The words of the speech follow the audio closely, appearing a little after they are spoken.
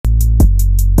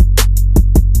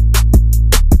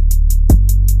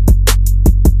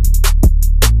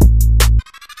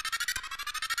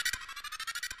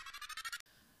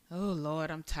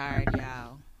I'm tired,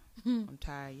 y'all. I'm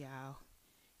tired, y'all.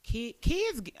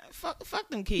 Kids, fuck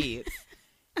them kids.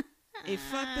 If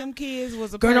fuck them kids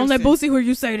was a person. Girl, don't let Boosie hear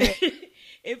you say that.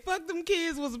 If fuck them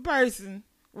kids was a person,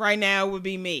 right now it would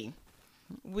be me.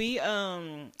 We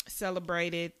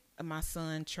celebrated my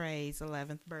son Trey's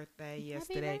 11th birthday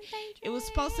yesterday. Happy birthday, It was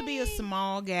supposed to be a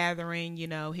small gathering. You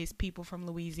know, his people from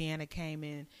Louisiana came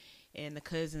in and the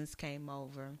cousins came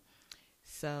over.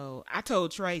 So I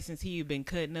told Trey, since he had been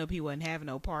cutting up, he wasn't having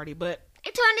no party, but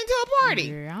it turned into a party.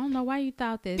 Girl, I don't know why you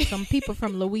thought that some people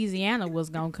from Louisiana was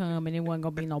going to come and it wasn't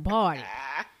going to be no party.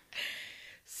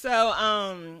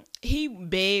 So he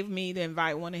begged me to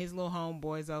invite one of his little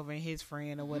homeboys over and his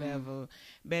friend or whatever.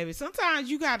 Baby, sometimes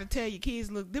you got to tell your kids,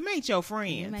 look, them ain't your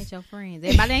friends. Them ain't your friends.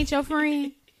 Everybody ain't your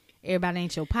friend. Everybody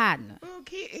ain't your partner. Well,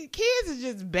 kids are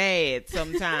just bad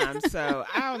sometimes. So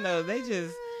I don't know.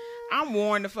 I'm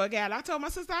worn the fuck out. I told my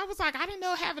sister, I was like, I didn't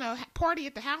know having a party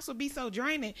at the house would be so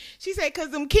draining. She said,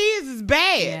 because them kids is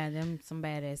bad. Yeah, them some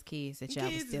badass kids that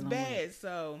y'all was dealing with.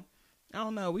 So I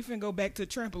don't know. We finna go back to a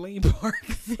trampoline park.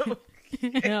 So.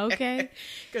 Okay.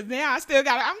 Because now I still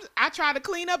got I tried to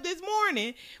clean up this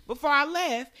morning before I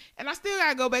left, and I still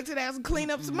got to go back to the house and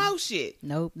clean up some more shit.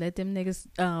 Nope. Let them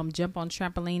niggas jump on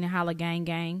trampoline and holler gang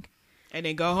gang. And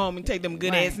then go home and take them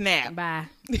good ass nap. Bye.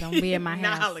 Don't be at my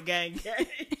Not house. holler gang gang.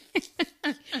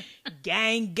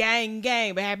 Gang, gang,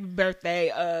 gang. But happy birthday.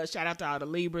 Shout out to all the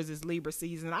Libras. It's Libra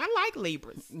season. I like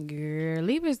Libras. Girl,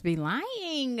 Libras be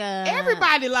lying.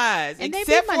 Everybody lies.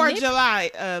 Except for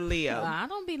July, Leo. I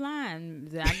don't be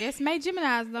lying. I guess May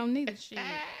Geminis don't need shit.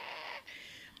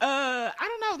 I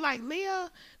don't know. Like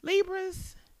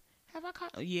Libras. Have I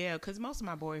caught? Yeah, because most of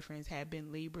my boyfriends have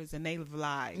been Libras and they've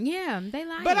lied. Yeah, they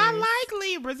lie. But I like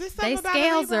Libras. It's something about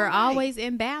scales Libra are always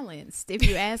imbalanced, if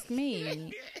you ask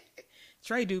me.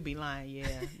 Trey do be lying, yeah.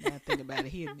 Now I think about it.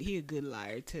 He a good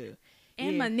liar too.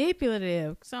 And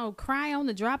manipulative. So cry on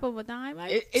the drop of a dime.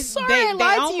 Like, they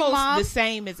almost the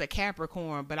same as a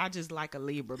Capricorn, but I just like a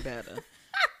Libra better.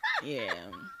 Yeah.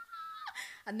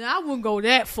 No, I wouldn't go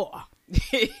that far.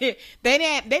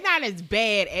 They're not as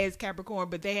bad as Capricorn,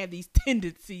 but they have these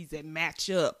tendencies that match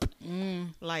up,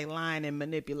 like lying and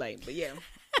manipulating. But yeah,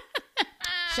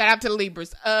 shout out to the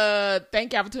Libras.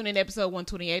 Thank y'all for tuning in to episode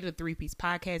 128 of the 3-Piece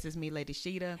Podcast. It's me, Lady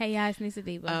Sheeta. Hey guys, Nisa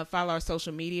Diva. Follow our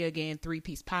social media again,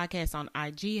 3-Piece Podcast on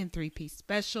IG and 3-Piece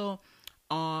Special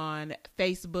on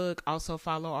Facebook. Also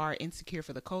follow our Insecure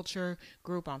for the Culture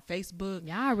group on Facebook.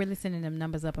 Y'all are really sending them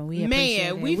numbers up, and we appreciate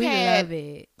it. We had love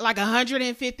it. Like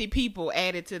 150 people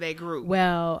added to that group.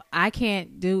 Well, I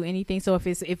can't do anything. So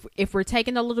if we're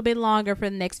taking a little bit longer for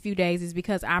the next few days, it's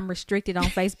because I'm restricted on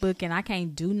Facebook and I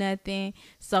can't do nothing.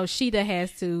 So Sheeta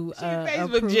has to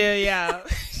Facebook jail, y'all.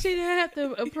 Sheeta have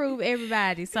to approve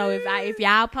everybody. So if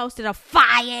y'all posted a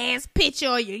fire ass picture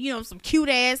or some cute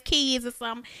ass kids or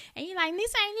something, and you're like,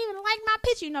 Nisa ain't even like my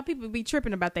picture. People be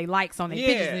tripping about their likes on their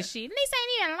pictures and shit. Nisa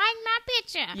ain't even like my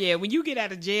picture. Yeah, when you get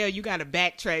out of jail, you got to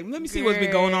backtrack. Let me see what's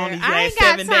been going on these last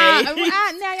 7 days.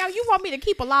 Now, you want me to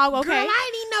keep a log, okay? Girl,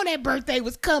 I didn't even know that birthday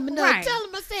was coming up. Tell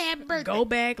them I said happy birthday. Go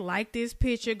back, like this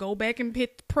picture. Go back and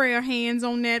put the prayer hands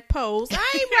on that post.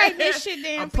 I ain't writing this shit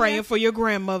down. I'm praying for your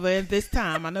grandmother at this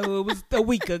time. I know it was a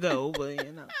week ago, but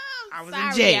I was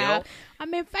in jail. Y'all.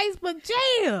 I'm in Facebook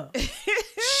jail.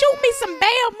 Shoot me some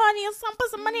bail money or something. Put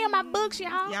some money on my books,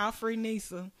 y'all. Y'all free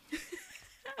Nisa.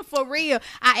 For real.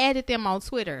 I added them on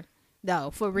Twitter, though.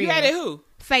 For real. You added who?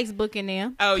 Facebook and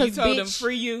them. Oh, you told them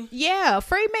free you? Yeah,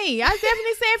 free me. I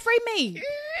definitely said free me.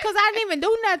 Because I didn't even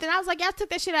do nothing. I was like, y'all took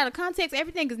that shit out of context.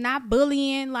 Everything is not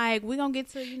bullying. Like, we're going to get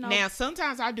to, Now,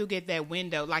 sometimes I do get that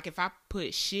window. Like, if I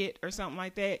put shit or something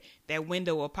like that, that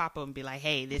window will pop up and be like,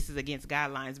 hey, this is against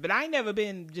guidelines. But I ain't never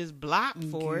been just blocked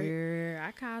for it.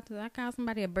 I called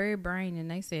somebody a bird brain,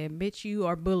 and they said, bitch, you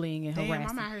are bullying and harassing.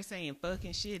 I'm out here saying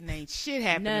fucking shit and ain't shit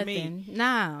happening to me.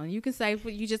 No, you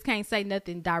just can't say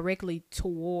nothing directly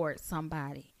towards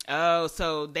somebody. Oh,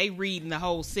 so they reading the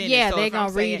whole sentence. Yeah, so they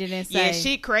gonna read it and say, yeah,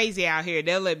 shit crazy out here.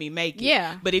 They'll let me make it.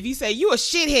 Yeah, but if you say you a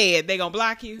shithead, they gonna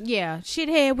block you. Yeah,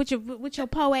 shithead with your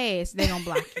po ass, they gonna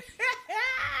block you.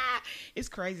 It's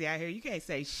crazy out here. You can't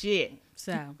say shit.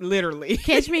 So literally,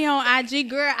 catch me on IG,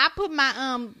 girl.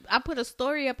 I put a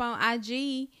story up on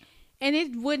IG. And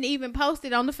it wouldn't even post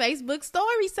it on the Facebook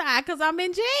story side because I'm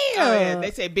in jail. Oh yeah,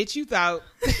 they said, bitch, you thought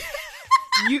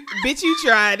you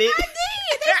tried it. I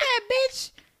did. They said,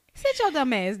 bitch, Sit your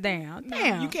dumb ass down.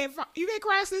 Damn. No, you can't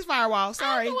cross this firewall.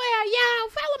 Sorry. Well, y'all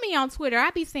follow me on Twitter.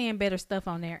 I be saying better stuff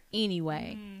on there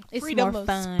anyway. It's Freedom more of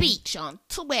fun. speech on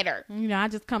Twitter. You know, I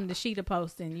just come to Sheeta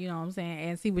posting, you know what I'm saying,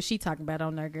 and see what she talking about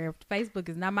on there, girl. Facebook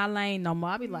is not my lane no more.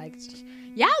 I be like,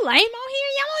 y'all lame on here.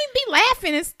 Y'all don't even be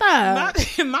laughing and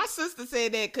stuff. My sister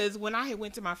said that because when I had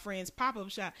went to my friend's pop-up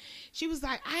shop, she was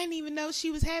like, I didn't even know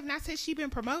she was having. I said she been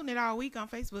promoting it all week on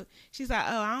Facebook. She's like,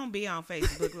 oh, I don't be on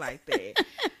Facebook like that.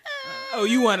 Oh,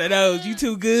 you one of those? You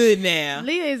too good now.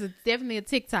 Leah is definitely a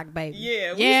TikTok baby.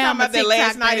 Yeah, we was talking about that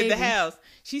last night at the house.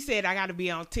 She said I got to be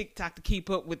on TikTok to keep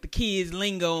up with the kids'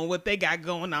 lingo and what they got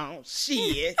going on.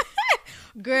 Shit.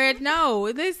 Girl,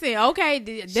 no. Listen, okay,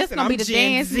 that's going to be the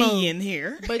Gen dance Z move. in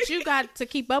here. But you got to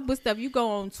keep up with stuff. You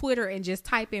go on Twitter and just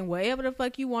type in whatever the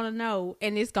fuck you want to know,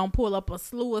 and it's going to pull up a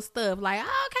slew of stuff. Like,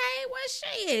 okay, well,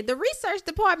 shit. The research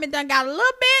department done got a little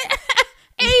bit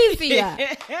easier.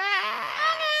 Okay.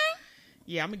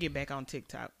 Yeah, I'm going to get back on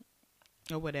TikTok.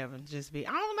 Or whatever, just be.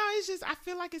 I don't know. It's just I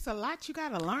feel like it's a lot you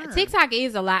gotta learn. TikTok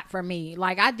is a lot for me.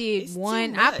 Like I did it's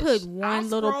one. I put I'll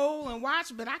little scroll and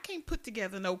watch, but I can't put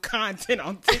together no content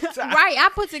on TikTok. Right. I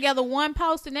put together one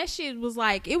post and that shit was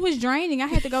like it was draining. I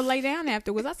had to go lay down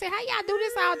afterwards. I said, "How y'all do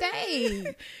this all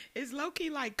day?" It's low key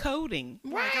like coding.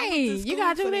 Right. Like, you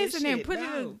gotta do this and then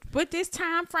shit. put this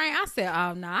time frame. I said,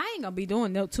 "Oh no, I ain't gonna be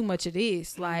doing too much of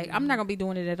this. Like I'm not gonna be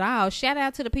doing it at all." Shout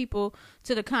out to the people,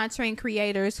 to the content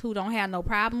creators who don't have no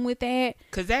problem with that.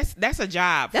 Cause that's a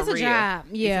job. That's for a real. job.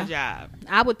 Yeah, it's a job.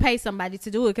 I would pay somebody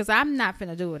to do it because I'm not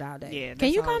finna do it all day. Yeah,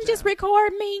 can you come just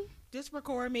record me? Just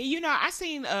record me. You know, I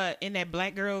seen in that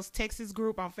Black Girls Texas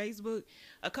group on Facebook,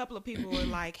 a couple of people were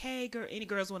like, "Hey, girl, any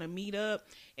girls want to meet up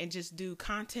and just do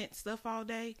content stuff all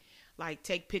day?" Like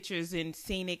take pictures in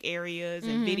scenic areas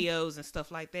and videos and stuff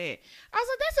like that. I was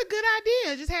like, that's a good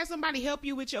idea. Just have somebody help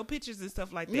you with your pictures and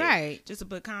stuff like that. Right. Just to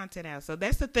put content out. So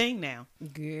that's the thing now.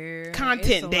 Girl,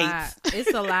 Content dates.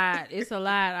 It's a lot. It's a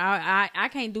lot. I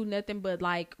can't do nothing but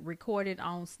like record it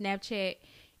on Snapchat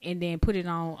and then put it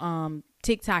on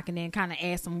TikTok and then kind of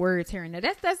add some words here and there.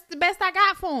 That's the best I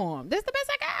got for them. That's the best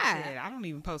I got. Yeah, I don't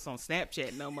even post on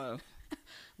Snapchat no more.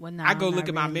 Well, no, I go look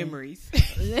at my really. memories.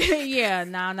 Yeah,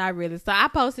 no, not really. So I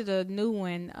posted a new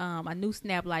one, a new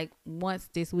snap like once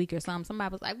this week or something.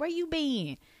 Somebody was like, "Where you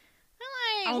been?"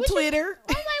 I'm like, on Twitter. I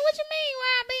was like, "What you mean? Where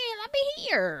I been? I been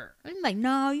here." I'm like,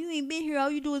 "No, you ain't been here.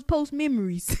 All you do is post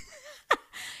memories."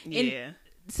 Yeah.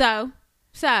 So.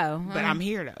 But I'm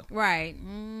here though. Right.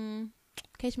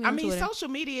 Catch me on Twitter. Social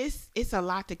media it's a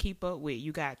lot to keep up with.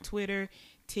 You got Twitter,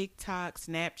 TikTok,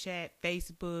 Snapchat,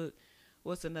 Facebook.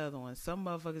 What's another one? Some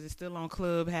motherfuckers is still on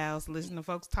Clubhouse listening to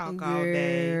folks talk all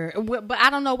day. But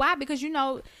I don't know why, because you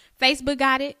know Facebook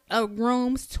got it.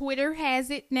 Rooms. Twitter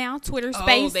has it now. Twitter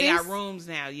Spaces. Oh, they got rooms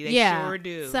now. They sure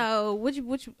do. So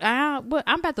I'm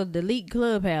about to delete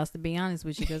Clubhouse, to be honest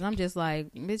with you, because I'm just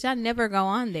like, bitch, I never go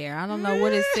on there. I don't know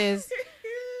what it says.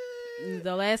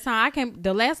 The last time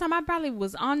I probably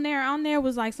was on there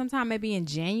was like sometime maybe in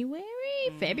January,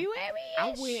 February.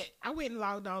 I went and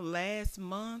logged on last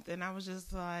month, and I was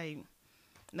just like,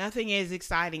 nothing is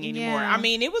exciting anymore. Yeah. I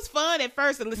mean, it was fun at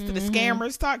first to listen to the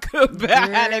scammers talk about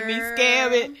how they be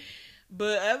scamming,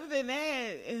 but other than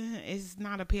that, it's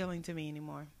not appealing to me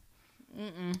anymore.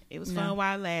 It was fun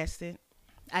while it lasted.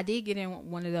 I did get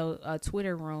in one of those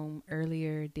Twitter room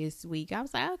earlier this week. I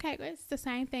was like, okay, it's the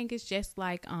same thing. It's just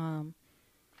like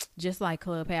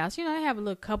Clubhouse. You know, they have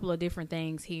a couple of different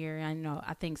things here. I know.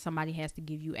 I think somebody has to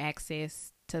give you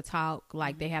access to talk.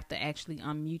 Like they have to actually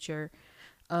unmute your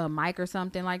mic or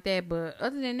something like that. But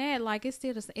other than that, like it's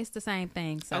the same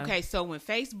thing. So. Okay, so when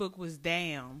Facebook was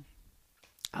down.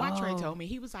 Trey told me,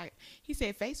 he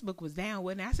said Facebook was down,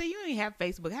 wasn't it? I said, you ain't have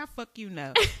Facebook. How fuck you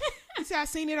know? He said, I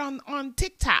seen it on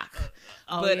TikTok.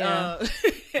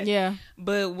 Yeah.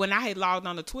 But when I had logged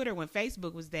on to Twitter when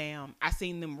Facebook was down, I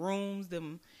seen them rooms,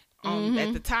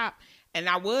 at the top. And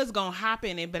I was going to hop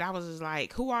in it, but I was just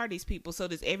like, who are these people? So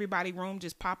does everybody room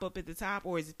just pop up at the top,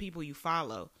 or is it people you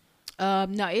follow?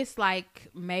 No, it's like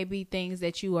maybe things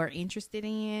that you are interested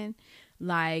in.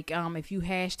 Like, if you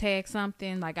hashtag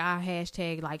something, like I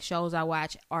hashtag like shows I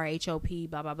watch, RHOP,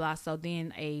 blah, blah, blah. So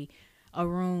then a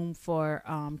room for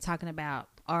talking about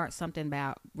art, something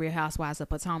about Real Housewives of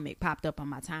Potomac popped up on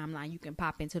my timeline. You can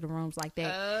pop into the rooms like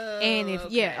that. And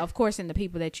of course, in the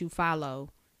people that you follow,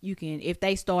 you can, if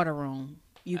they start a room,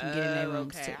 you can get in their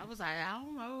rooms too. I was like, I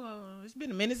don't know. It's been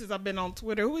a minute since I've been on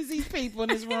Twitter. Who is these people in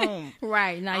this room?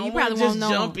 Right. Now, you probably won't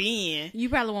know them. You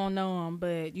probably won't know them,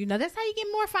 but you know, that's how you get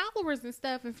more followers and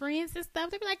stuff and friends and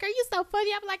stuff. They be like, are you so funny?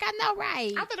 I'm like, I know,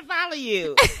 right? I'm going to follow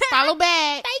you. Follow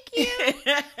back. Thank you.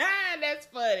 That's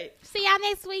funny. See y'all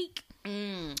next week.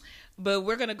 But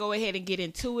we're gonna go ahead and get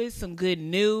into it. Some good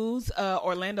news.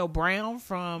 Orlando Brown,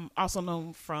 also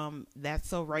known from That's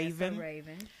So Raven.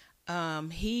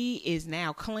 He is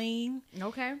now clean.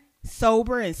 Okay.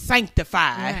 Sober and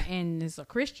sanctified. Yeah, and is a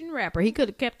Christian rapper. He could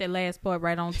have kept that last part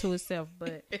right on to himself,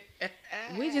 but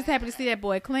we just happy to see that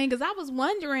boy clean. Because I was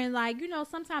wondering, like,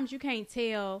 sometimes you can't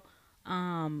tell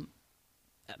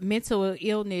mental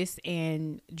illness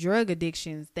and drug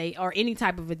addictions, or any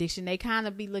type of addiction, they kind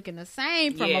of be looking the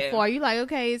same from afar. You like,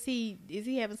 okay, is he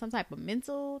having some type of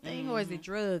mental thing, or is it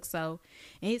drugs? So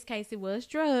in his case, it was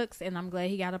drugs, and I'm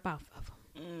glad he got up off of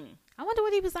them. I wonder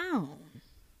what he was on.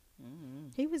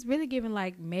 He was really giving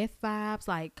like meth vibes,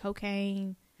 like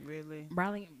cocaine. Really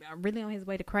on his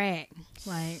way to crack.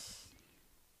 Like,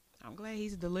 I'm glad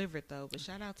he's delivered though. But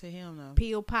shout out to him though.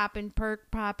 Pill popping, perk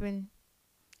popping.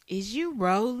 Is you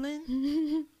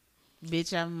rolling?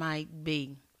 Bitch, I might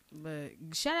be. But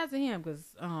shout out to him because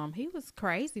he was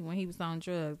crazy when he was on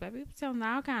drugs. Baby, he was telling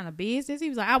all kind of business. He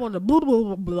was like, I want to blah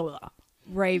blah blah blah.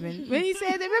 Raven. When he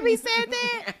said that, remember he said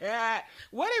that?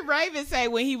 What did Raven say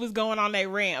when he was going on that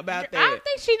rant about that? I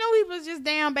think she knew he was just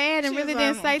down bad and really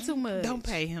didn't say too much. Don't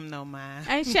pay him no mind.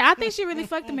 I think she really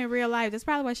fucked him in real life. That's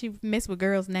probably why she messed with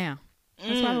girls now.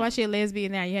 That's probably why she a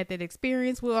lesbian now. You had that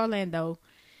experience with Orlando,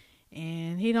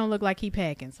 and he don't look like he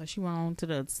packing, so she went on to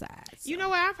the other side. So. You know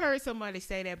what? I've heard somebody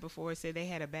say that before. Said they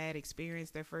had a bad experience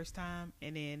their first time,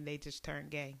 and then they just turned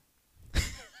gay.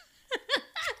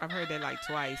 I've heard that like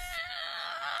twice.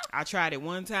 I tried it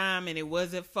one time and it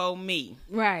wasn't for me.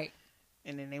 Right.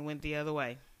 And then they went the other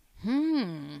way.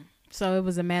 So it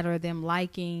was a matter of them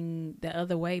liking the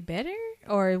other way better?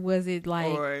 Or was it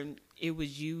like... Or it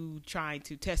was you trying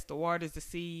to test the waters to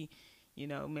see,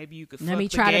 maybe you could let me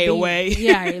fuck try the gay to be, away.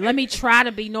 Yeah, let me try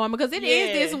to be normal. Because it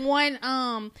is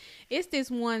this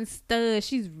one stud.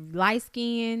 She's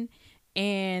light-skinned.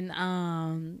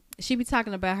 And she be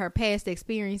talking about her past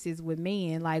experiences with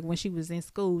men, like when she was in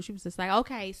school. She was just like,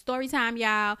 okay, story time,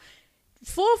 y'all.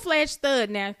 Full-fledged stud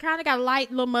now, kind of got a light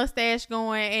little mustache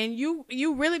going, and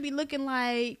you really be looking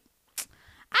like,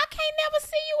 I can't never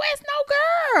see you as no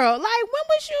girl. Like, when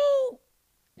was you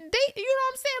date? You know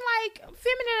what I'm saying? Like,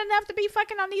 feminine enough to be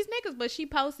fucking on these niggas. But she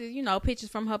posted, pictures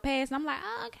from her past, and I'm like,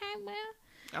 oh, okay,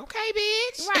 well, okay,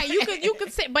 bitch. Right? You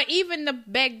could say, but even the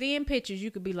back then pictures,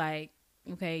 you could be like,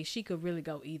 okay, she could really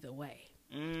go either way.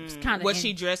 Was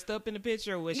she dressed up in the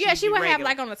picture? Or was she would regular? have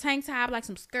like on a tank top, like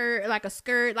some skirt, like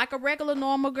a regular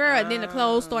normal girl. And then the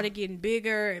clothes started getting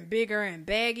bigger and bigger and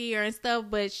baggier and stuff.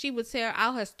 But she would tell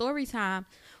all her story time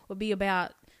would be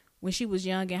about when she was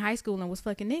young in high school and was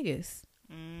fucking niggas.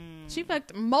 She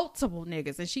fucked multiple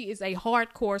niggas, and she is a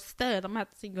hardcore stud. I'm gonna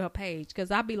have to see her page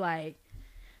because I'll be like,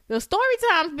 the story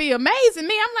times be amazing.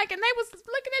 Me, I'm like, and they was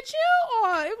looking at you,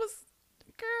 or it was.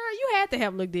 Girl, you had to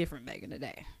have looked different back in the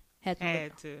day. Had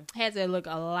to look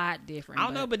a lot different. I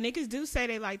don't know, but niggas do say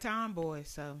they like tomboys,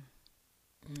 so.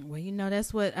 Well,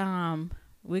 that's what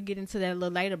we'll get into that a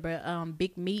little later. But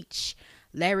Big Meech,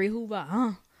 Larry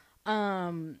Hoover,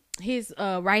 his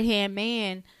right hand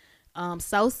man,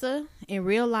 Sosa, in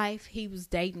real life, he was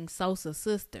dating Sosa's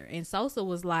sister, and Sosa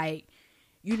was like,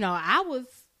 when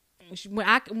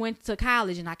I went to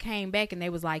college and I came back and they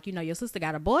was like, your sister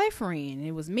got a boyfriend, and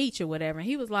it was Meech or whatever. And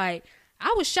he was like,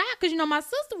 I was shocked because, my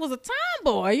sister was a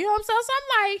tomboy, you know what I'm saying? So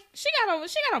I'm like, she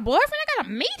got a boyfriend. I got to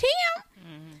meet him.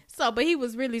 So, but he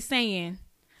was really saying,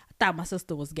 I thought my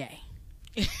sister was gay.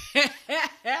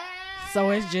 So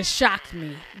it just shocked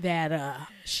me that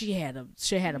she had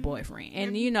a boyfriend,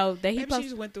 and that he she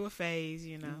just went through a phase,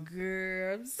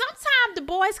 Girl, sometimes the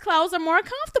boys' clothes are more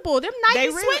comfortable. Them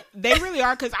Nike they really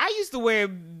are. Because I used to wear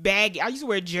I used to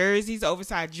wear jerseys,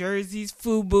 oversized jerseys,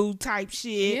 FUBU type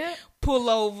shit,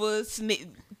 pullovers,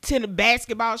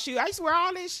 basketball shoes. I used to wear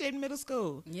all that shit in middle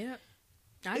school. Yep.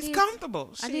 It's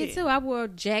comfortable. I did too. I wore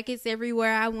jackets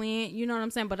everywhere I went. You know what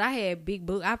I'm saying? But I had big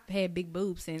boobs. I've had big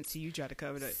boobs since you tried to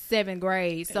cover that 7th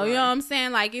grade. So you know what I'm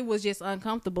saying? Like, it was just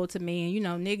uncomfortable to me.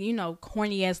 And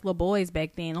corny ass little boys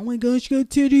back then. Oh my god, she got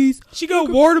titties. She got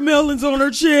watermelons on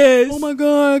her chest. Oh my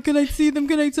god, can I see them?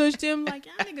 Can I touch them? Like,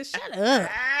 y'all niggas, shut up.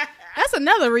 That's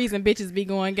another reason bitches be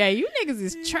going gay. You niggas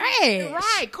is trash.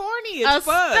 Right, corny as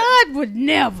fuck. A stud would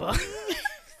never.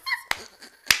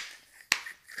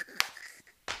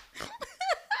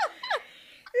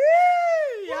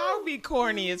 Y'all be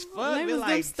corny as fuck. Be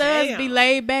like, studs damn. be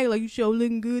laid back like, you sure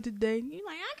looking good today. You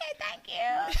like, okay,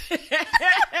 thank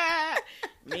you.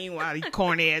 Meanwhile, these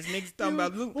corny ass niggas talking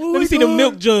about, let me see the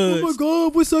milk jugs. Oh my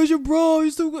god, what size your bra?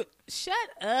 You so good. Shut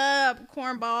up,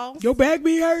 cornball. Your back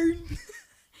be hurting.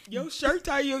 Your shirt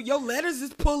tie, your letters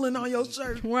is pulling on your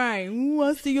shirt. Right. Ooh,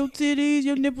 I see your titties,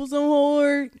 your nipples on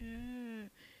hard.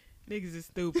 Niggas is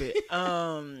stupid.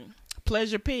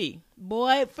 Pleasure P.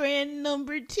 Boyfriend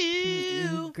number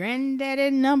 2.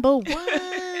 Granddaddy number 1.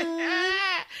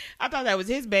 I thought that was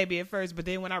his baby at first, but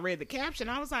then when I read the caption,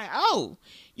 I was like, oh,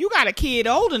 you got a kid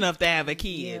old enough to have a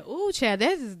kid. Yeah. Ooh, child,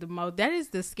 that is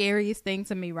the scariest thing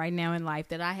to me right now in life,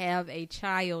 that I have a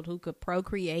child who could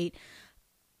procreate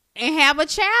and have a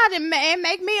child and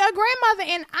make me a grandmother.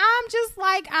 And I'm just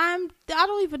like, I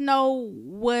don't even know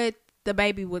what the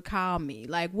baby would call me.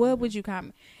 Like, what would you call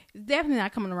me? Definitely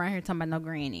not coming around here talking about no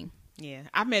granny. Yeah,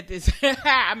 I met this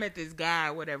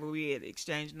guy, whatever, we had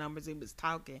exchanged numbers. He was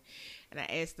talking, and I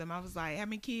asked him, I was like, how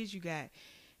many kids you got?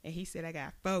 And he said, I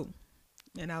got 4.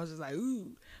 And I was just like,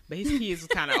 ooh. But his kids was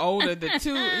kind of older. He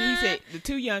said the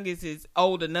 2 youngest is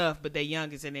old enough, but they're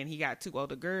youngest, and then he got 2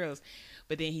 older girls.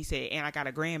 But then he said, and I got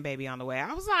a grandbaby on the way.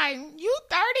 I was like, you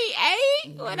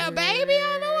 38 with a baby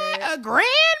on the way? A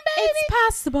grandbaby? It's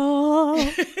possible.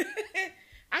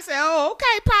 I said, oh,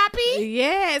 okay, Poppy.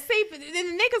 Yeah, see, the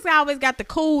niggas always got the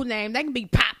cool name. They can be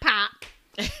Pop,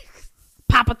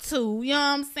 Papa 2. You know what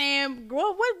I'm saying?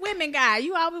 What women got?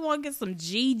 You always want to get some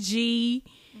Gigi,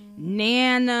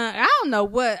 Nana. I don't know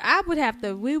what. I would have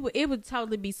to, it would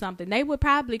totally be something. They would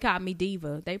probably call me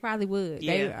Diva. They probably would.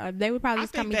 Yeah. They would probably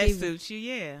call me Diva. I think that suits you,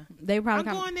 yeah. They would probably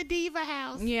I'm going to Diva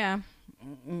house. Yeah.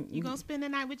 You gonna spend the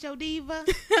night with your diva?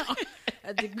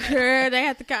 The girl, they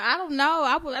have to call. I don't know.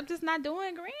 I'm just not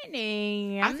doing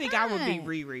granny. I think I would be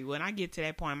Riri when I get to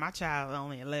that point. My child is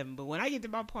only 11, but when I get to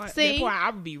that point, I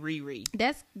would be Riri.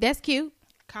 That's cute.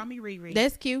 Call me Riri.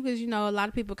 That's cute because, you know, a lot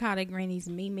of people call their grannies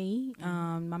Mimi.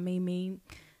 My Mimi,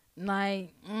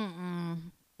 like,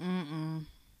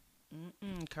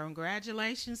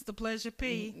 Congratulations to Pleasure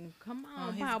P. Come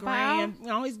on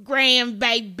his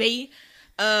grandbaby.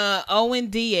 Owen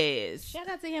Diaz. Shout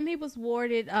out to him. He was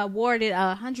awarded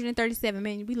 137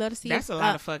 million. We love to see that's a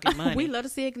lot of fucking money. We love to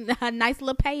see a nice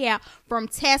little payout from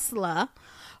Tesla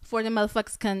for the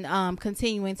motherfuckers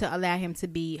continuing to allow him to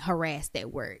be harassed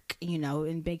at work, you know,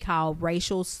 and be called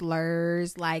racial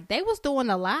slurs. Like, they was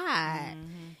doing a lot.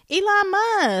 Elon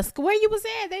Musk, where you was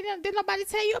at? Did nobody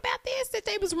tell you about this? That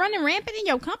they was running rampant in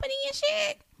your company and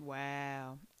shit?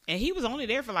 Wow. And he was only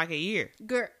there for like a year.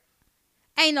 Girl.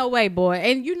 Ain't no way, boy.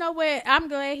 And you know what? I'm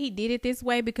glad he did it this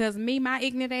way because my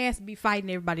ignorant ass be fighting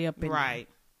everybody up in right.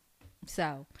 There.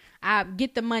 So, I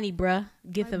get the money, bruh.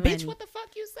 Get the money. Bitch, what the fuck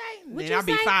you say? Then I'll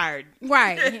be fired.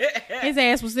 Right. His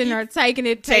ass was sitting there taking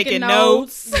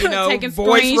notes, you know, taking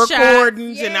voice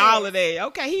recordings and all of that.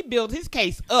 Okay, he built his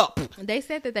case up. They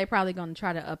said that they probably going to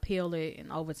try to appeal it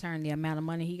and overturn the amount of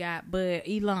money he got. But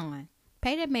Elon,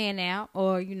 pay that man out,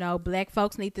 or, you know, black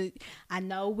folks need to. I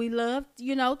know we love,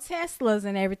 you know, Teslas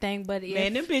and everything, but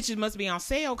man, them bitches must be on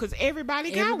sale because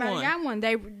everybody got one.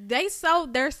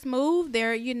 They're smooth.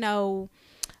 They're, you know,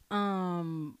 a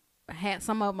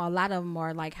lot of them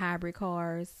are like hybrid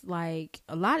cars. Like,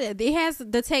 a lot of it has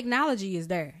the technology is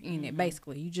there in it.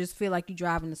 Basically, you just feel like you're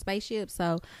driving a spaceship.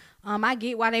 So, I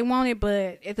get why they want it,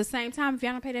 but at the same time, if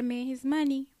y'all don't pay that man his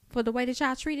money for the way that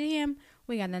y'all treated him,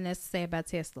 we got nothing else to say about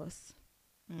Teslas.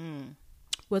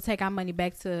 We'll take our money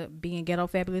back to being ghetto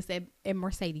fabulous at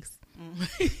Mercedes.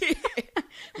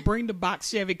 Bring the box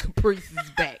Chevy Caprices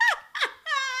back.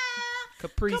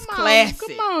 Caprice classic.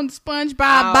 Come on, SpongeBob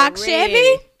box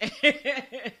Chevy.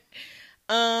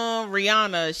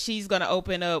 Rihanna, she's gonna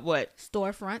open up what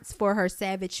storefronts for her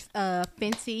Savage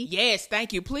Fenty. Yes,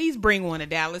 thank you. Please bring one to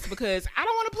Dallas because I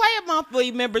don't want to play a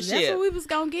monthly membership. That's what we was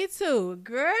gonna get to,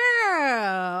 girl.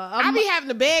 I be having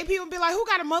to beg people and be like, "Who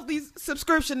got a monthly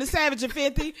subscription to Savage and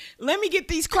Fenty? Let me get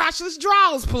these crotchless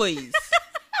draws, please."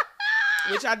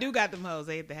 Which I do got them hoes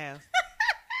at the house.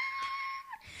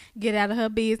 Get out of her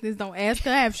business. Don't ask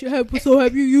her have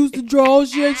you used the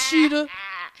drawers yet, Sheeta?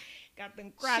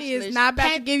 She is not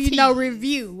about to give you no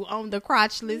review on the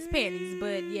crotchless panties,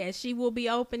 but yeah, she will be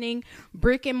opening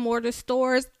brick and mortar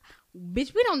stores.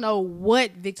 Bitch, we don't know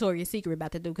what Victoria's Secret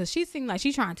about to do because she seemed like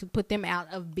she's trying to put them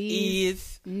out of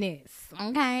business.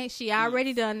 Okay, she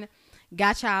already done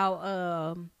got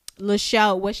y'all little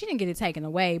show. Well, she didn't get it taken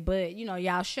away, but you know,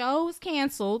 y'all show was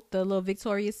canceled. The little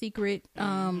Victoria's Secret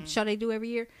show they do every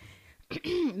year.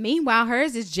 Meanwhile,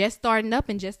 hers is just starting up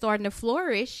and just starting to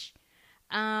flourish.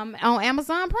 On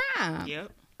Amazon Prime.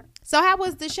 Yep. So how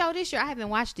was the show this year? I haven't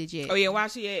watched it yet. Oh yeah,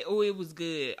 watch it. Oh, it was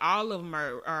good. All of them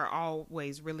are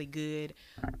always really good.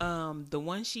 The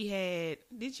one she had,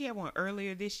 did she have one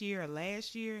earlier this year or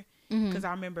last year? Because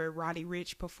I remember Roddy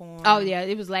Ricch performed. Oh yeah,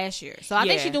 it was last year. So I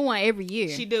think she do one every year.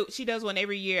 She does one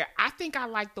every year. I think I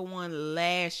like the one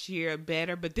last year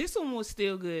better, but this one was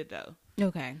still good though.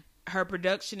 Okay. her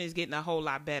production is getting a whole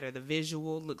lot better. The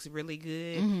visual looks really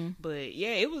good. But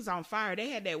yeah, it was on fire. They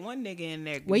had that one nigga in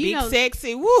there, Big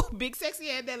Sexy. Woo, Big Sexy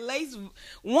had that lace onesie on.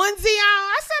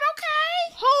 I said, okay.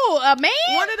 Who, a man?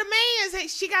 One of the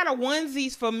mans. She got a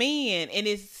onesies for men, and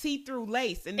it's see-through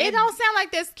lace. And it don't sound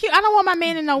like that's cute. I don't want my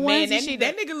man in no onesie. Man,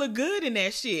 that nigga look good in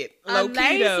that shit. A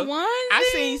lace onesie?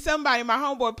 I seen somebody, my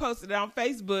homeboy posted it on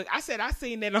Facebook. I said, I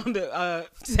seen that on the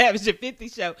Savage at 50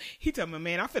 show. He told me,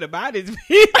 man, I'm finna buy this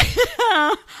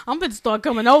bitch. I'm finna start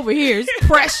coming over here. It's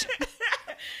pressure.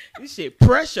 This shit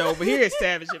pressure over here at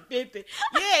Savage at 50.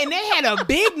 Yeah, and they had a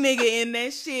big nigga in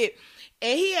that shit.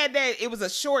 And he had that, it was a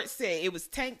short set. It was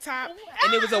tank top,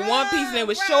 and it was a one piece, and it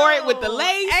was short with the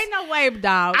lace. Ain't no way,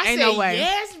 dog. Ain't no way.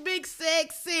 Yes, Big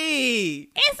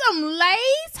Sexy. And some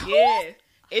lace? Yeah.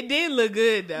 It did look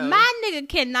good, though. My nigga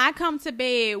cannot come to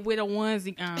bed with a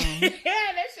onesie on. Yeah,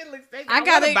 that shit looks sexy. I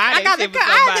had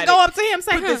to go up to him and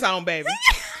say, put this on, baby.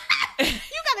 You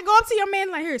got to go up to your man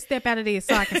like, here, step out of this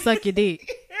so I can suck your dick.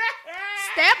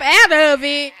 Step out of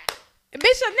it.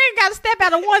 Bitch, your nigga got to step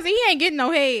out of onesie. He ain't getting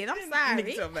no head. I'm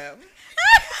sorry.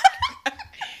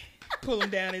 Pull him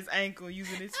down his ankle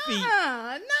using his feet. No,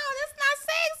 that's not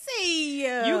sexy.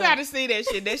 You got to see that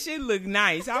shit. That shit look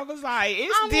nice. I was like,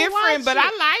 it's different, but I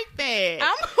like that.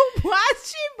 I'm gonna watch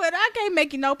it, but I can't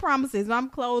make you no promises. I'm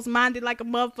closed-minded like a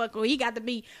motherfucker. He got to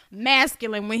be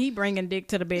masculine when he bringing dick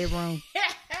to the bedroom.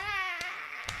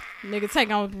 Nigga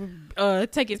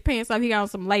take his pants off. He got on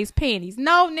some lace panties.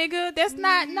 No, nigga, that's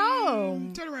not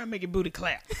no. Turn around, and make your booty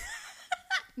clap.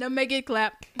 No, make it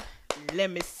clap.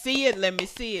 Let me see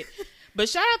it. But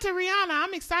shout out to Rihanna.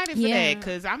 I'm excited for that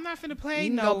because I'm not finna play. You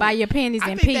can go buy your panties in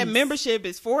peace. I think that membership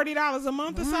is $40 a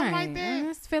month or something like that.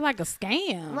 It feel like a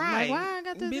scam. Right. Like, why I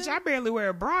got this? Bitch, I barely wear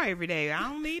a bra every day. I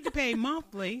don't need to pay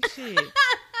monthly. Shit.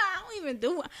 I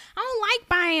don't like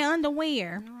buying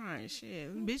underwear. Right,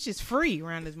 shit. Bitch is free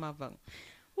around this motherfucker.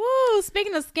 Woo,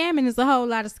 speaking of scamming, there's a whole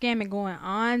lot of scamming going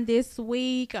on this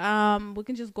week. We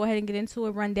can just go ahead and get into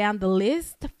it, run down the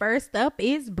list. First up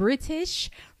is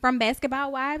British from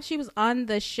Basketball Wives. She was on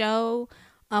the show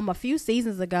a few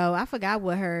seasons ago. I forgot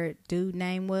what her dude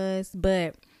name was,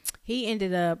 but he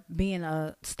ended up being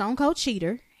a stone cold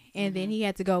cheater. And then he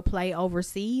had to go play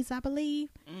overseas, I believe.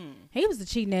 He was a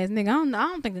cheating ass nigga. I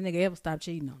don't think the nigga ever stopped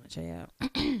cheating on the child.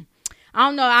 I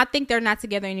don't know. I think they're not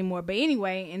together anymore. But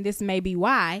anyway, and this may be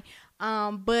why.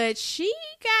 But she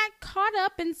got caught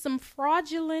up in some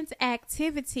fraudulent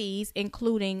activities,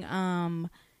 including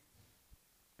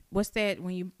what's that?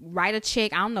 When you write a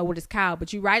check, I don't know what it's called,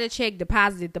 but you write a check,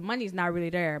 deposit it. The money's not really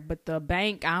there, but the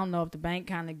bank, I don't know if the bank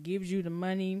kind of gives you the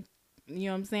money. You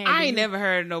know what I'm saying? I ain't never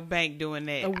heard of no bank doing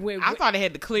that. I thought it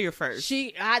had to clear first.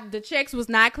 The checks was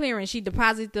not clearing. She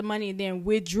deposited the money and then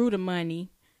withdrew the money,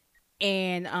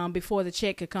 and before the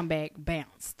check could come back,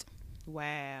 bounced.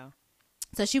 Wow.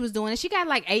 So she was doing it. She got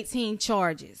like 18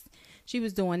 charges. She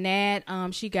was doing that.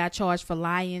 She got charged for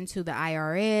lying to the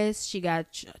IRS. She got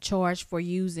charged for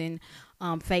using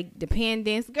fake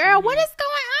dependents. Girl, what is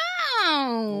going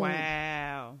on?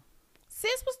 Wow.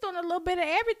 Sis was doing a little bit of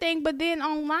everything, but then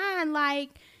online,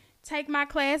 like, take my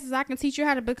classes. I can teach you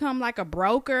how to become like a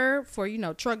broker for,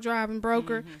 truck driving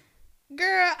broker.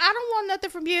 Girl, I don't want nothing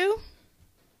from you.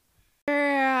 Girl,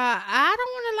 I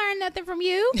don't want to learn nothing from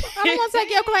you. I don't want to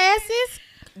take your classes.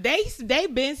 They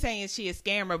been saying she a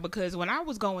scammer because when I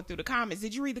was going through the comments,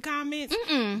 did you read the comments?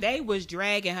 They was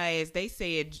dragging her ass. They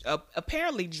said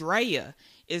apparently Drea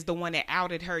is the one that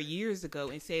outed her years ago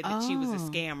and said that she was a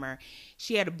scammer.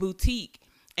 She had a boutique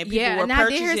and people were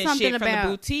purchasing shit from the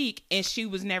boutique and she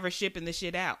was never shipping the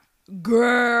shit out.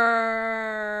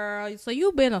 Girl, so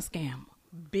you been a scammer.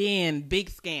 Been big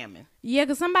scamming. Yeah,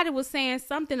 because somebody was saying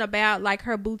something about like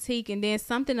her boutique and then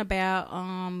something about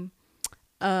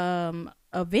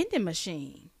a vending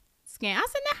machine scam. I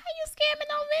said, now how you scamming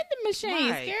on vending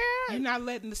machines, right. girl? You're not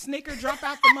letting the Snicker drop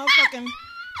out the motherfucking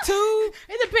tube.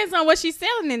 It depends on what she's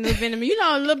selling in the vending machine.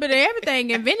 A little bit of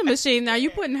everything in vending machines. Now you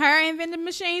putting her in vending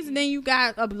machines and then you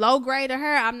got a low grade of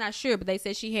her. I'm not sure, but they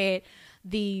said she had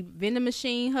the vending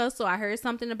machine hustle. I heard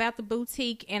something about the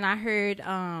boutique and I heard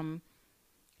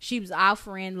she was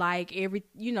offering like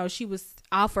she was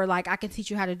offer like, I can teach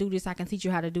you how to do this, I can teach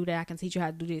you how to do that, I can teach you how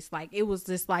to do this. Like it was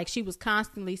just like she was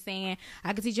constantly saying,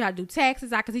 I can teach you how to do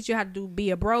taxes, I can teach you how to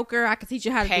be a broker, I can teach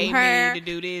you how to do her. Pay me to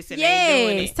do this and they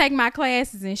doing it. Take my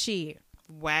classes and shit.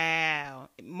 Wow.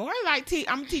 More like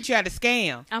I'm gonna teach you how to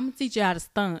scam. I'm gonna teach you how to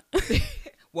stunt.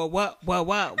 Well, what? Okay,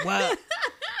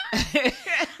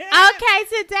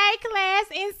 today class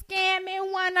is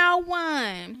scamming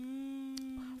 101.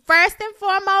 First and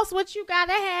foremost, what you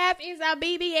gotta have is a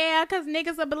BBL because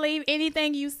niggas will believe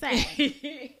anything you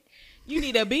say. You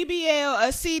need a BBL,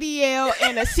 a CDL,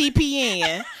 and a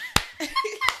CPN.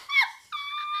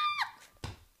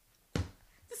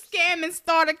 Scam and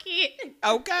starter kit.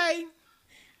 Okay.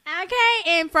 Okay,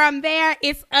 and from there,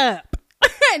 it's up.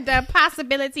 The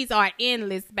possibilities are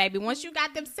endless, baby. Once you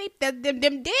got them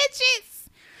digits,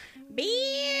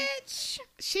 bitch.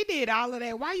 She did all of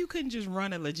that. Why you couldn't just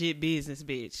run a legit business,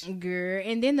 bitch? Girl,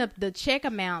 and then the check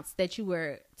amounts that you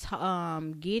were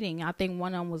getting, I think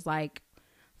one of them was like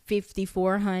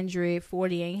 $5,400,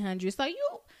 $4,800. So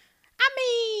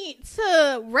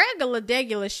to regular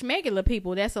schmegular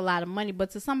people, that's a lot of money.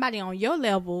 But to somebody on your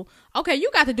level, okay,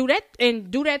 you got to do that and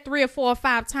do that 3 or 4 or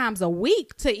 5 times a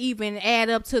week to even add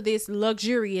up to this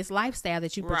luxurious lifestyle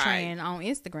that you portraying on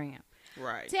Instagram.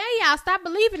 Right. Tell y'all, stop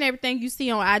believing everything you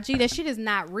see on IG. That shit is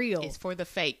not real. It's for the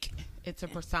fake. It's a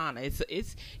persona.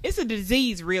 It's a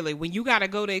disease, really. When you got to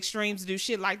go to extremes to do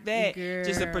shit like that, girl,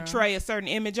 just to portray a certain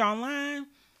image online,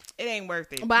 it ain't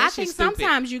worth it. But I think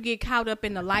sometimes you get caught up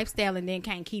in the lifestyle and then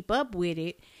can't keep up with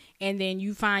it. And then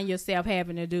you find yourself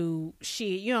having to do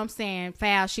shit, you know what I'm saying,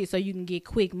 foul shit so you can get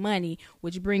quick money,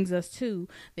 which brings us to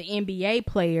the NBA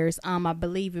players. I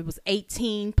believe it was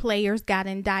 18 players got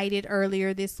indicted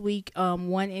earlier this week,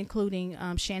 one including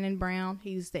Shannon Brown.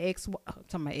 He's the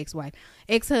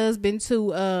ex-husband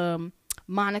to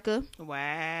Monica.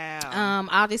 Wow.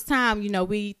 All this time,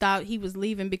 we thought he was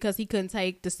leaving because he couldn't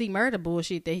take the C-Murder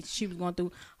bullshit that she was going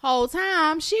through. Whole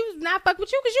time, she was not fucking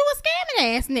with you because you a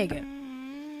scamming ass nigga.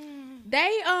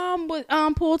 They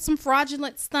pulled some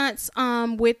fraudulent stunts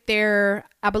with their,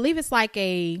 I believe it's like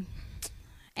a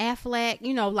Aflac,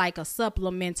 like a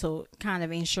supplemental kind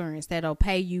of insurance that'll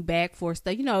pay you back for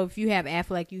stuff. If you have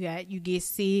Aflac, you get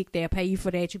sick, they'll pay you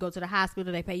for that. You go to the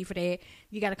hospital, they pay you for that.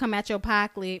 You got to come out your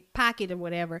pocket or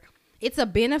whatever. It's a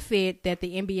benefit that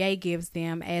the NBA gives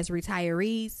them as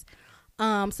retirees.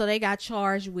 So they got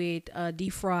charged with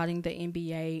defrauding the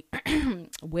NBA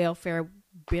welfare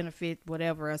benefit,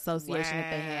 whatever association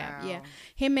that they have. Yeah,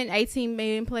 him and 18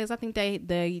 million players. I think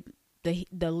the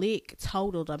lick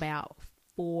totaled about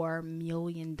 $4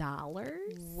 million.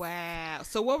 Wow.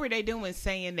 So what were they doing?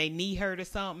 Saying they need her to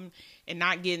something and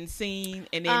not getting seen,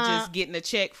 and then just getting a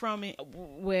check from it?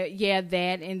 Well, yeah,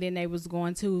 that, and then they was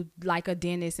going to like a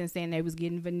dentist and saying they was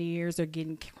getting veneers or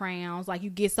getting crowns. Like, you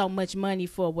get so much money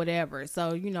for whatever.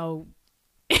 So you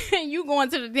going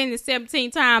to the dentist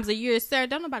 17 times a year, sir.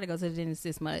 Don't nobody go to the dentist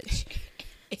this much.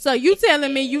 So you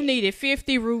telling me you needed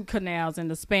 50 root canals in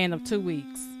the span of 2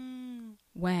 weeks?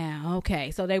 Wow.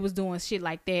 Okay. So they was doing shit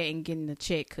like that and getting the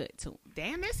check cut to them.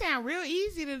 Damn, that sound real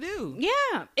easy to do.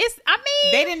 Yeah.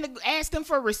 They didn't ask them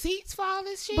for receipts for all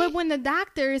this shit? But when the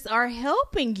doctors are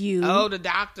helping you. Oh, the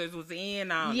doctors was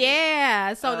in on it.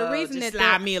 Yeah. So the reason just that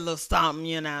slide me a little something,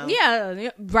 Yeah.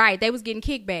 Right. They was getting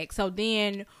kickback. So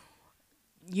then,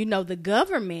 the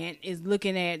government is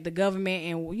looking at the government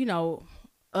and,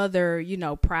 other,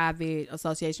 private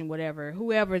association, whatever,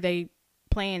 whoever they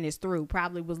plan this through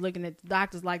probably was looking at the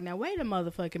doctors like, now wait a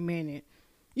motherfucking minute.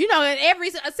 And every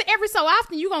so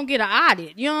often you gonna get an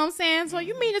audit. You know what I'm saying? So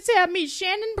you mean to tell me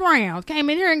Shannon Brown came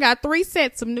in here and got 3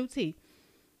 sets of new teeth?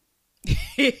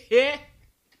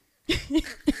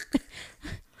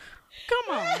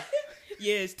 Come on.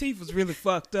 Yeah, his teeth was really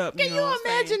fucked up. Can you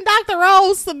imagine Dr.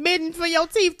 Rose submitting for your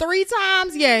teeth 3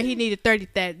 times? Yeah, he needed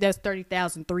 30,000. That's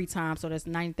 30,000 3 times, so that's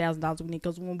 $90,000 we need.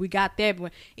 Because when we got that one,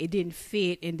 it didn't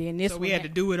fit, and then this one we had to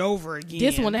do it over again.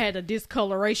 This one had a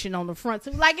discoloration on the front.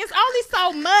 So like, it's only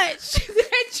so much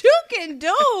that you can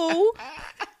do,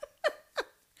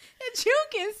 that you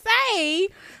can say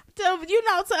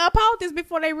to uphold this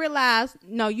before they realize,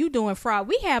 no, you doing fraud.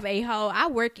 We have a whole. I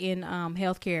work in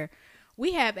healthcare.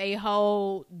 We have a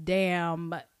whole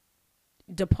damn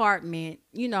department,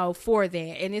 for that.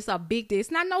 And it's a big, it's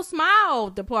not no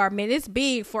small department. It's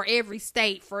big for every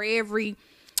state, for every,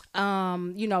 for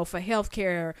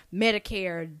healthcare,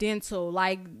 Medicare, dental.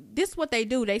 Like, this is what they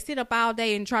do. They sit up all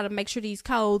day and try to make sure these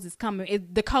codes is coming.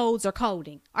 The codes are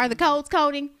coding. Are the codes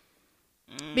coding?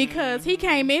 Because he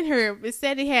came in here, it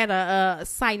said he had a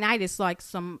sinusitis, like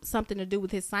something to do with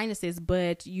his sinuses,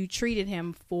 but you treated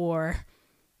him for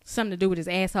something to do with his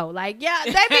asshole. Like, yeah,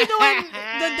 they be doing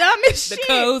the dumbest shit. The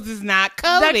code is not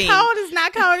coding. The code is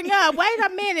not coding up. Wait a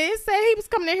minute. It said he was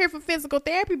coming in here for physical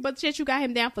therapy, but yet you got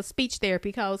him down for speech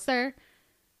therapy. Code, sir,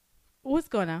 what's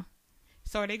going on?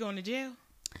 So are they going to jail?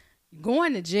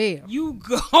 Going to jail. You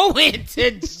going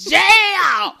to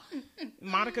jail?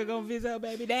 Monica gonna visit her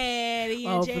baby daddy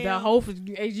in jail.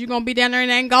 Hopefully, you gonna be down there in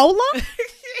Angola?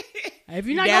 If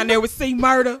you're not down there with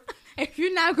C-Murder. If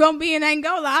you're not gonna be in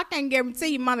Angola, I can't guarantee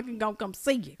you Monica gonna come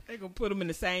see you. They gonna put them in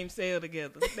the same cell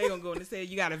together. They gonna go in the cell.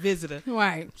 You got a visitor,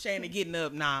 right? Shannon getting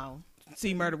up now.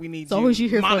 See, Murder, we need So you. who's she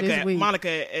here Monica, for this week?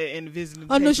 Monica in the visiting.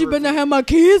 I know she better not have my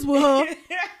kids with her.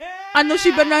 I know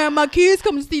she better not have my kids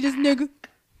come to see this nigga.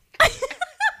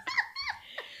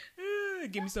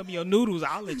 Give me some of your noodles.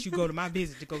 I'll let you go to my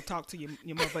visit to go talk to your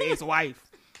motherfucking ex-wife.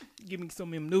 Give me some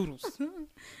of them noodles.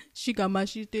 She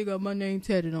still got my name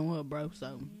tatted on her, bro.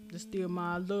 So that's still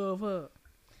my love her.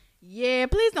 Yeah,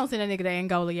 please don't send that nigga to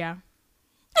Angola, y'all.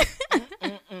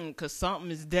 Cause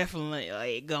something is definitely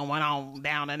like going on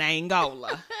down in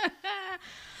Angola.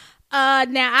 Now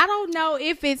I don't know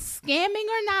if it's scamming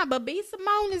or not, but B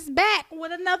Simone is back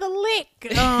with another lick.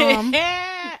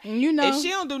 You know, if she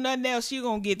don't do nothing else, she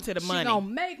gonna get to the money. She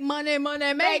gonna make money.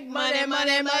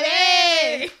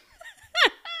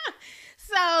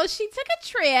 So she took a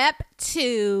trip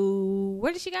to,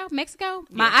 where did she go? Mexico?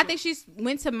 I think she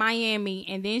went to Miami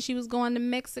and then she was going to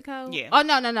Mexico. Yeah. Oh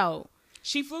no.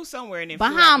 She flew somewhere and then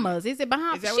Bahamas. Is it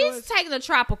Bahamas? Is that She's taking a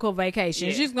tropical vacation.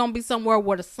 Yeah. She's gonna be somewhere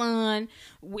where the sun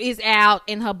is out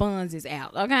and her buns is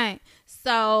out. Okay.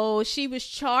 So she was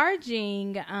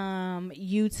charging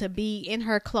you to be in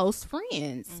her close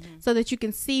friends so that you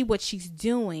can see what she's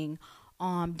doing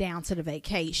down to the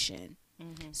vacation.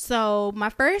 So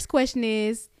my first question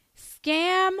is,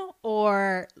 scam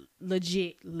or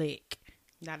legit lick?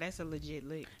 Now that's a legit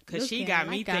lick. Cause she got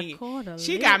me thinking.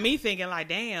 She lick. got me thinking like,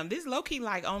 damn, this low key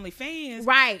like OnlyFans.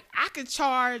 Right. I could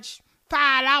charge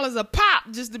 $5 a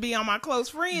pop just to be on my close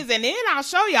friends, and then I'll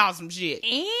show y'all some shit.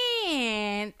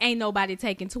 And ain't nobody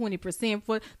taking 20%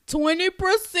 for the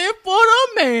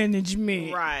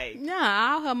management. Right.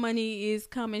 Nah, all her money is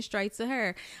coming straight to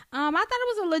her. I thought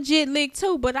it was a legit lick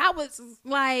too, but I was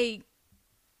like,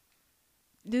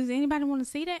 does anybody want to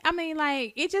see that? I mean,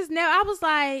 like, it just never. I was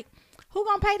like, who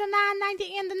gonna pay the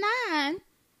 $9.90 and the $9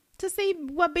 to see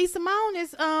what B Simone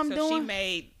is doing? So she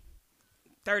made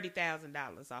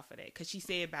 $30,000 off of that because she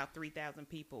said about 3,000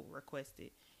 people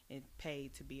requested and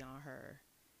paid to be on her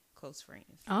close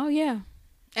friends. Oh yeah,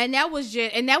 and that was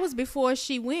before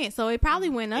she went, so it probably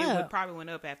went up. It probably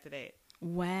went up after that.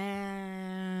 Wow.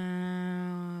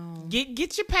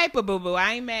 Get your paper, boo boo.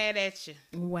 I ain't mad at you.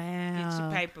 Wow. Get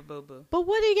your paper, boo boo. But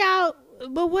what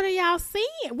are y'all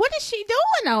seeing? What is she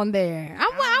doing on there?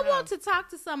 I want to talk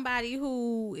to somebody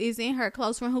who is in her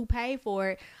close friend who paid for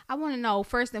it. I want to know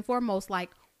first and foremost, like,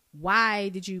 why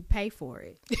did you pay for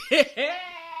it?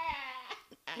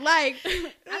 Like,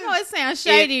 I know it sounds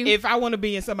shady. If I want to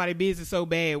be in somebody's business so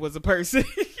bad was a person.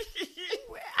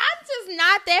 I'm just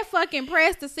not that fucking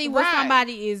pressed to see what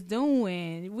somebody is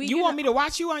doing. You want me to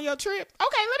watch you on your trip?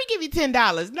 Okay, let me give you $10.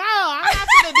 No, I'm not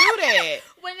gonna do that.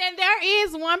 Well, then there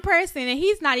is one person, and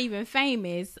he's not even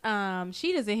famous.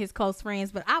 She is in his close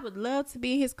friends, but I would love to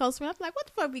be in his close friends. I'm like, what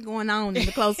the fuck be going on in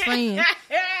the close friends?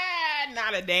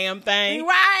 Not a damn thing.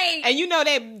 Right. And you know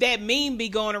that meme be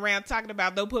going around talking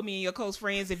about don't put me in your close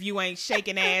friends if you ain't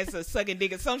shaking ass or sucking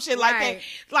dick or some shit like that.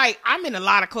 Like, I'm in a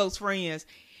lot of close friends.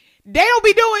 They don't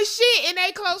be doing shit in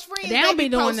they close friends. They don't be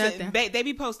doing nothing. They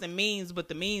be posting memes, but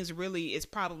the memes really is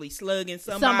probably slugging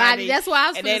somebody. That's what I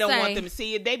was and they don't want them to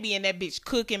see it. They be in that bitch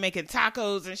cooking, making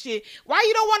tacos and shit. Why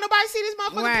you don't want nobody to see this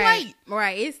motherfucking plate?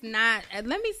 Right. It's not.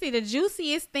 Let me see. The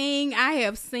juiciest thing I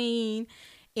have seen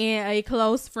in a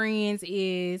close friends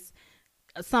is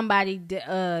somebody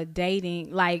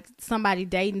dating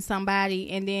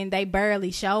somebody, and then they barely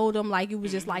showed them, like it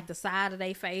was just like the side of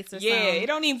their face or something. It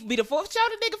don't even be the fourth. Show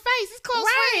the nigga face. It's close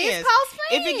friends. It's close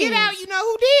friends. If it get out, you know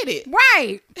who did it.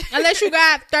 Right. Unless you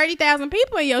got 30,000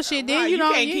 people in your shit, then you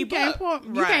can't you can't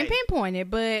pinpoint it.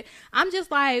 But I'm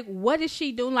just like, what is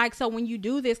she doing? Like, so when you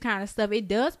do this kind of stuff, it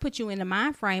does put you in the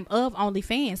mind frame of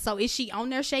OnlyFans. So is she on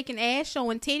there shaking ass,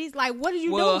 showing titties? Like, what are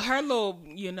you doing? Well, her little,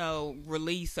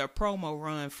 release or promo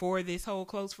run for this whole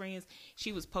close friends,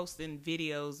 she was posting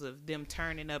videos of them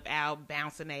turning up out,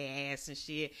 bouncing their ass and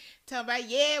shit, talking about,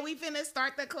 yeah, we finna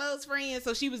start the close friends.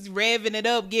 So she was revving it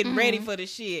up, getting ready for the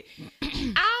shit. I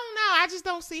don't know, I just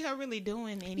don't see her really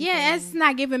doing anything. Yeah, it's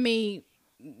not giving me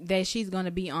that she's gonna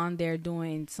be on there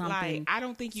doing something. Like, I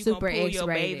don't think you're super gonna pull your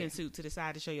X-rated. bathing suit to the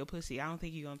side to show your pussy. I don't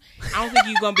think you're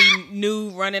gonna be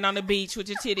nude running on the beach with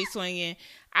your titties swinging.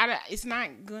 It's not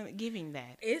giving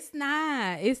that. It's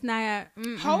not.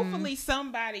 Mm-mm. Hopefully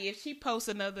somebody, if she posts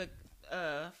another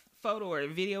photo or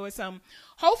video or something,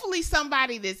 hopefully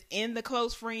somebody that's in the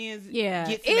close friends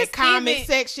gets in the comment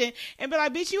section and be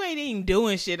like, bitch, you ain't even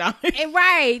doing shit on it.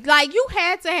 Right. Like, you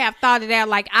had to have thought it out.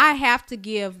 Like, I have to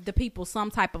give the people some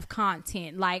type of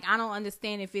content. Like, I don't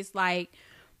understand if it's like,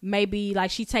 maybe like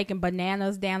she taking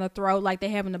bananas down the throat, like they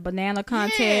having a banana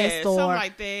contest or something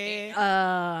like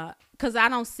that. Because I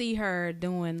don't see her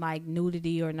doing like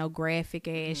nudity or no graphic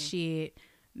ass shit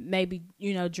maybe,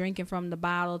 drinking from the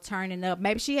bottle, turning up.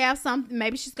 Maybe she have something.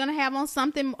 Maybe she's gonna have on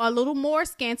something a little more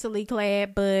scantily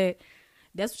clad. But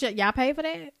that's what y'all pay for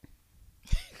that.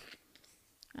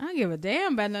 I don't give a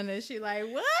damn about none of that shit. Like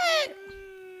what?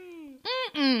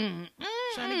 Trying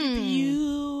to get to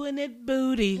you and that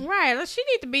booty. Right. She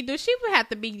would have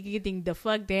to be getting the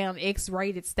fuck down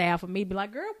X-rated style for me. Be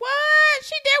like, girl, what?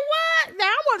 She did what? Now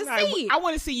I want to see it. I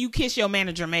want to see you kiss your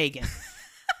manager, Megan.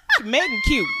 Megan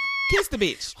cute. Kiss the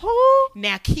bitch. Who?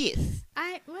 Now kiss.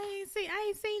 I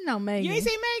ain't seen no Megan. You ain't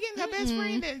seen Megan, her best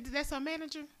friend? That's her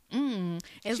manager? As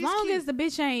She's long cute. as the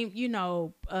bitch ain't,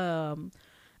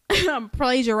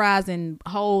 plagiarizing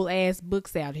whole ass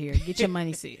books out here. Get your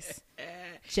money, sis.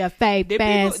 Your fake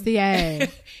fancy ass.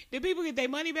 Did people get their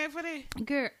money back for that?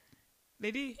 Girl,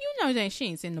 they did. She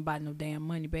ain't sending nobody no damn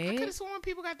money back. I could have sworn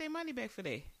people got their money back for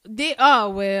that.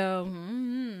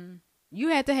 You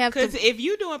had to have. Because if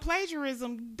you doing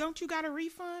plagiarism, don't you got to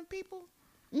refund people?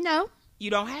 No. You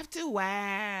don't have to.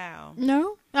 Wow.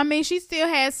 No. I mean, she still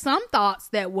has some thoughts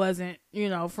that wasn't,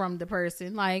 from the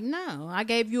person. Like, no, I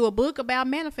gave you a book about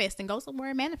manifesting. Go somewhere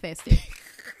and manifest it.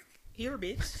 Here,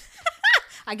 bitch.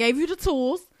 I gave you the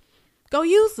tools. Go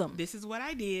use them. This is what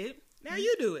I did. Now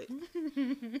you do it.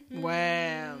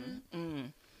 Wow.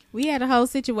 We had a whole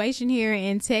situation here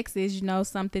in Texas,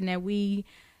 something that we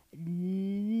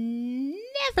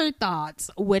never thought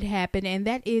would happen. And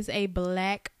that is a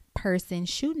black person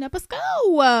shooting up a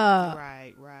school.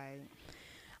 Right.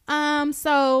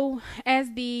 So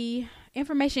as the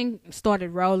information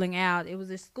started rolling out, it was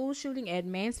a school shooting at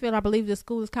Mansfield. I believe the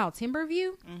school is called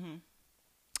Timberview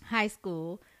High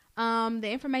School. The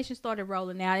information started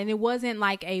rolling out, and it wasn't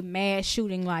like a mass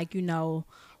shooting like,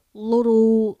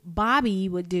 little Bobby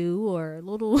would do or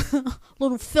little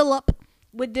Philip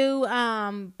would do.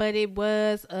 But it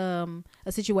was a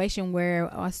situation where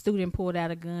a student pulled out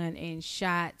a gun and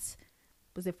shot,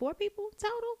 was it 4 people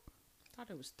total? I thought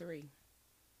it was 3.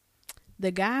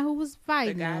 The guy who was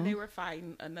fighting. The guy they were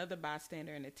fighting, another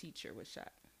bystander, and a teacher was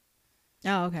shot.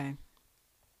 Oh, okay.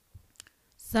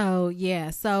 So, yeah.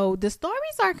 So, the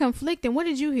stories are conflicting. What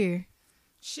did you hear?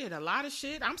 Shit, a lot of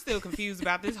shit. I'm still confused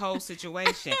about this whole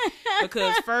situation.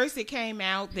 Because first it came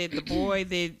out that the boy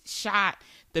that shot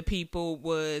the people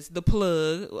was the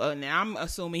plug. Now, I'm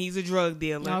assuming he's a drug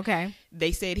dealer. Okay.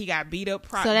 They said he got beat up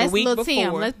so the week Lil before.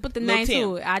 Tim. Let's put the name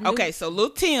to it. Okay, so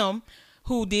Lil Tim,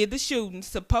 who did the shooting,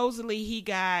 supposedly he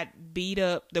got beat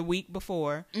up the week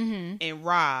before and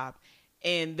robbed.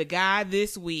 And the guy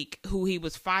this week who he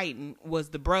was fighting was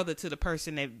the brother to the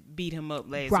person that beat him up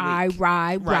last week.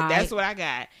 Right. That's what I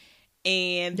got.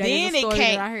 And then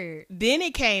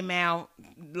it came out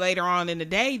later on in the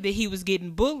day that he was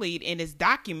getting bullied, and it's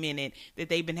documented that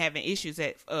they've been having issues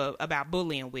about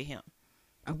bullying with him.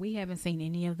 We haven't seen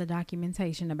any of the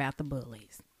documentation about the bullying.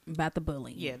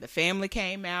 Yeah, the family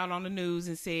came out on the news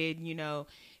and said,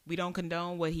 we don't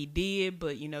condone what he did,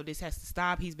 but this has to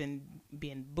stop. He's been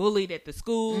being bullied at the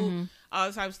school, all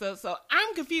this type of stuff. So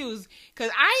I'm confused because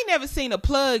I ain't never seen a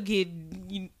plug get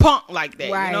punked like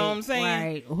that. Right, you know what I'm saying?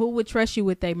 Right. Who would trust you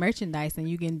with their merchandise and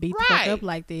you getting beat the fuck up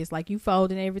like this? Like you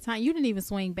folding every time. You didn't even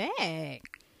swing back. You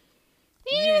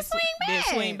didn't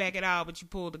swing back at all, but you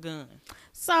pulled a gun.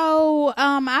 So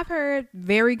I've heard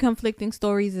very conflicting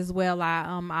stories as well.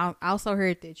 I also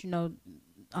heard that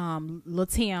Lil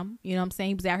Tim, you know what I'm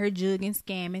saying, he was out here jugging,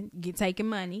 scamming, taking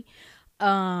money,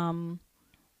 and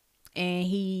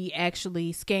he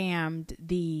actually scammed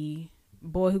the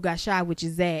boy who got shot, which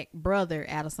is Zach, brother,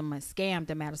 out of some money, scammed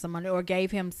him out of some money, or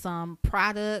gave him some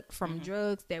product from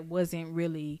drugs that wasn't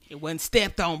really, it wasn't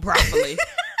stepped on properly.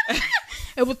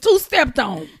 It was 2 stepped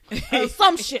on.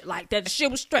 Some shit like that. The shit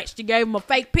was stretched. He gave him a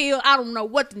fake pill. I don't know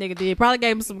what the nigga did. Probably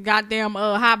gave him some goddamn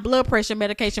high blood pressure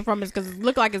medication from his, because it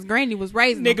looked like his granny was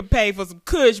raising him. Nigga paid for some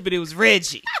kush, but it was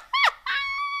Reggie.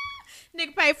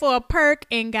 Nigga paid for a perk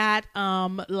and got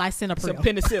lisinopril. Some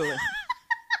penicillin.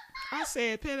 I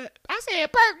said perk,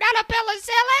 not a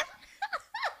penicillin.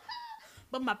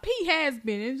 But my pee has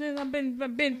been. It's just, I've been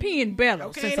peeing better.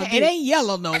 Okay, it ain't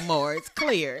yellow no more. It's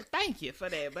clear. Thank you for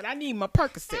that. But I need my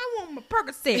Percocet. I want my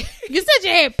Percocet. You said you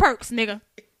had perks, nigga.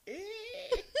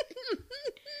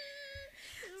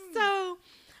 So,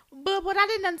 but what I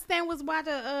didn't understand was why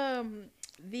the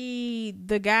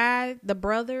guy, the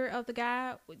brother of the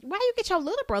guy, why you get your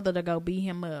little brother to go beat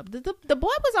him up? The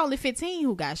boy was only 15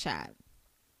 who got shot.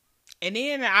 And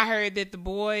then I heard that the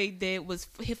boy that was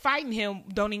fighting him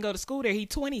don't even go to school there. He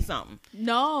 20-something.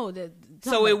 No.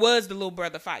 So it was the little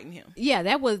brother fighting him. Yeah,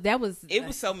 that was. It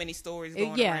was so many stories going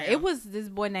around. Yeah, it was this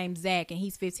boy named Zach, and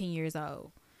he's 15 years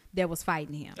old that was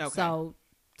fighting him. Okay. So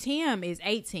Tim is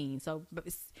 18. So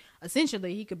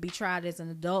essentially he could be tried as an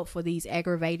adult for these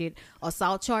aggravated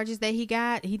assault charges that he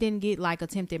got. He didn't get like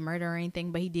attempted murder or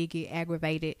anything, but he did get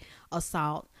aggravated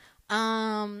assault.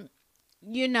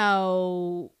 You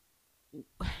know,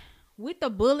 with the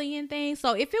bullying thing,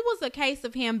 so if it was a case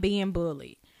of him being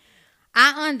bullied,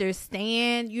 I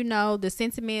understand, you know, the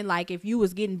sentiment, like if you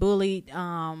was getting bullied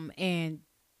and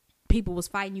people was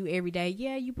fighting you every day,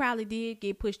 yeah, you probably did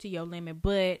get pushed to your limit.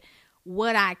 But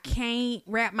what I can't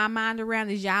wrap my mind around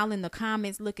is y'all in the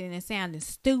comments looking and sounding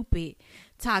stupid,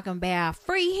 talking about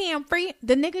free him.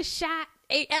 The nigga shot.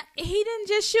 He didn't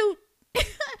just shoot. He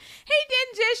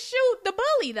didn't just shoot the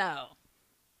bully though.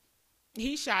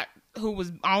 He shot who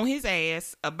was on his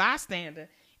ass, a bystander,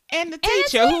 and the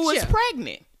teacher who was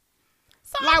pregnant.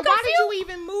 So like, why did you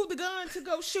even move the gun to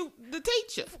go shoot the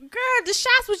teacher? Girl, the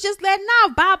shots was just letting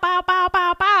off. Bow, bow, bow,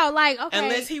 bow, bow. Like, okay.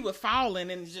 Unless he was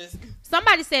falling and just...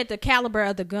 Somebody said the caliber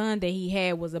of the gun that he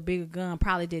had was a bigger gun.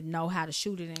 Probably didn't know how to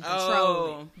shoot it and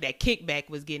control it. That kickback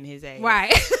was getting his ass.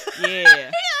 Right.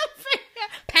 Yeah.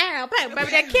 Pow, pow.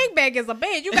 Baby, that kickback is a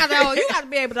bitch. You gotta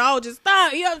be able to hold your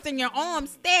thumb. You understand? Your arm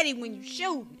steady when you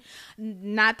shoot.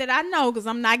 Not that I know, because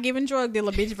I'm not giving drug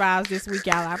dealer bitch vibes this week,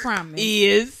 y'all. I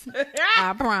promise.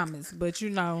 I promise. But, you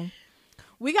know,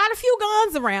 we got a few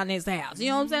guns around this house. You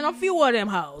know what I'm saying? A few of them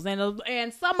hoes.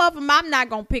 And some of them I'm not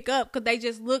going to pick up because they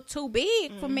just look too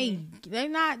big for me.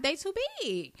 They too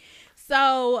big.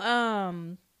 So,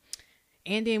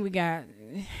 and then we got,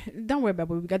 don't worry about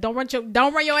what we got. Don't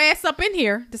run your ass up in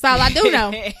here. That's all I do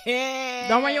know.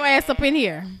 Don't run your ass up in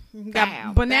here.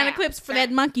 Got banana clips for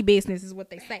that monkey business is what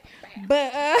they say.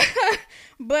 But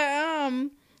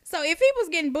so if he was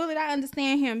getting bullied, I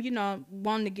understand him, you know,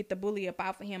 wanting to get the bully up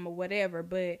off of him or whatever.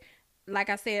 But like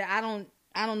I said, I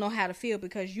don't know how to feel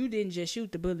because you didn't just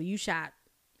shoot the bully. You shot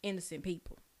innocent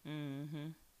people.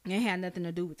 Mm-hmm. It had nothing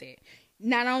to do with that.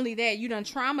 Not only that, you done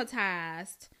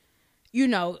traumatized, you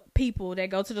know, people that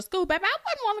go to the school. Baby, I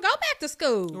wouldn't want to go back to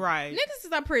school. Right. Niggas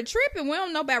is up here tripping. We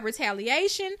don't know about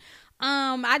retaliation.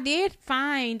 I did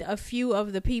find a few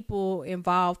of the people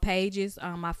involved pages.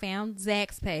 I found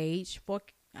Zach's page.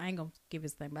 I ain't gonna give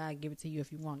his name, but I'll give it to you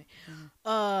if you want it.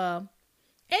 Mm-hmm.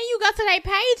 And you go to their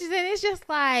pages and it's just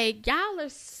like, y'all are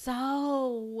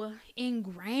so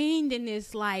ingrained in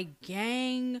this like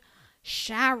gang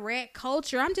Chirac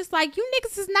culture. I'm just like, you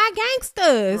niggas is not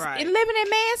gangsters and living in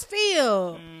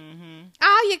Mansfield. Mm-hmm.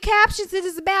 All your captions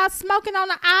is about smoking on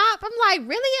the op. I'm like,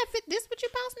 really? This what you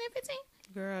posting at 15?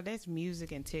 Girl, that's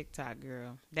music and TikTok,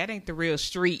 girl. That ain't the real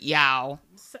street, y'all.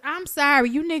 I'm sorry,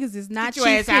 you niggas is not. Get your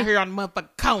ass out here on the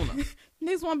motherfucking corner.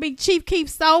 Niggas want to be Chief Keef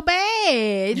so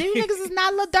bad. You niggas is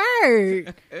not Lil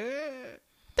Durk.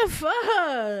 The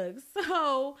fuck?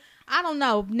 So I don't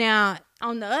know. Now,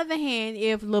 on the other hand,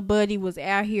 if Lil Buddy was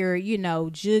out here, you know,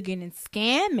 jugging and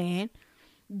scamming,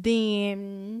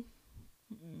 then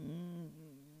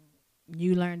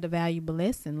you learned a valuable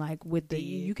lesson. Like with the,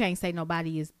 you can't say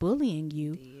nobody is bullying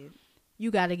you.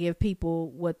 You got to give people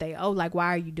what they owe. Like, why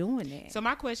are you doing that? So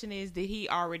my question is, did he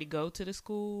already go to the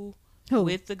school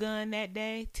with the gun that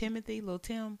day? Timothy, Lil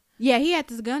Tim? Yeah, he had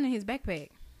this gun in his backpack.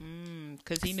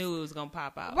 Because he knew it was gonna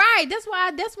pop out. Right. That's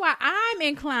why I'm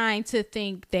inclined to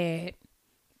think that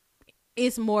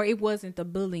it wasn't the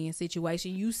bullying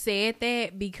situation. You said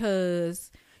that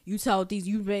because you told these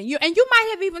you might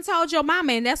have even told your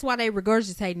mama, and that's why they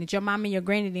regurgitating it. Your mama and your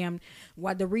granny them,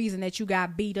 why the reason that you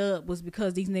got beat up was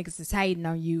because these niggas is hating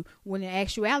on you, when in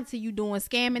actuality you doing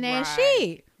scamming ass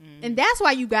shit. And that's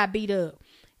why you got beat up.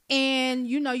 And,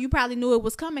 you know, you probably knew it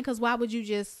was coming, because why would you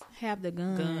just have the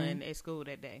gun at school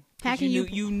that day? How can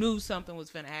you knew something was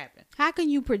finna happen. How can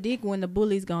you predict when the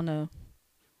bully's gonna...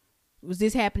 Was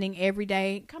this happening every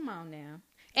day? Come on now.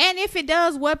 And if it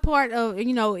does, what part of,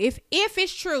 you know, if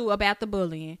it's true about the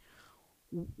bullying,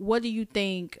 what do you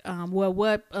think,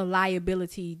 what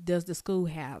liability does the school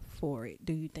have for it,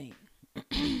 do you think?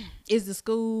 Is the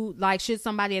school, like, should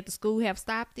somebody at the school have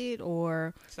stopped it,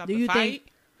 or do you think...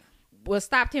 What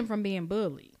stopped him from being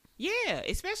bullied? Yeah,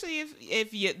 especially if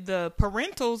the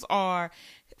parentals are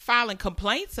filing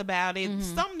complaints about it.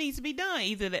 Something needs to be done.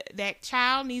 Either that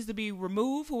child needs to be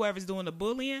removed, whoever's doing the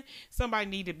bullying. Somebody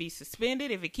needs to be suspended.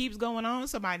 If it keeps going on,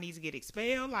 somebody needs to get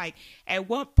expelled. Like, at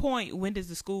what point, when does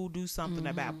the school do something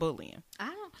about bullying?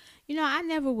 I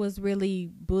never was really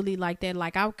bullied like that.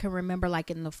 Like, I can remember, like,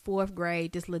 in the 4th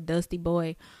grade, this little dusty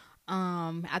boy,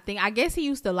 I guess he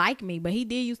used to like me, but he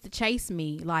did used to chase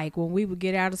me. Like, when we would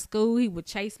get out of school, he would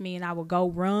chase me and I would go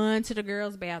run to the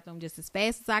girls' bathroom just as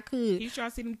fast as I could. You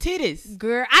trying to see them titties?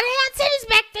 Girl, I didn't have titties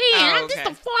back then. I'm just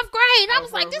in 4th grade. I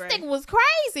was like, this nigga was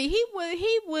crazy.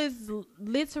 He was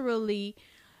literally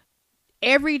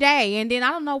every day. And then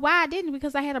I don't know why I didn't,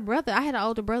 because I had an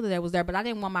older brother that was there, but I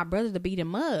didn't want my brother to beat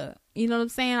him up. You know what I'm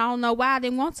saying? I don't know why I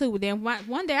didn't want to. But then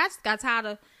one day I just got tired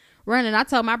of running. I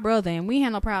told my brother, and we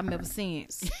had no problem ever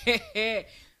since.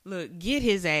 Look, get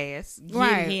his ass.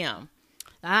 Get him.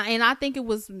 And I think it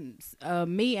was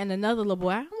me and another little boy.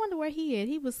 I wonder where he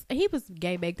is. He was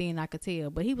gay back then, I could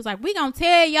tell. But he was like, we gonna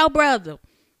tell your brother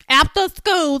after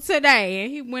school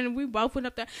today. And we both went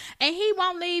up there, and he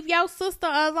won't leave your sister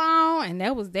alone. And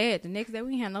that was that. The next day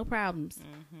we had no problems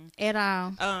at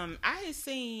all. I had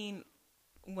seen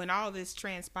when all this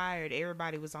transpired,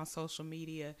 everybody was on social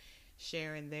media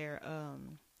sharing their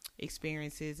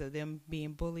experiences of them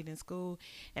being bullied in school,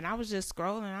 and I was just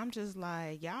scrolling. I'm just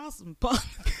like, y'all some punk.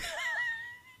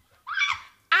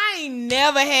 I ain't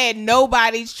never had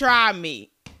nobody try me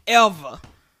ever.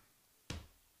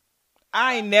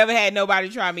 I ain't never had nobody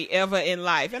try me ever in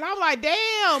life, and I'm like,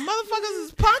 damn, motherfuckers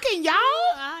is punking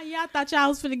y'all. Y'all thought y'all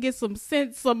was finna get some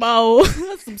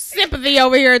some sympathy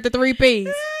over here at the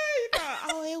 3Ps.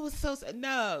 Oh, it was so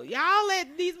no. Y'all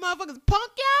let these motherfuckers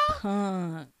punk y'all.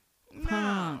 Punk.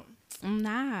 No. I'm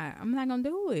not gonna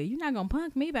do it. You're not gonna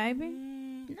punk me, baby.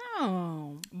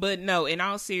 No. But no, in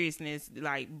all seriousness,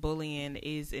 like, bullying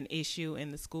is an issue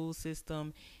in the school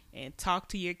system, and talk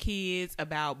to your kids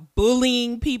about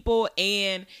bullying people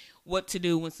and what to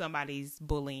do when somebody's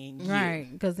bullying you. Right.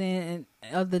 Because then,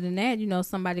 other than that, you know,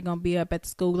 somebody gonna be up at the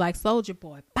school like Soldier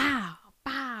Boy. Bow,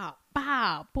 bow,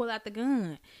 bow. Pull out the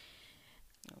gun.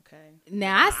 Okay.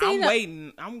 Now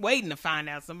I'm waiting to find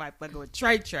out somebody fucking with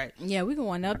Trey. Yeah, we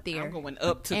going up there. I'm going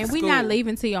up to and the we school. not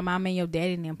leaving till your mama and your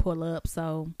daddy and them pull up.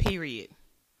 So period.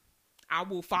 I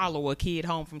will follow a kid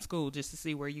home from school just to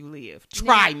see where you live.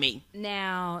 Try me.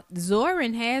 Now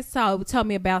Zoran has told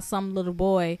me about some little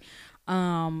boy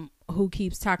who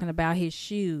keeps talking about his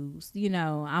shoes. You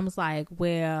know, I was like,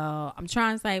 well, I'm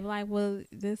trying to say, like, well,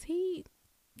 does he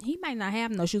might not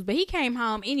have no shoes, but he came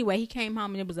home anyway. He came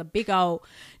home and it was a big old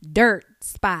dirt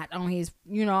spot on his,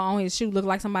 on his shoe. Looked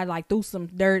like somebody like threw some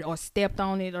dirt or stepped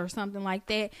on it or something like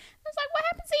that. I was like, what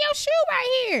happened to your shoe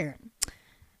right here?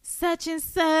 Such and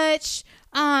such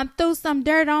threw some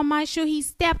dirt on my shoe. He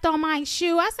stepped on my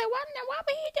shoe. I said, why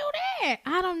would he do that?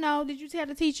 I don't know. Did you tell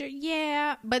the teacher?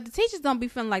 Yeah, but the teachers don't be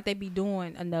feeling like they be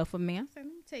doing enough for me. I said, let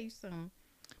me tell you something.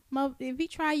 If he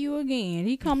try you again,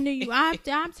 he come near you.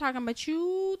 I'm talking about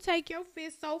you take your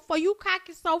fist so far, you cock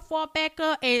it so far back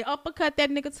up and uppercut that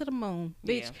nigga to the moon.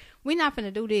 Bitch, we not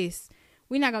finna do this.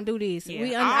 We not gonna do this.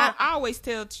 Yeah. I always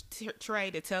tell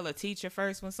Trey to tell a teacher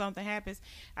first when something happens.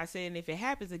 I said, and if it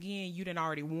happens again, you done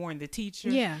already warned the teacher.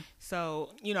 Yeah. So,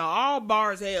 all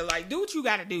bars hell, like, do what you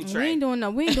gotta do, Trey.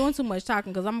 We ain't doing too much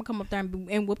talking, because I'm gonna come up there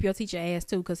and whoop your teacher ass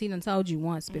too, because he done told you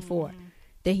once before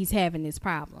that he's having this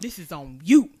problem. This is on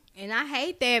you. And I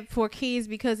hate that for kids,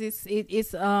 because it's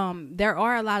there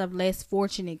are a lot of less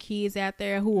fortunate kids out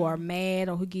there who are mad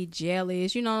or who get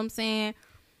jealous. You know what I'm saying?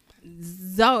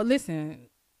 Zoe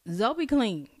be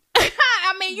clean.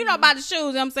 I mean, about the shoes, you know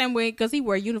what I'm saying, because he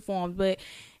wear uniforms, but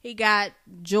he got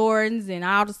Jordans and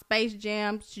all the Space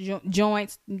Jam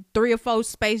joints, 3 or 4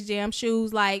 Space Jam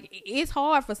shoes. Like, it's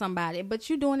hard for somebody, but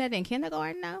you doing that in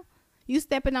kindergarten now? You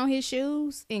stepping on his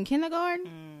shoes in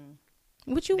kindergarten?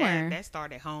 What you wearing? That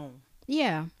started at home.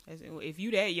 Yeah. If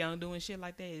you that young doing shit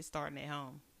like that, it's starting at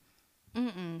home.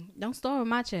 Don't start with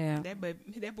my child.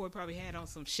 That boy probably had on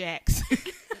some Shacks.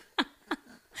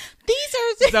 These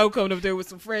are Zoe coming up there with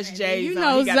some fresh J's. He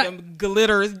got them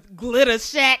glitter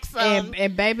Shacks on.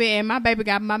 And my baby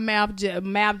got my mouth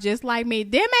just like me.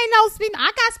 Them ain't no spin.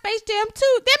 I got Space Jam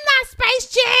too. Them not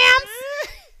Space Jams.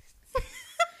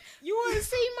 You want to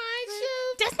see my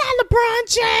shoes? That's not LeBron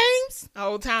James. The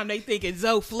whole time they thinking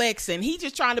Zoe flexing. He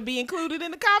just trying to be included in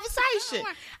the conversation.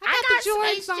 I got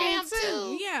the Space Jam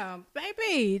too. Yeah,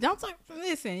 baby. Don't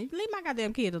listen. Leave my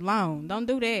goddamn kid alone. Don't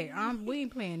do that. We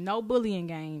ain't playing no bullying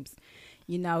games.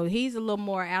 He's a little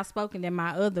more outspoken than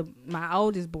my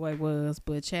oldest boy was.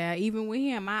 But child, even with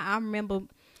him, I remember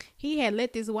he had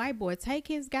let this white boy take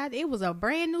his it was a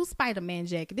brand new Spider-Man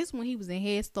jacket. This one he was in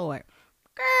Head Start.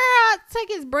 Girl, take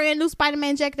his brand new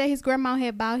Spider-Man jacket that his grandma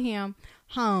had bought him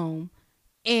home.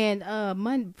 And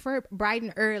bright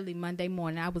and early Monday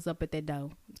morning, I was up at that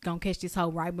door. Gonna catch this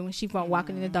hoe right when she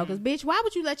walking in the door. Because, bitch, why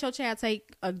would you let your child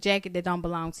take a jacket that don't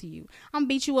belong to you? I'm gonna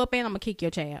beat you up and I'm gonna kick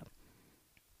your child.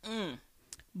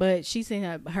 But she seen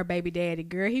her baby daddy.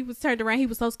 Girl, he was turned around. He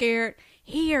was so scared.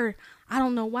 Here, I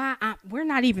don't know why. We're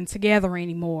not even together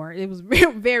anymore. It was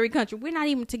very country. We're not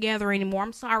even together anymore.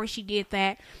 I'm sorry she did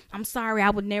that. I'm sorry. I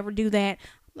would never do that.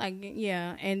 Like,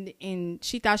 yeah, and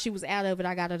she thought she was out of it.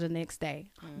 I got her the next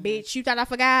day. Bitch, you thought I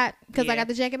forgot because I got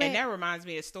the jacket back? And that reminds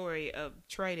me of a story of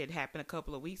Trey that happened a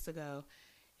couple of weeks ago.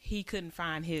 He couldn't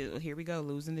find his, here we go,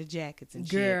 losing the jackets and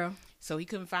shit. So he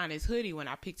couldn't find his hoodie when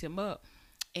I picked him up.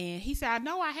 And he said, I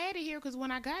know I had it here because when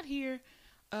I got here,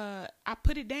 I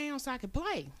put it down so I could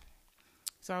play.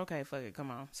 So, okay, fuck it,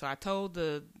 come on. So I told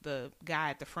the guy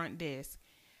at the front desk,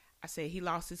 I said, he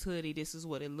lost his hoodie. This is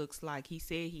what it looks like. He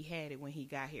said he had it when he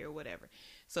got here or whatever.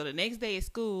 So the next day at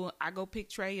school, I go pick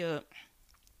Trey up.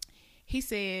 He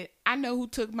said, I know who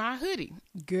took my hoodie.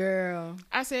 Girl.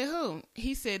 I said, who?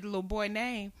 He said, the little boy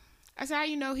name. I said, how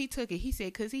you know he took it? He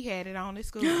said, because he had it on at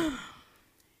school.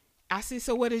 I said,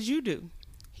 so what did you do?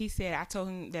 He said, I told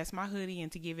him that's my hoodie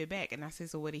and to give it back. And I said,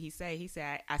 so what did he say? He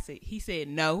said,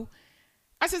 no.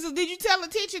 I said, so did you tell the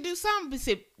teacher to do something? He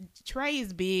said, Trey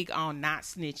is big on not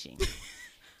snitching.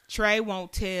 Trey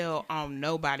won't tell on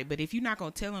nobody. But if you're not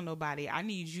going to tell on nobody, I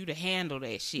need you to handle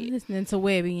that shit. Listening to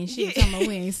Webby and shit, talking about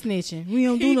we ain't snitching. We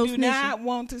don't do no snitching. He do not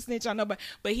want to snitch on nobody.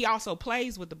 But he also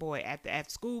plays with the boy at the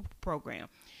after-school program.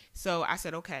 So I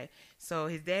said, okay. So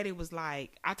his daddy was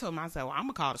like, I told him, I said, well, I'm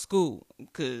going to call the school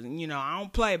because, I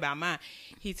don't play by mine.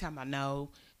 He talking about,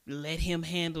 no, let him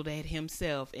handle that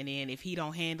himself. And then if he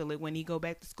don't handle it when he go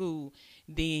back to school,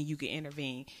 then you can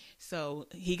intervene. So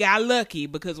he got lucky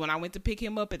because when I went to pick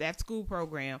him up at that school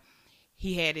program,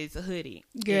 he had his hoodie.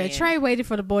 Girl, Trey waited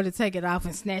for the boy to take it off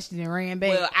and snatched it and ran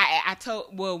back.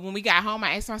 Well, when we got home,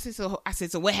 I asked him, I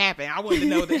said, so what happened? I wanted to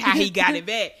know how he got it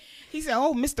back. He said,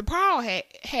 oh, Mr. Paul had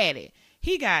it.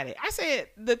 He got it. I said,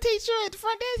 the teacher at the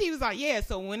front desk? He was like, yeah.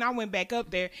 So when I went back up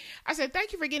there, I said,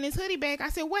 thank you for getting his hoodie back. I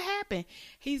said, what happened?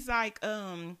 He's like,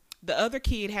 the other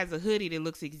kid has a hoodie that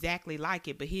looks exactly like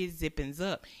it, but his zipping's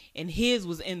up. And his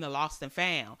was in the lost and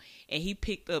found. And he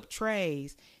picked up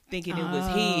Trey's thinking it was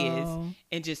his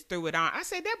and just threw it on. I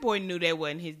said, that boy knew that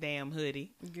wasn't his damn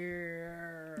hoodie.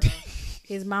 Girl.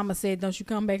 His mama said, don't you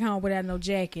come back home without no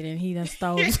jacket, and he done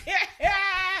stole it.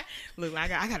 Look, I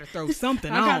got to throw something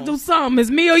on. I got to do something. It's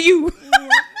me or you.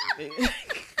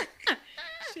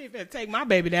 Shit, better take my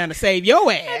baby down to save your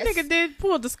ass. That nigga did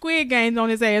pull the Squid Games on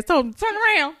his ass. Told him, turn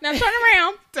around. Now turn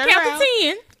around. Count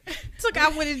to 10. Took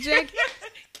out with his jacket.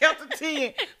 Count to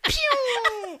 10.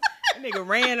 Pew! That nigga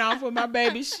ran off with my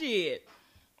baby shit.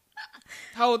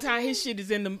 Whole time his shit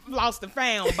is in the lost and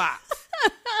found box.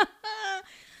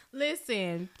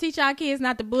 Listen, teach our kids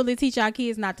not to bully. Teach our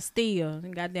kids not to steal.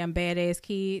 Goddamn badass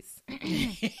kids.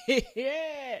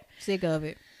 Yeah. Sick of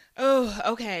it. Oh,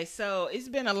 okay. So it's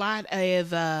been a lot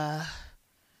of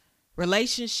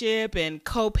relationship and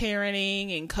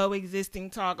co-parenting and coexisting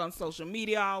talk on social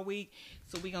media all week.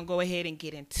 So we're going to go ahead and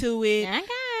get into it.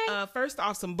 Okay. First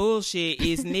off, some bullshit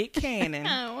is Nick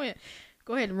Cannon.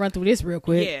 Go ahead and run through this real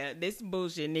quick. Yeah, this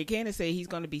bullshit. Nick Cannon said he's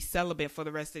going to be celibate for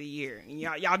the rest of the year. And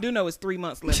y'all do know it's 3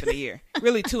 months left of the year.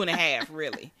 Really 2.5,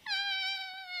 really.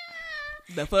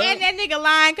 The fuck? And that nigga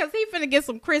lying because he finna get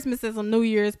some Christmas and some New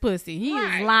Year's pussy. He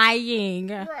is lying.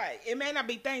 Right. It may not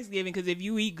be Thanksgiving because if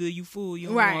you eat good, you fool. You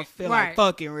don't want to feel like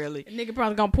fucking, really. The nigga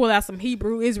probably gonna pull out some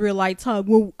Hebrew Israelite talk.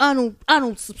 Well, I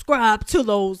don't subscribe to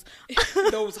those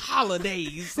those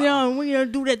holidays. We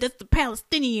don't do that. That's the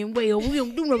Palestinian way. We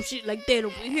don't do no shit like that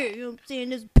over here. You know what I'm saying?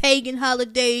 There's pagan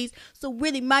holidays. So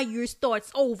really, my year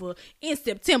starts over in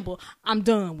September. I'm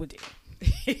done with it.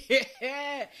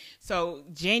 So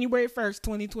January 1st,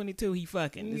 2022, he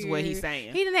fucking is what he's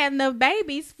saying. He didn't have enough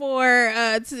babies for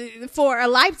a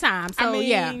lifetime. So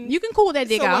yeah, you can cool that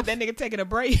dick off. What, that nigga taking a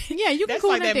break? Yeah, you can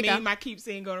cool that dick off. That's like that meme I keep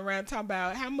seeing going around talking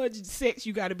about how much sex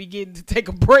you got to be getting to take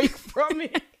a break from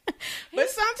it. But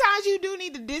sometimes you do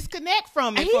need to disconnect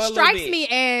from it. He strikes me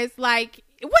as like.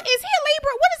 What is he a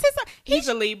Libra? What is his? He's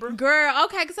a Libra, girl.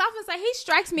 Okay, because I often say he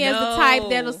strikes me as the type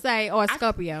that'll say, or a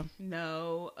Scorpio.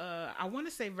 I want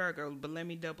to say Virgo, but let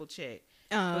me double check.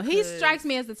 He strikes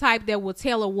me as the type that will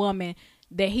tell a woman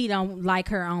that he don't like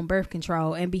her on birth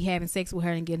control and be having sex with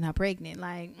her and getting her pregnant.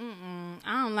 Like,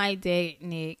 I don't like that,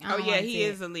 Nick. He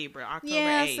is a Libra. October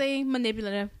 8th. See,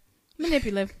 manipulative.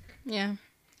 Yeah.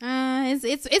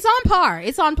 It's on par.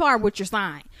 It's on par with your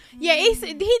sign. Yeah, he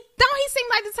seem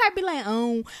like the type be like,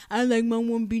 oh, I like my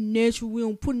woman be natural. We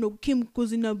don't put no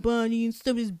chemicals in our body and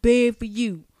stuff that's bad for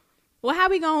you. Well, how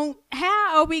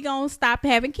are we gonna stop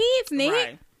having kids, Nick?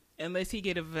 Right. Unless he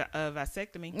get a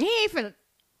vasectomy. He ain't finna.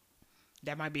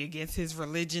 That might be against his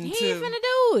religion too. He ain't finna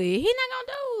do it. He not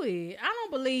gonna do it. I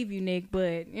don't believe you, Nick.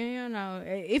 But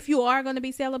if you are gonna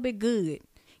be celibate, good.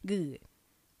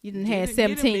 You done had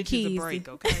 17 kids. A break,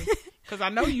 okay? Because I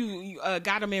know you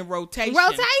got them in rotation.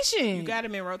 You got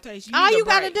them in rotation. All you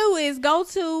got to do is go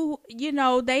to,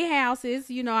 they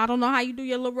houses. I don't know how you do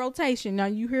your little rotation. Now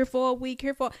you here for a week,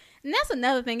 and that's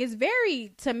another thing.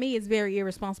 To me, it's very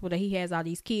irresponsible that he has all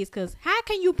these kids. Because how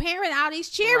can you parent all these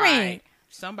children? Right.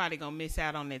 Somebody going to miss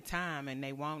out on their time and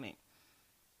they want it.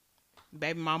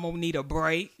 Baby mama need a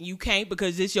break. You can't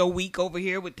because it's your week over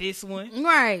here with this one.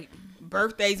 Right.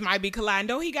 Birthdays might be colliding.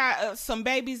 Though he got some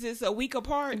babies that's a week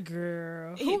apart.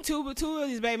 Girl. Two of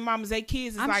his baby mamas, they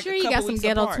kids is I'm like sure a you couple got some weeks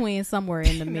ghetto apart. twins somewhere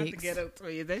in the mix. Not the ghetto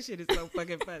twins. That shit is so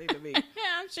fucking funny to me.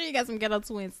 I'm sure you got some ghetto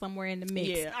twins somewhere in the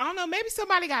mix. Yeah. I don't know. Maybe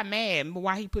somebody got mad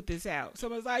why he put this out.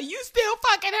 Someone's like, you still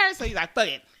fucking her. So he's like, fuck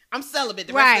it. I'm celibate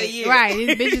the rest of the year. Right.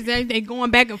 These bitches, they going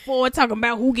back and forth talking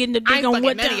about who getting the dick on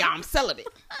what none of y'all. I'm celibate.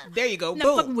 There you go. Not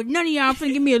Boom. fucking with none of y'all. I'm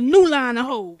finna give me a new line of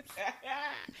hoes.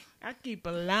 I keep a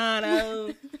line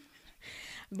of.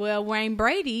 Well, Wayne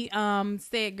Brady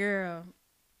said,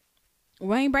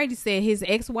 Wayne Brady said his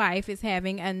ex-wife is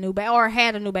having a new baby, or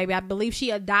had a new baby. I believe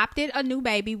she adopted a new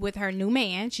baby with her new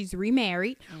man. She's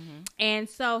remarried. Mm-hmm. And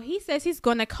so he says he's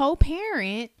going to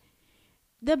co-parent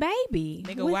the baby.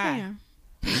 Nigga, why?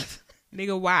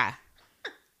 Nigga, why?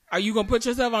 Are you going to put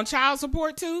yourself on child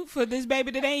support too for this baby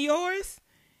that ain't yours?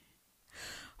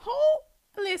 Who?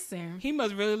 Listen. He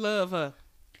must really love her.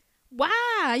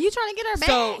 Why? You trying to get her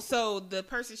back? So the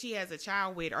person she has a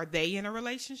child with, are they in a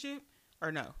relationship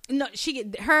or no? No,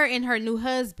 her and her new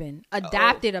husband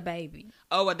adopted a baby.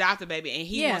 Oh, adopt a baby, and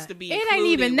he wants to be. It ain't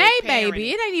even they baby.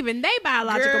 It ain't even they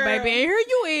biological baby. And here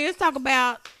you is talk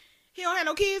about he don't have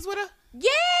no kids with her.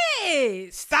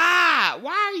 Yes. Stop.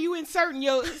 Why are you inserting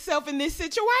yourself in this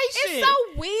situation? It's so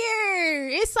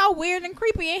weird. It's so weird and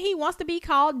creepy, and he wants to be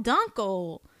called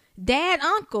Dunkle, Dad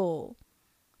Uncle.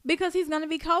 Because he's going to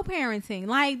be co-parenting.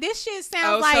 Like, this shit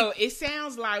sounds like... so it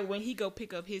sounds like when he go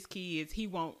pick up his kids, he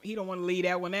don't want to leave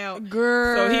that one out.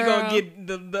 Girl. So he going to get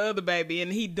the other baby,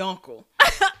 and he Dunkle.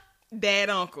 Dad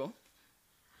Uncle.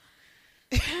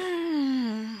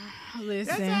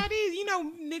 Listen. That's how it is.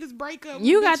 Niggas break up.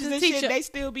 You got to teach shit, they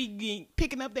still be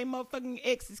picking up their motherfucking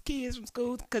ex's kids from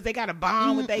school because they got a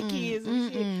bond with their kids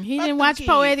and shit. He didn't watch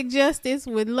Poetic Justice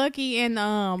with Lucky and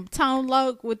Tone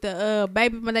Loc with the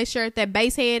baby when they shared that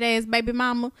bass head ass baby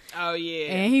mama. Oh yeah.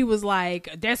 And he was like,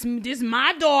 this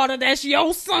my daughter, that's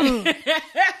your son.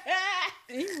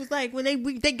 He was like, when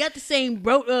they got the same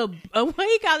what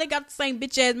he called, they got the same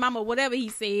bitch ass mama, whatever he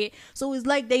said. So it's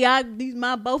like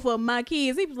both of my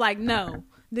kids. He was like, no,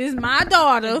 this is my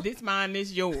daughter. This mine,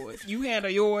 this yours. You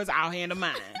handle yours, I'll handle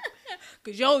mine.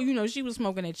 Cause she was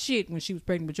smoking that shit when she was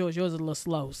pregnant with yours. Yours is a little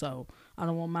slow, so I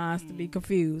don't want mine to be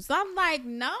confused. So I'm like,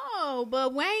 no,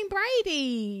 but Wayne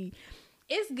Brady.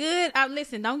 It's good.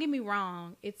 Listen, don't get me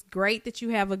wrong. It's great that you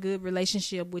have a good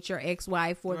relationship with your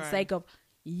ex-wife for the sake of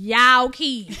y'all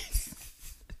kids.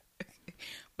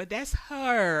 But that's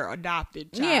her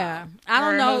adopted child. Yeah. I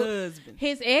don't know. Her husband.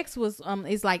 His ex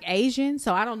is like Asian,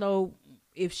 so I don't know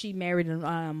if she married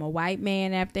a white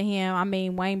man after him. I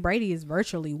mean, Wayne Brady is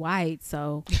virtually white,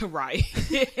 so right.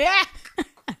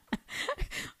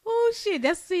 Oh shit!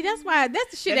 That's the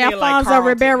shit that Alfonso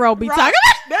Ribeiro be talking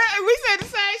about. We said the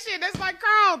same shit. That's like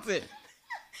Carlton.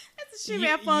 That's the shit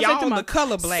that Alfonso y'all talking the about.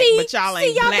 color black, but y'all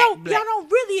ain't y'all black. Y'all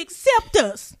don't really accept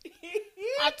us.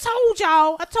 I told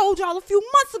y'all a few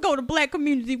months ago the black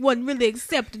community wasn't really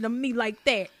accepting of me like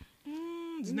that.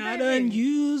 It's not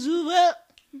unusual.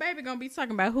 Baby gonna be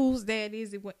talking about whose dad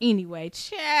is it. Well, anyway,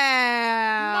 child.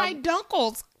 My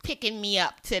dunkle's picking me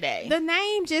up today. The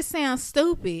name just sounds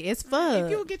stupid. It's fuck.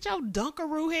 If you get your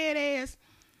dunkaroo head ass.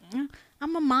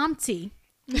 I'm a momty.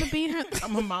 I'm gonna be her.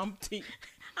 I'm a momty.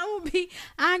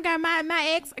 I got my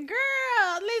ex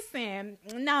girl. Listen,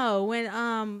 no,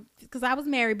 when because I was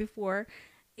married before.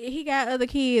 He got other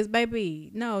kids,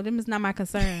 baby. No, them is not my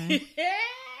concern.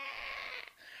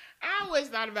 I always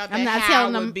thought about that. I'm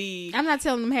not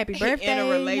telling them happy birthday. In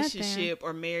a relationship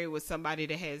or married with somebody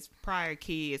that has prior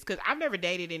kids, because I've never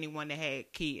dated anyone that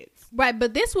had kids. Right,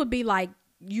 but this would be like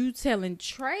you telling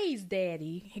Trey's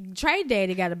daddy. Trey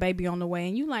daddy got a baby on the way,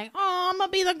 and you like, oh, I'm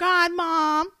gonna be the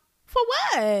godmom. For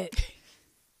what?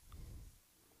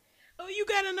 Oh, you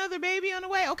got another baby on the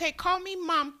way? Okay, call me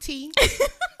Mom T.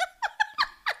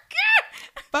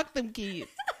 Fuck them kids.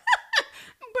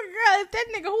 But girl, if that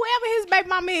nigga, whoever his baby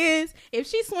mama is, if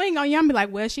she swing on you, I'm be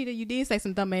like, well, you did say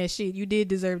some dumb ass shit. You did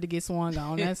deserve to get swung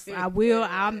on.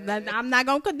 I'm not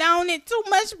gonna condone it too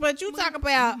much, but you talk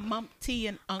about Mom T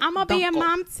and Uncle I'm gonna be a Dunkle.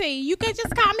 Mom T. You can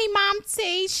just call me Mom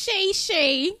T.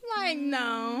 She. Like,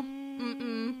 no.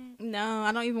 No,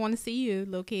 I don't even want to see you,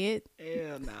 little kid.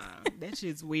 Hell nah. That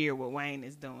shit's weird what Wayne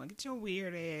is doing. Get your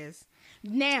weird ass.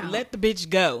 Now. Let the bitch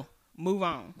go. Move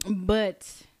on. But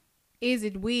is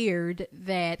it weird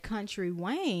that Kountry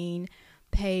Wayne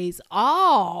pays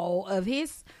all of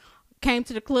his, came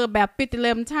to the club about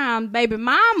 50-11 times, baby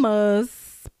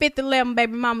mamas, 50-11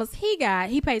 baby mamas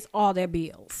he pays all their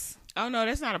bills? Oh, no,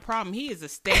 that's not a problem. He is a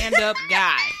stand-up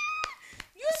guy.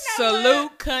 Salute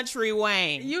what? Kountry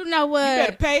Wayne. You know what? You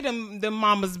better pay them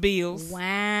mama's bills.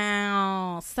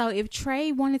 Wow. So if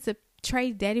Trey's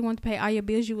daddy wanted to pay all your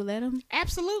bills, you would let him?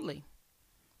 Absolutely.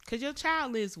 Because your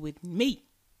child lives with me.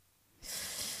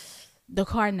 The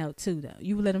car note, too, though.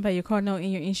 You would let him pay your car note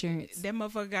and your insurance? That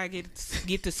motherfucker got to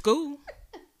get to school.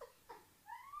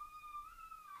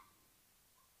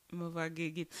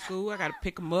 Motherfucker get to school. I got to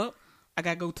pick him up. I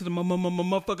gotta go to the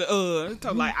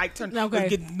motherfucker. Like I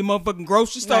get the motherfucking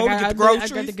grocery store, get the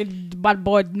groceries. I got to get buy the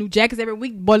boy new jackets every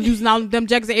week. Boy losing all of them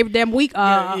jackets every damn week. Go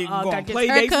on play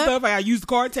dates and stuff. I gotta use the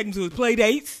car, take him to his play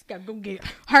dates. Gotta go get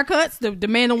haircuts. The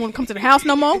man don't want to come to the house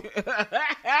no more. So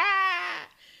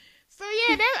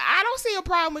yeah, I don't see a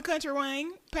problem with Kountry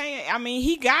Wayne paying. I mean,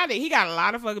 he got it. He got a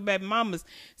lot of fucking baby mamas,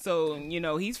 so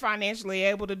he's financially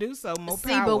able to do so. More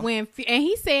power. But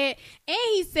he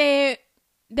said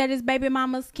that his baby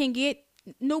mamas can get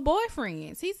new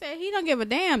boyfriends. He said he don't give a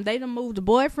damn. They done moved the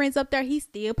boyfriends up there. He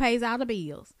still pays all the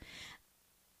bills.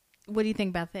 What do you think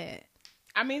about that?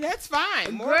 I mean, that's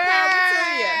fine. More power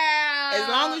to you. As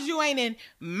long as you ain't in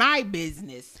my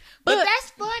business. But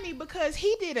that's funny because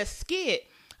he did a skit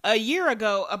a year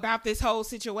ago about this whole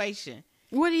situation.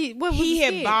 What he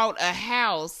had bought a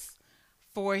house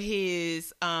for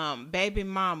his baby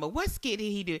mama. What skit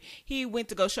did he do? He went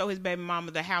to go show his baby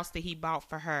mama the house that he bought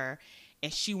for her,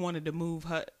 and she wanted to move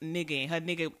her nigga, and her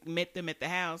nigga met them at the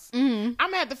house. Mm-hmm. I'm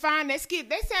gonna have to find that skit.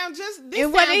 They sound just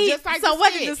just like so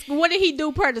the skit. What did he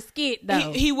do per the skit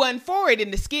though? He wasn't for it in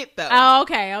the skit though. Oh,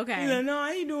 okay. He's like, no,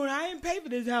 I ain't pay for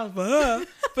this house for her,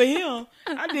 for him.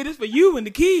 I did this for you and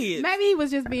the kids. Maybe he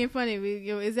was just being funny.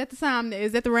 Is that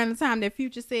the random time that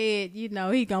Future said, he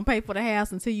gonna pay for the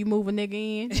house until you move a nigga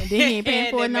in, and then he ain't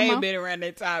paying for it no more? It may have been around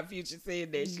that time Future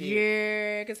said that shit.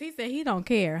 Yeah, because he said he don't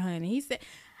care, honey. He said,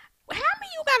 how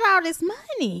many you got all this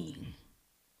money?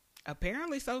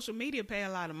 Apparently, social media pay a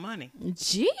lot of money.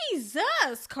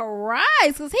 Jesus Christ,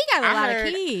 because he got a lot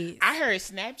of kids. I heard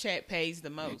Snapchat pays the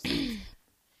most.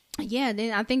 Yeah,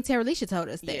 then I think Tara Alicia told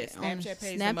us that. Yeah, Snapchat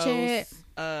pays the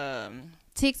most.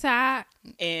 TikTok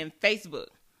and Facebook.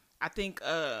 I think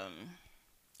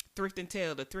Thrift and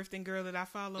Tell, the thrifting girl that I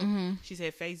follow, she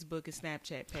said Facebook and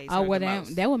Snapchat pays her the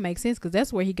most. That would make sense because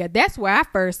that's where I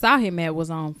first saw him at, was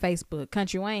on Facebook.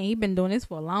 Kountry Wayne, he been doing this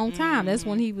for a long time. That's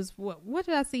when he was, what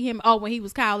did I see him? Oh, when he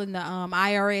was calling the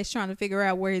IRS trying to figure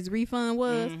out where his refund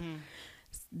was.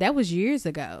 That was years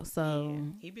ago. So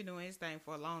yeah, he been doing his thing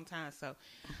for a long time. So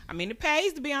I mean, it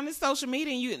pays to be on the social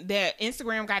media. And that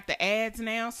Instagram got the ads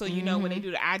now, so when they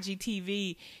do the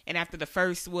IGTV, and after the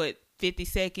first 50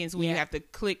 seconds when you have to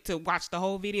click to watch the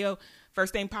whole video,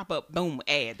 first thing pop up, boom,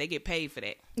 ad. They get paid for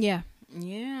that. Yeah.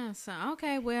 So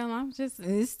okay, well,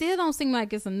 it still don't seem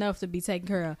like it's enough to be taking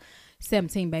care of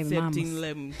 17 baby mamas.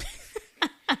 11.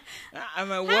 I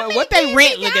mean, what they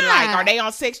rent looking like? Are they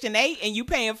on Section 8 and you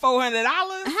paying $400?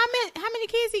 How many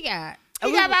kids he got?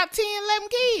 He got about 10, 11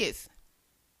 kids.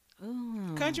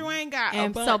 Ooh. Kountry Wayne got and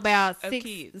a bunch of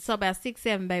kids. So about 6,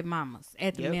 7 baby mamas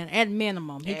at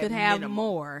minimum. He could have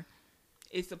more.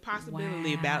 It's a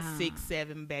possibility about 6,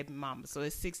 7 baby mamas. So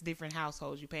it's 6 different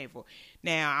households you're paying for.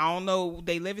 Now, I don't know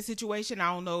they living situation.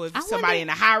 I don't know if somebody in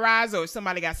a high rise or if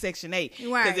somebody got Section 8.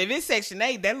 Because if it's Section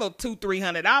 8, that little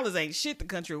 $200-$300 ain't shit to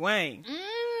Kountry Wayne.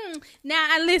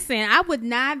 Now, listen, I would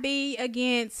not be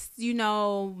against,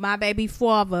 my baby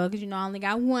father, because, I only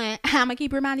got one. I'm going to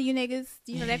keep reminding you niggas,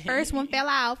 that first one fell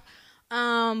off.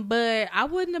 But I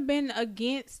wouldn't have been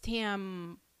against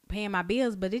him paying my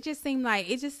bills, but it just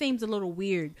seems a little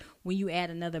weird when you add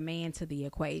another man to the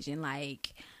equation.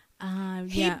 Like,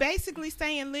 he basically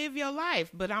saying live your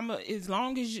life, but as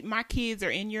long as my kids are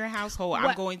in your household,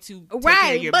 I'm going to take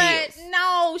care of your bills.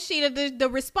 No, Sheeta, the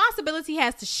responsibility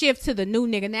has to shift to the new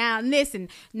nigga. Now, listen,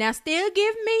 still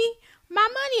give me my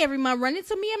money every month, run it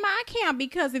to me in my account,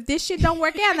 because if this shit don't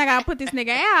work out and I gotta put this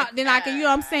nigga out, then I can,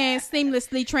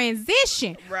 seamlessly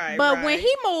transition. But when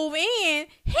he move in,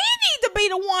 he need to be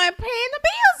the one paying the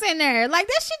bills in there. Like,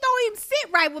 that shit don't even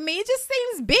sit right with me. It just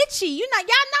seems bitchy. Y'all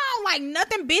know, like,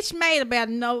 nothing bitch made about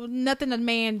nothing a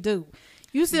man do.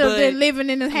 You still living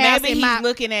in the house. Maybe he's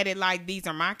looking at it like, these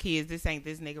are my kids. This ain't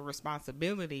this nigga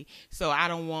responsibility. So I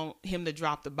don't want him to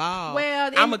drop the ball. Well,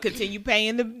 I'm gonna continue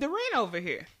paying the rent over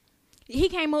here. He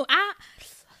can't move.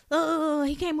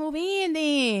 he can't move in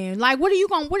then. Like, what are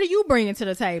you bringing to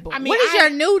the table? I mean, what is your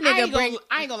new nigga bring?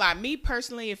 I ain't gonna lie. Me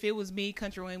personally, if it was me,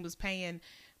 Kountry Wayne was paying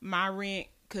my rent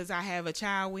because I have a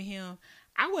child with him,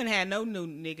 I wouldn't have no new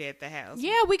nigga at the house.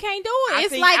 Yeah, we can't do it. I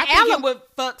think it would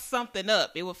fuck something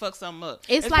up. It would fuck something up.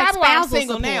 It's like probably why I'm spousal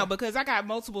single support now, because I got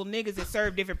multiple niggas that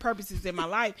serve different purposes in my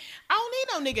life. I don't need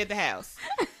no nigga at the house.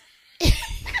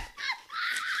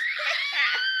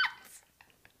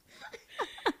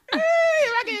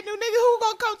 If I get a new nigga, who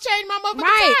gonna come change my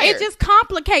motherfucking tire? It just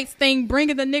complicates things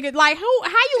bringing the nigga. Like, how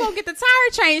you gonna get the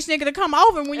tire change nigga to come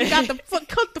over when you got the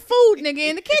cook the food nigga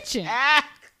in the kitchen?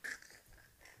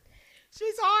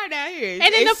 She's hard out here.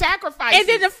 And then sacrifices. And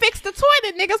then to fix the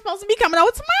toilet, nigga's supposed to be coming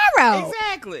over tomorrow.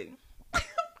 Exactly. And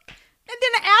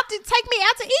then take me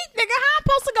out to eat, nigga. How I'm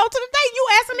supposed to go to the date? You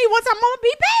asking me what time I'm gonna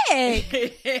be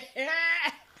back?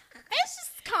 It's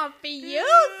just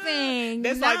confusing.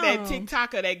 That's like that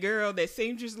TikToker, that girl, that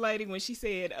seamstress lady, when she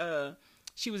said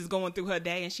she was going through her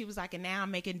day and she was like, and now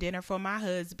I'm making dinner for my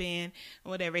husband,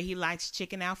 whatever. He likes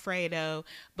chicken Alfredo,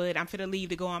 but I'm finna leave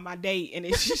to go on my date. And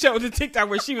then she showed the TikTok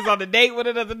where she was on the date with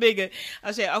another nigga.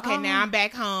 I said, okay, now I'm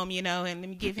back home, and let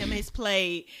me give him his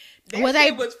plate. That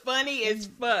shit was funny as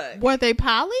fuck. Were they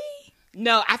poly?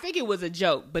 No, I think it was a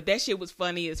joke, but that shit was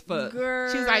funny as fuck.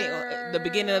 Girl. She was like, the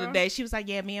beginning of the day, she was like,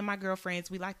 yeah, me and my girlfriends,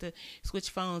 we like to switch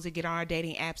phones and get on our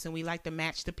dating apps, and we like to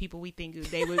match the people we think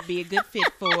they would be a good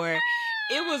fit for.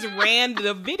 It was random.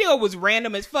 The video was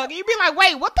random as fuck. You'd be like,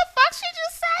 wait, what the fuck she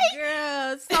just say?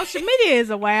 Girl, social media is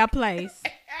a wild place.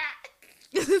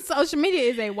 Social media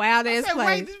is a wild ass place.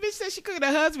 Wait, this bitch said she cooked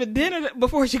her husband dinner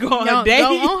before she go on her date.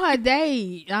 Go on her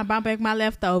date. I brought back my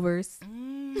leftovers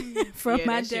from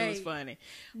my date. That shit was funny.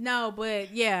 No,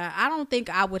 but yeah, I don't think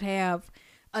I would have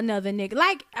another nigga.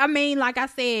 Like I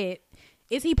said,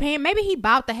 is he paying? Maybe he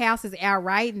bought the houses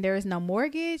outright and there is no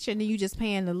mortgage, and then you just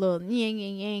paying the little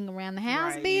yang around the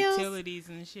house bills, utilities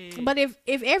and shit. But if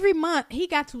every month he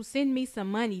got to send me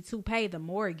some money to pay the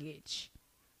mortgage,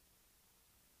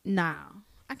 no,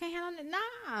 I can't handle it.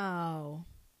 No,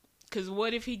 because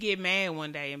what if he get mad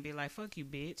one day and be like, "Fuck you,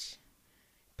 bitch,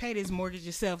 pay this mortgage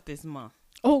yourself this month."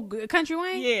 Oh, Kountry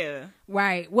Wayne? Yeah.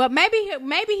 Right. Well, maybe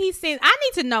he said, I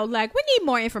need to know, like, we need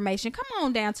more information. Come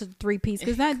on down to the 3-piece,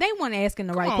 because they weren't asking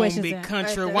the right questions. Big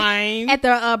Kountry Wayne. At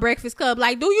the Breakfast Club.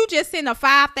 Like, do you just send a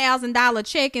 $5,000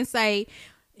 check and say,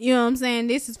 you know what I'm saying,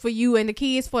 this is for you and the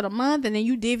kids for the month, and then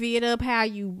you divvy it up how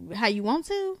you want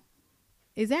to?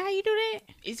 Is that how you do that?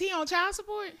 Is he on child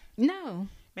support? No.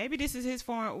 Maybe this is his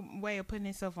foreign way of putting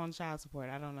himself on child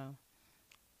support. I don't know.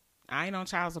 I ain't on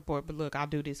child support, but look, I'll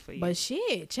do this for you. But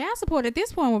shit, child support at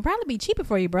this point will probably be cheaper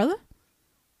for you, brother.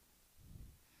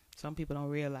 Some people don't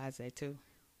realize that too.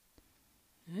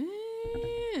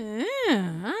 I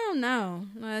don't know.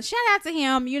 Shout out to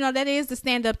him. That is the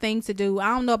stand-up thing to do. I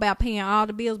don't know about paying all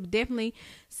the bills, but definitely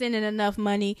sending enough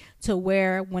money to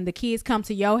where when the kids come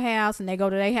to your house and they go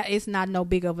to their house, it's not no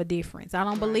big of a difference. I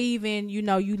don't believe in, you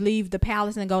leave the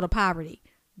palace and go to poverty.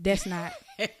 That's not...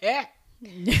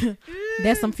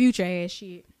 That's some future ass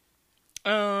shit.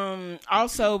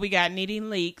 Also, we got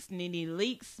Needing Leaks. Needing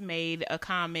Leaks made a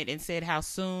comment and said how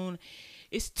soon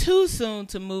it's too soon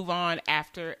to move on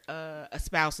after a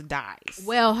spouse dies.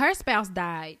 Well, her spouse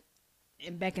died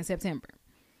back in September.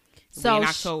 So in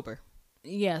October.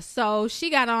 So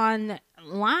she got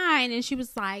online and she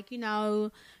was like,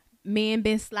 men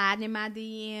been sliding in my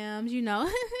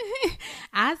DMs,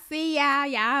 I see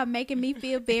y'all making me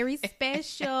feel very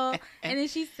special. And then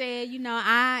she said,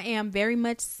 I am very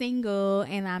much single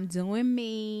and I'm doing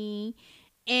me,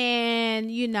 and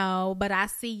but I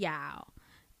see y'all.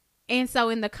 And so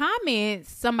in the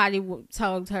comments, somebody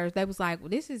told her, they was like, well,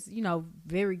 this is,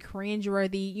 very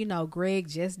cringeworthy. Greg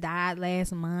just died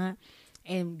last month,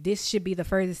 and this should be the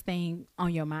furthest thing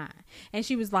on your mind. And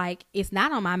she was like, it's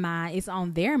not on my mind, it's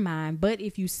on their mind. But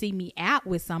if you see me out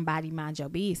with somebody, mind your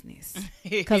business,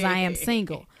 because I am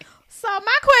single. So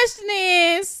my question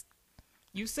is,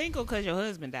 you single because your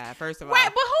husband died, first of all. Right,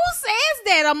 but who says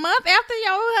that a month after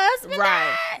your husband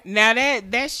died? Now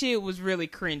that shit was really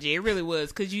cringy. It really was,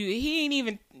 because he ain't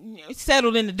even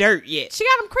settled in the dirt yet. She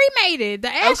got him cremated. The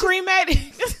ashes. Oh, cremated?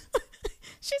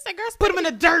 She said, girl, put him in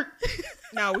the dirt.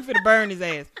 No, we finna burn his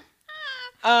ass.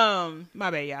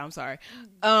 My bad, y'all. I'm sorry.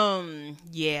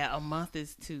 Yeah, a month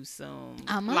is too soon.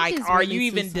 A month like, is are really you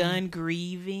even done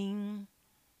grieving?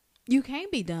 You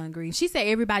can't be done grieving. She said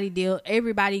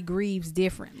everybody grieves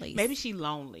differently. Maybe she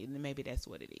lonely. Maybe that's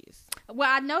what it is. Well,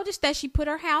 I noticed that she put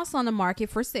her house on the market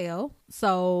for sale.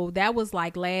 So that was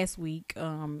like last week.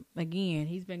 Again,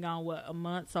 he's been gone a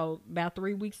month. So about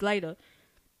 3 weeks later,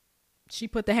 She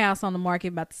put the house on the market,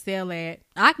 about to sell it.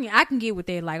 I can get with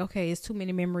that. Like, okay, it's too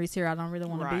many memories here. I don't really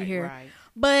want to be here. Right.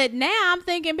 But now I'm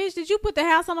thinking, bitch, did you put the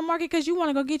house on the market because you want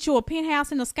to go get you a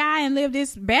penthouse in the sky and live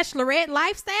this bachelorette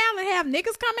lifestyle and have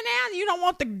niggas coming out? You don't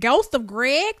want the ghost of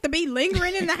Greg to be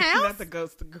lingering in the house? Not the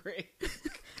ghost of Greg.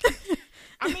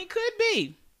 I mean, could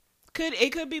be.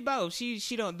 It could be both.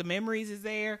 She don't, the memories is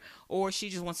there, or she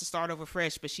just wants to start over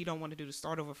fresh, but she don't want to do the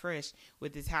start over fresh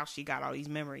with this house she got all these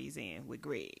memories in with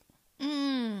Greg.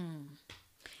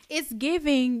 It's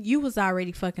giving you was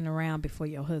already fucking around before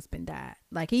your husband died.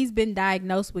 Like, he's been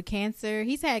diagnosed with cancer.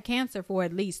 He's had cancer for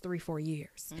at least 3-4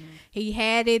 years. He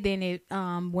had it, then it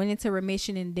went into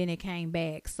remission, and then it came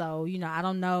back. So, you know, I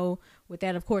don't know. With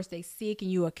that, of course, they sick and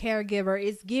you a caregiver.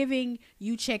 It's giving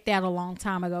you checked out a long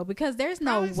time ago, because there's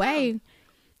no way.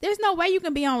 There's no way you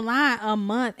can be online a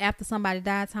month after somebody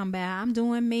died talking about, I'm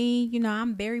doing me. You know,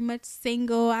 I'm very much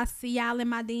single. I see y'all in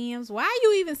my DMs. Why are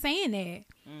you even saying that?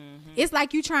 It's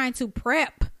like you trying to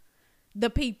prep the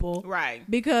people. Right.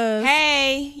 Because,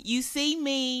 hey, you see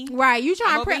me. Right. You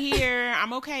trying to prep. I'm over here.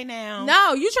 I'm okay now.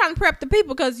 No, you trying to prep the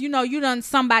people because, you know,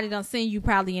 somebody done seen you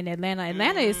probably in Atlanta.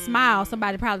 Atlanta is small.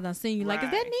 Somebody probably done seen you. Like, is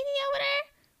that Nene over there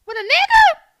with a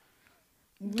nigga?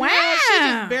 Wow, she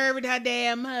just buried her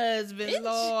damn husband,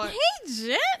 Lord.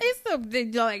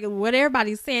 It's like what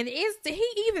everybody's saying. Did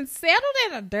he even settled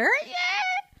in the dirt yet?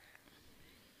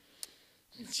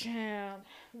 Child.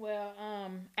 Well,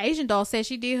 Asian Doll said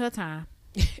she did her time.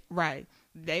 Right.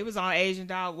 They was on Asian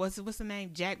Doll. What's the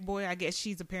name? Jack Boy. I guess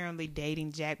she's apparently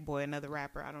dating Jack Boy, another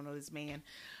rapper. I don't know this man.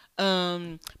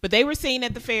 But they were seen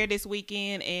at the fair this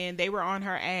weekend, and they were on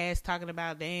her ass talking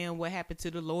about, damn, what happened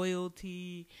to the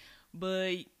loyalty.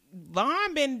 But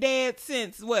Vaughn been dead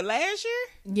since what, last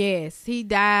year? Yes, he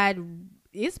died.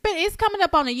 It's coming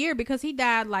up on a year, because he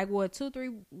died like what,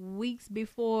 2-3 weeks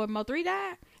before Mo3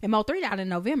 died, and Mo3 died in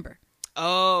November.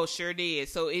 Oh, sure did.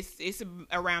 So it's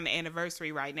around the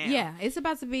anniversary right now. Yeah, it's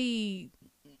about to be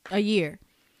a year.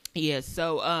 Yeah.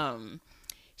 So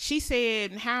she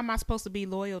said, "How am I supposed to be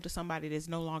loyal to somebody that's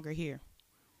no longer here?"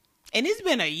 And it's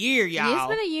been a year, y'all. It's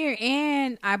been a year,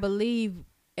 and I believe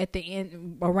at the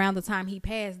end, around the time he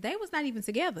passed, they was not even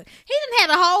together. He done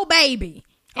had a whole baby,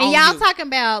 and y'all talking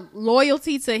about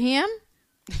loyalty to him.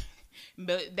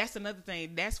 But that's another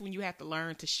thing. That's when you have to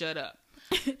learn to shut up,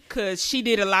 because she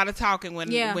did a lot of talking when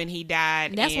he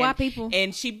died. That's why people.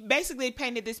 And she basically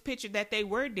painted this picture that they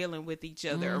were dealing with each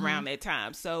other around that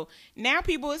time. So now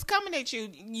people is coming at you.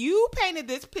 You painted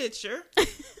this picture.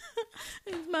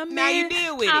 Now you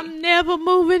deal with it. I'm never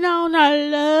moving on. I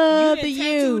love you.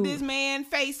 Tattooed this man's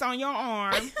face on your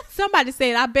arm. Somebody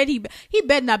said, I bet he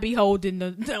better not be holding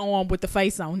the arm with the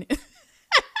face on it.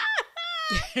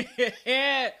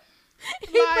 Yeah.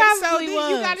 So you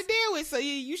got to deal with. So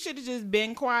you should have just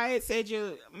been quiet. Said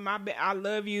I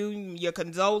love you. Your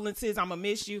condolences. I'm gonna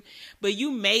miss you. But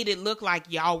you made it look like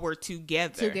y'all were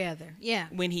together. Yeah.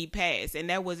 When he passed, and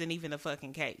that wasn't even a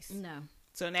fucking case. No.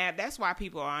 So now that's why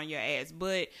people are on your ass.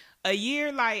 But a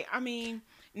year, like, I mean,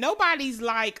 nobody's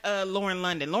like Lauren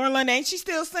London. Lauren London, ain't she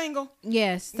still single?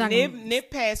 Yes. Nip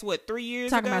passed what, 3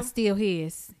 years talking ago? About still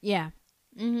his. Yeah.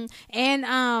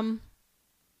 And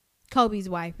Kobe's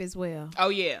wife as well. Oh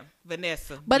yeah,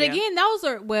 Vanessa. But again, those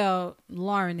are,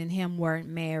 Lauren and him weren't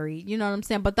married. You know what I'm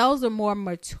saying? But those are more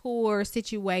mature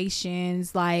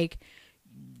situations, like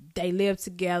they live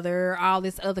together, all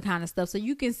this other kind of stuff. So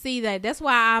you can see that. That's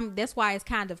why it's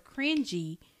kind of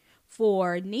cringy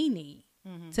for Nene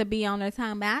to be on her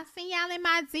time. But I see y'all in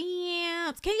my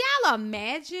DMs. Can y'all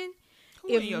imagine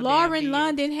if Lauren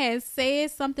London had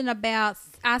said something about,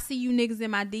 I see you niggas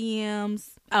in my DMs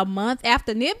a month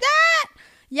after Nip died?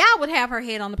 Y'all would have her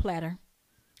head on the platter.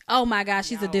 Oh my gosh,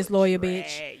 she's a disloyal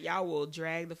bitch. Y'all will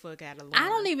drag the fuck out of Lauren. I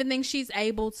don't even think she's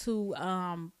able to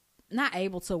not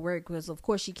able to work, because of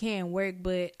course she can work,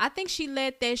 but I think she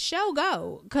let that show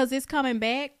go because it's coming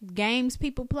back. Games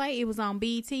People Play. It was on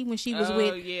BET when she was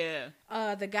with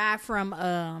the guy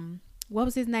from what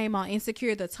was his name on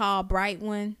Insecure, the tall bright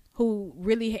one who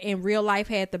really in real life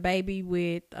had the baby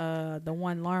with the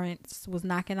one Lawrence was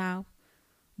knocking off,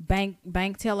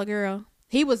 bank teller girl.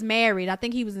 He was married. I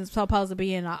think he was supposed to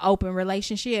be in an open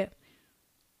relationship.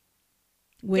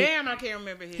 Damn, I can't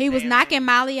remember his name. He was knocking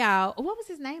Molly out. What was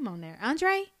his name on there?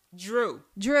 Andre? Drew.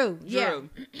 Yeah.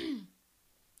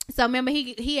 So remember,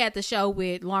 he had the show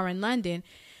with Lauren London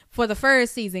for the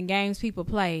first season, Games People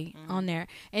Play on there.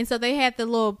 And so they had the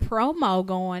little promo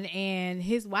going, and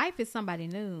his wife is somebody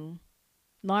new.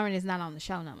 Lauren is not on the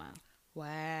show no more.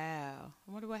 Wow.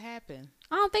 I wonder what happened.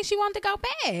 I don't think she wanted to go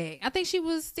back. I think she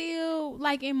was still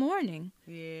like in mourning.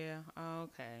 Yeah.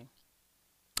 Okay.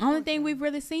 Only thing we've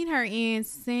really seen her in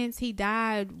since he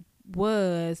died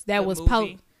was that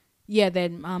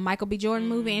Michael B. Jordan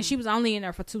movie, and she was only in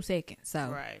there for 2 seconds.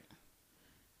 So right.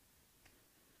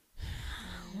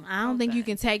 I don't think you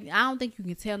can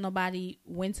tell nobody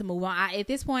when to move on. At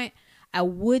this point, I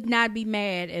would not be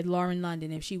mad at Lauren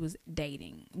London if she was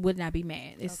dating. Would not be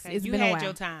mad. It's been a while.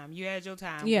 You had your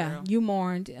time. Yeah, girl. you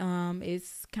mourned.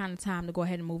 It's kind of time to go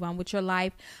ahead and move on with your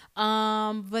life.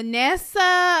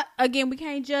 Vanessa, again, we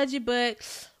can't judge it, but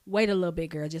wait a little bit,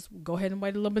 girl. Just go ahead and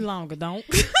wait a little bit longer. Don't.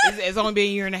 It's only been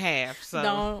a year and a half.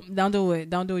 So don't do it.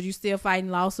 Don't do it. You still fighting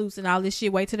lawsuits and all this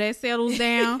shit. Wait till that settles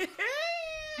down.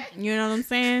 You know what I'm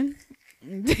saying?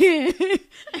 And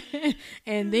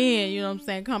then, you know what I'm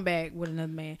saying, come back with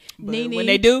another man. But Nene, when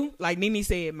they do, like Nene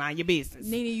said, mind your business.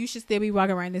 Nene, you should still be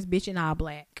walking around this bitch in all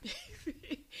black.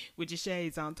 With your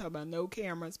shades on, talking about no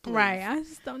cameras, please. Right. I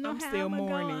just don't know I'm how still I'm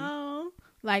mourning. go on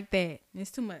like that. It's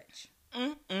too much.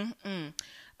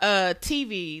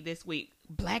 TV this week.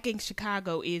 Black in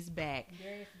Chicago is back.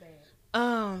 Yes, back.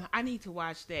 I need to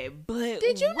watch that. But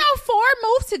did you know Ford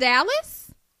moved to Dallas?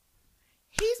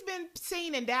 He's been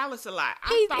seen in Dallas a lot.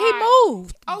 He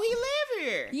moved. Oh, he live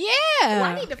here. Yeah. Well,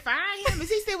 I need to find him. Is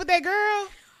he still with that girl?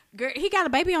 Girl, he got a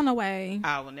baby on the way.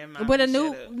 Oh, well, never mind. With a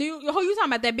new who you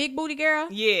talking about, that big booty girl?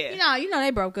 Yeah. You know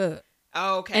they broke up.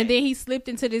 Okay. And then he slipped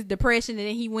into this depression, and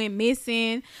then he went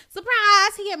missing.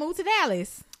 Surprise! He had moved to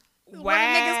Dallas. Wow. Where the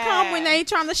niggas come when they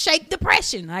trying to shake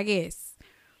depression, I guess.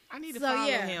 I need to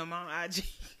follow him on IG.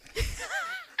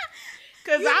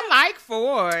 Cause I like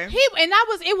Ford.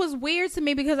 It was weird to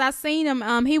me because I seen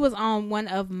him. He was on one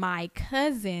of my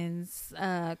cousin's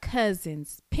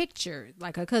pictures,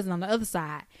 like a cousin on the other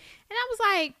side, and I was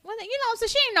like, well, so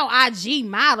she ain't no IG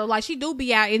model. Like, she do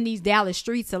be out in these Dallas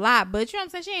streets a lot, but you know what I'm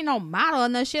saying, she ain't no model or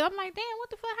no shit. I'm like, damn, what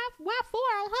the fuck? Why Ford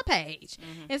on her page?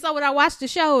 Mm-hmm. And so when I watched the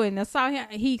show and I saw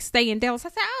he stay in Dallas, I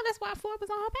said, oh, that's why Ford was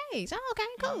on her page. Oh, okay,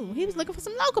 cool. Mm-hmm. He was looking for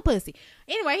some local pussy.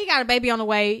 Anyway, he got a baby on the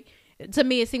way. To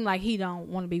me, it seemed like he don't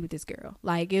want to be with this girl.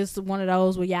 Like, it's one of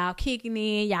those where y'all kicking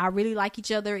in, y'all really like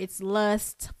each other, it's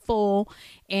lustful,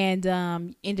 and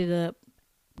ended up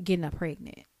getting her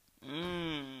pregnant.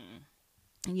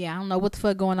 Yeah, I don't know what the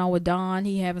fuck going on with Don.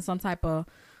 He having some type of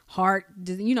heart,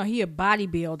 he a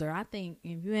bodybuilder. I think,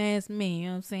 if you ask me, you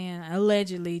know what I'm saying,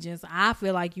 allegedly, I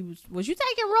feel like was you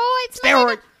taking roids?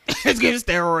 Steroids. Let's get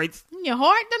steroids. Your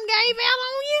heart done gave out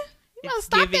on you? You better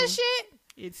stop that shit.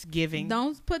 It's giving.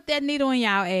 Don't put that needle in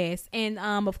y'all ass. And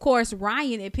of course,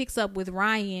 it picks up with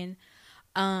Ryan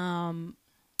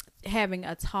having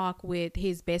a talk with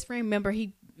his best friend. Remember,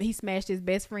 he smashed his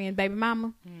best friend baby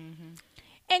mama. Mm-hmm.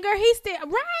 And girl,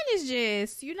 Ryan is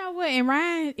just, you know what? And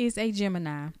Ryan is a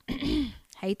Gemini.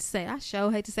 hate to say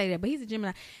that, but he's a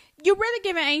Gemini. You really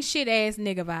giving ain't shit ass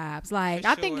nigga vibes. Like,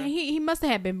 I think he must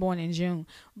have been born in June,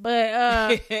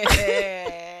 but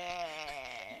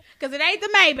because it ain't the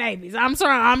May babies. I'm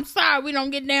sorry we don't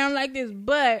get down like this.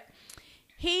 But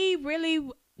he really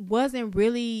wasn't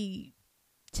really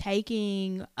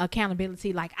taking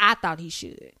accountability like I thought he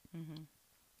should. Mm-hmm.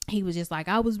 He was just like,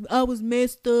 I was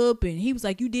messed up. And he was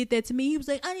like, you did that to me. He was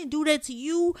like, I didn't do that to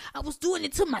you. I was doing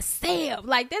it to myself.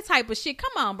 Like, that type of shit.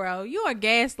 Come on, bro. You are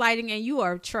gaslighting and you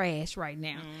are trash right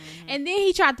now. Mm-hmm. And then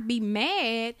he tried to be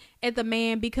mad at the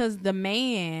man because the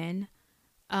man...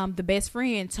 the best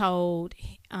friend told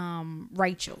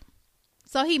Rachel.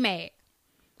 So he mad.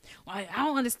 Well, I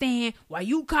don't understand why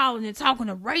you calling and talking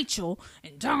to Rachel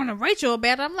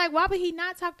about it. I'm like, why would he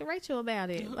not talk to Rachel about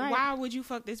it? Like, why would you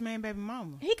fuck this man baby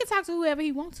mama? He can talk to whoever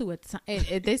he wants to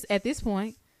at this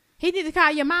point. He need to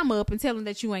call your mama up and tell him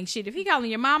that you ain't shit. If he calling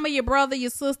your mama, your brother, your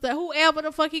sister, whoever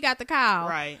the fuck he got to call.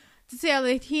 Right. To tell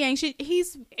that he ain't shit.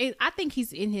 I think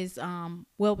he's in his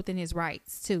within his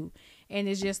rights too. And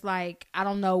it's just like, I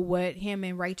don't know what him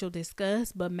and Rachel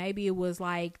discussed, but maybe it was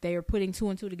like they were putting two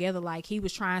and two together. Like, he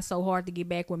was trying so hard to get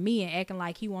back with me and acting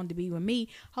like he wanted to be with me.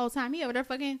 Whole time he over there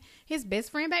fucking his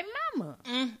best friend baby mama.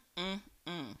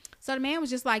 So the man was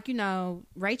just like,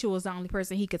 Rachel was the only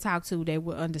person he could talk to that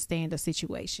would understand the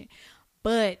situation.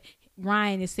 But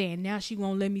Ryan is saying, now she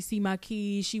won't let me see my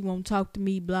kids. She won't talk to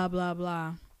me, blah, blah,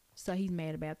 blah. So he's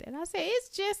mad about that. And I said, it's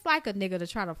just like a nigga to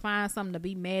try to find something to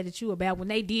be mad at you about when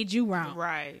they did you wrong.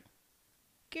 Right.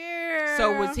 Girl.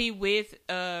 So was he with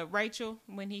Rachel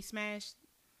when he smashed?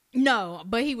 No,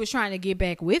 but he was trying to get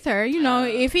back with her.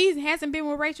 If he hasn't been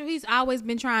with Rachel, he's always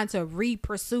been trying to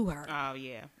re-pursue her. Oh,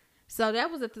 yeah. So that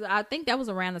was I think that was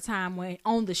around the time when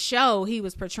on the show he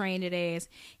was portraying it as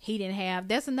he didn't have.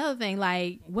 That's another thing.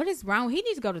 Like, what is wrong? He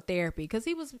needs to go to therapy because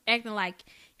he was acting like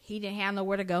he didn't have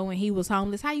nowhere to go and he was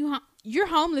homeless. You're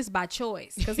homeless by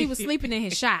choice because he was sleeping in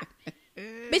his shop.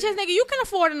 Bitch ass nigga, you can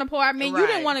afford an apartment. Right. You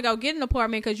didn't want to go get an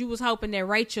apartment because you was hoping that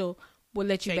Rachel would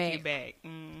let you Take back. you back.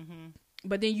 Mm-hmm.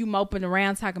 But then you moping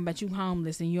around talking about you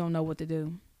homeless and you don't know what to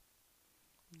do.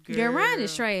 Girl, Ryan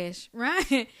is trash.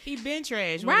 Ryan, he been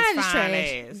trash. Ryan is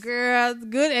trash. Ass. Girl,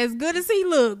 good as he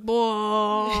look,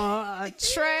 boy.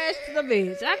 Trash to the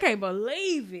bitch. I can't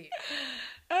believe it.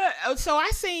 So I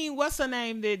seen what's her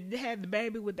name that had the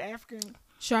baby with the African.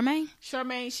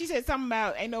 Charmaine. She said something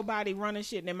about ain't nobody running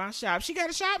shit in my shop. She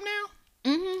got a shop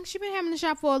now? Mm-hmm. She been having a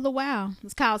shop for a little while.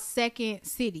 It's called Second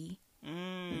City.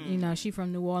 You know, she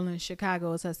from New Orleans.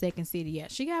 Chicago is her second city. Yeah,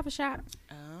 she got a shop.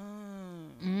 Oh.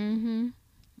 Mm-hmm.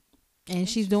 And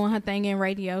she's doing her thing in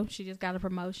radio. She just got a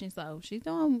promotion, so she's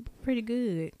doing pretty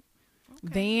good.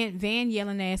 Okay. Van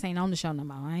yelling ass ain't on the show no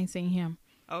more. I ain't seen him.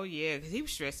 Oh yeah, because he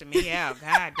was stressing me out.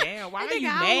 God damn, why are you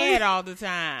mad all the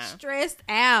time? Stressed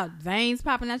out, veins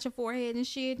popping out your forehead and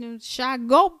shit. And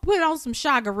go put on some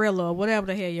Shy Gorilla or whatever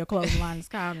the hell your clothing line is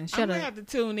called and shut up. I'm gonna have to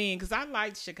tune in because I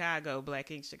like Chicago, Black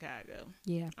Ink Chicago.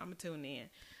 Yeah, I'm gonna tune in.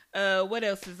 What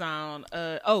else is on?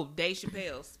 Dave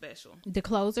Chappelle's special, The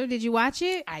Closer. Did you watch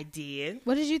it? I did.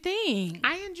 What did you think?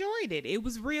 I enjoyed it. It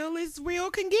was real as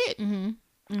real can get. Mm-hmm.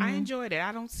 Mm-hmm. I enjoyed it.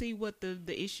 I don't see what the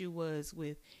issue was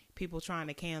with people trying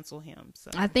to cancel him.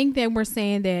 So I think that we're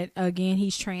saying that again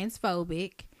he's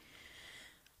transphobic.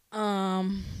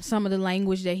 Some of the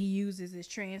language that he uses is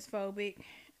transphobic.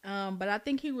 But I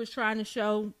think he was trying to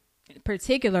show,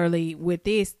 particularly with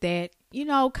this, that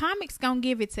comics gonna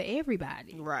give it to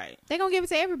everybody. Right. They gonna give it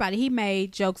to everybody. He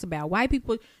made jokes about white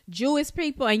people, Jewish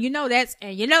people, and that's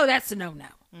a no-no.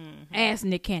 Mm-hmm. Ask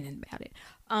Nick Cannon about it.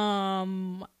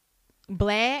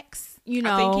 Blacks,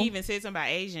 I think he even said something about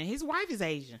Asian. His wife is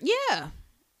Asian. Yeah.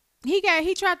 He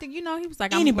tried to, he was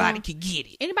like, anybody can get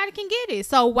it. Anybody can get it.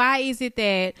 So why is it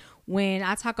that when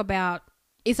I talk about,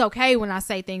 it's okay when I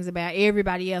say things about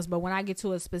everybody else, but when I get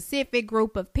to a specific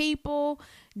group of people,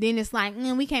 then it's like,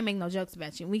 we can't make no jokes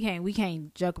about you. We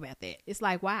can't joke about that. It's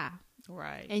like, why?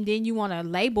 Right. And then you want to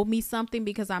label me something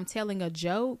because I'm telling a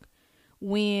joke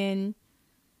when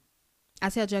I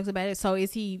tell jokes about it. So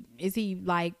is he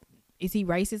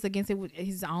racist against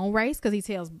his own race because he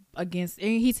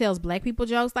tells black people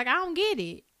jokes? Like, I don't get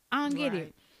it.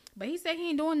 But he said he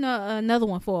ain't doing another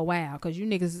one for a while because you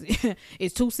niggas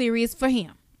it's too serious for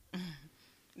him.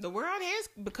 The world has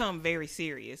become very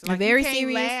serious. Like, very you can't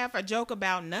serious. laugh or joke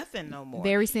about nothing no more.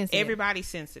 Very sensitive. Everybody's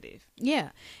sensitive. Yeah,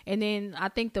 and then I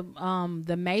think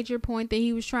the major point that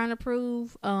he was trying to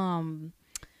prove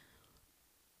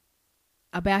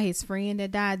about his friend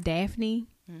that died, Daphne.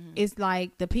 Mm-hmm. It's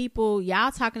like the people,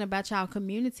 y'all talking about y'all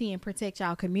community and protect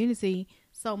y'all community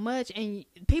so much, and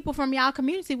people from y'all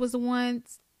community was the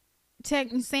ones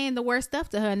saying the worst stuff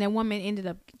to her, and that woman ended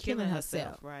up killing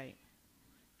herself. Right.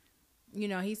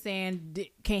 He's saying,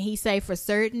 can he say for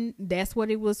certain that's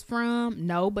what it was from?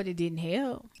 No, but it didn't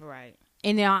help. Right.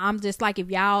 And now I'm just like, if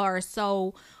y'all are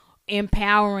so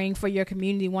empowering for your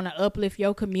community, want to uplift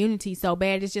your community so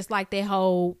bad, it's just like that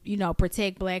whole,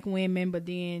 protect black women, but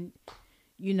then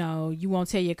you won't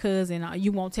tell your cousin,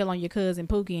 you won't tell on your cousin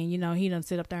Pookie, and he done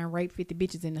sit up there and rape 50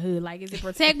 bitches in the hood. Like, is it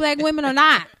protect black women or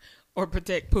not? Or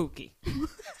protect Pookie?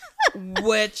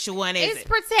 Which one is it? It's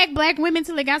protect black women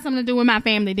till it got something to do with my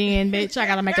family. Then, bitch, I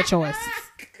gotta make a choice.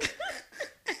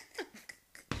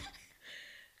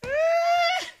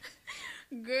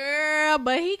 Girl,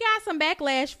 but he got some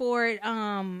backlash for it.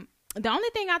 The only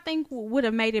thing I think would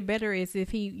have made it better is if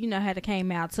he, had came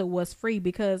out to was free,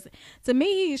 because to me,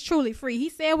 he is truly free. He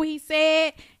said what he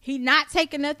said. He not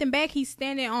taking nothing back. He's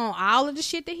standing on all of the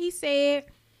shit that he said.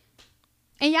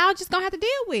 And y'all just gonna have to deal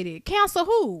with it. Cancel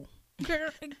who? Girl,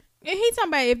 and he talking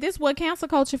about if this what cancel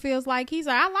culture feels like. He's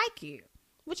like, I like it.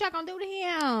 What y'all gonna do to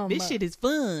him? This shit is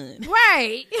fun.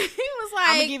 Right. He was like,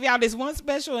 I'm gonna give y'all this one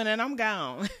special and then I'm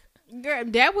gone. Girl,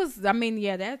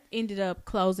 that ended up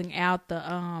closing out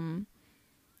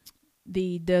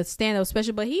the stand-up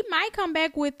special, but he might come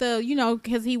back with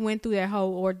because he went through that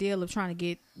whole ordeal of trying to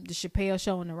get the Chappelle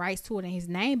show and the rights to it and his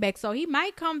name back, so he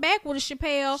might come back with a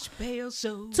Chappelle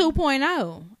show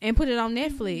 2.0 and put it on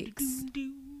Netflix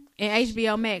and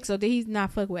HBO Max. So he's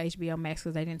not fuck with HBO Max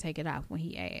because they didn't take it off when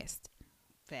he asked.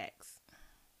 Facts.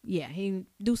 Yeah, he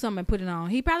do something and put it on.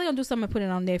 He probably gonna do something and put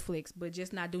it on Netflix, but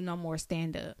just not do no more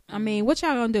stand up. I mean, what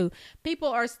y'all gonna do? People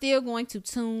are still going to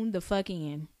tune the fuck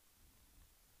in,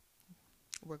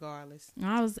 regardless.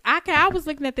 I was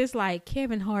looking at this like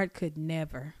Kevin Hart could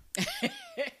never.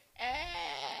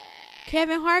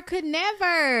 Kevin Hart could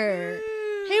never.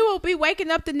 He will be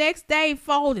waking up the next day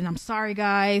folding. I'm sorry,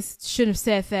 guys. Shouldn't have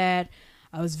said that.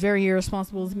 was very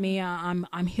irresponsible with me. I'm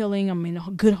healing. I'm in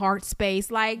a good heart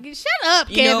space. Like, shut up,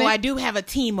 Kevin. You know, I do have a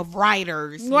team of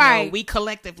writers. Right. You know, we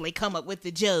collectively come up with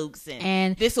the jokes,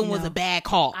 and this one was a bad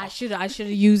call. I should have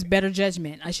used better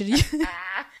judgment. I should have.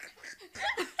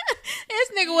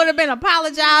 This nigga would have been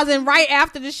apologizing right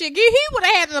after the shit. He would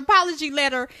have had an apology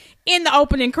letter in the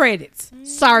opening credits.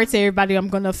 Sorry to everybody, I'm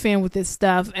going to offend with this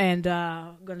stuff, and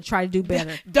I'm going to try to do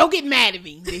better. Don't get mad at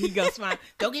me. There he goes, smile.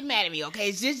 Don't get mad at me, okay?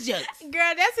 It's just jokes.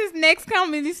 Girl, that's his next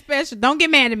comedy special. Don't get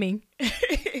mad at me.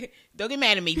 Don't get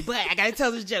mad at me, but I got to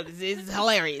tell this joke. This is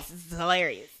hilarious. This is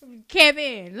hilarious.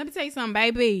 Kevin, let me tell you something,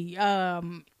 baby.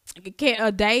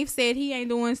 Dave said he ain't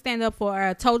doing stand up for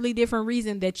a totally different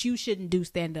reason that you shouldn't do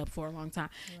stand up for a long time.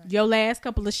 Right. Your last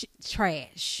couple of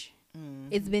trash. Mm-hmm.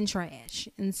 It's been trash,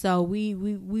 and so we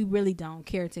really don't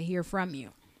care to hear from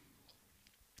you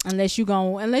unless you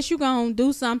gonna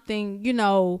do something, you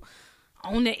know,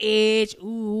 on the edge.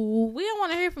 Ooh, we don't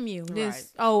want to hear from you. Right.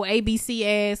 This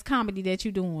ABC ass comedy that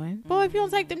you doing, boy. If you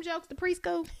don't take them jokes to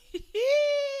preschool.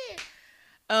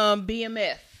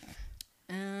 BMF.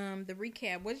 The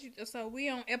recap. So we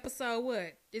on episode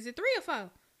what? Is it 3 or 4?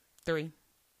 3.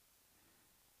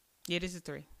 Yeah, this is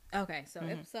 3. Okay, so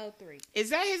episode 3. Is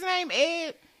that his name,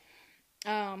 Ed?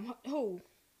 Who?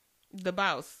 The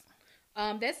boss.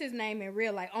 That's his name in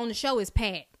real life. On the show is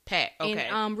Pat. Pat. Okay.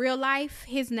 In real life,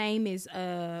 his name is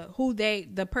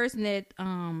the person that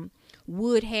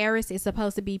Wood Harris is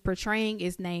supposed to be portraying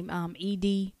is named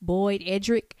E.D. Boyd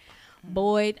Edric.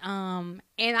 Boyd. And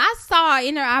I saw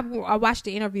I watched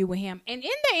the interview with him, and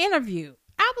in the interview,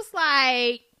 I was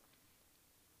like,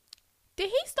 did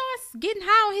he start getting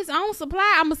high on his own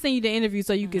supply? I'm gonna send you the interview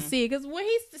so you can see it. Because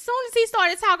as soon as he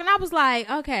started talking, I was like,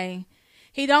 okay,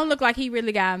 he don't look like he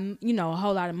really got, you know, a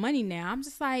whole lot of money now. I'm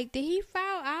just like, did he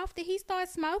fall off? Did he start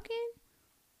smoking?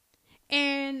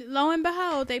 And lo and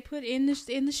behold, they put in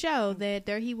the show that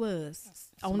there he was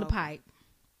on the pipe.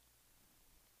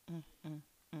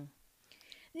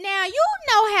 Now, you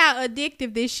know how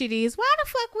addictive this shit is. Why the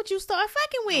fuck would you start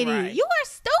fucking with it? You are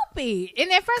stupid. And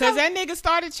at first, because that nigga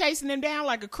started chasing him down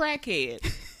like a crackhead.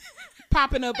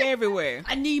 Popping up everywhere.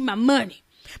 I need my money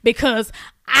because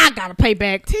I gotta pay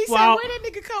back. T said, where that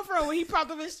nigga come from when he popped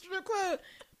up in the strip club?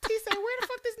 T said, where the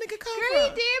fuck this nigga come from? He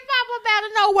did pop up out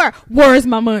of nowhere. Where's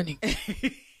my money?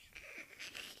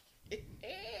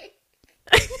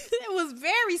 It was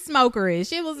very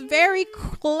smokerish. It was very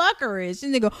cluckerish.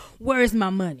 And they go, "Where's my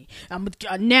money?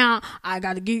 Now I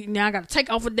gotta take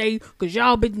off a day because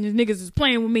y'all bitches niggas is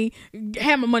playing with me.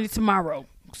 Have my money tomorrow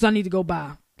because I need to go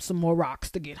buy some more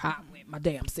rocks to get high with my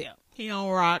damn self." He on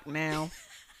rock now.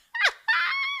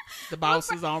 The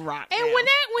boss is on rock. And now. when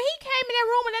he came in that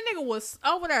room and that nigga was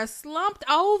over there slumped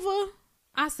over,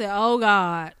 I said, "Oh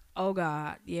God." Oh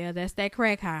God, yeah, that's that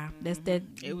crack high. That's that.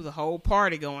 It was a whole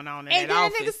party going on in and that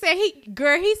office. And then nigga said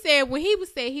he said when he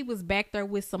was back there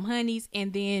with some honeys,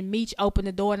 and then Meech opened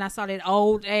the door and I saw that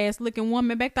old ass looking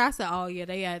woman back there. I said, oh yeah,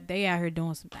 they out here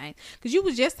doing some things. Because you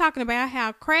was just talking about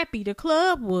how crappy the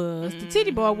club was, the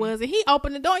titty bar was, and he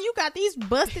opened the door and you got these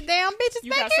busted down bitches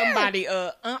you back got here. Somebody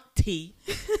auntie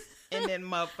and then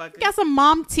motherfucker. Got some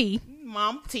mom tea.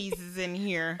 Mom teas is in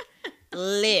here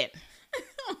lit.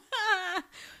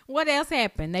 What else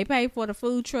happened? They paid for the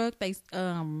food truck. They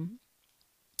doing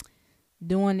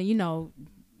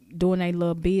their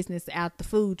little business out the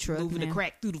food truck. Moving the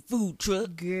crack through the food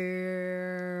truck.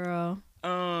 Girl.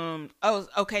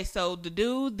 Okay, so the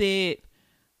dude that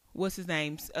what's his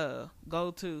name?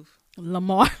 Goldtooth.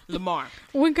 Lamar.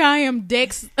 We call him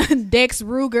Dex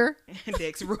Ruger.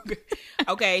 Dex Ruger.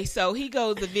 Okay, so he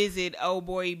goes to visit old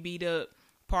boy beat up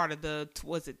part of the,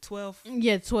 was it 12th?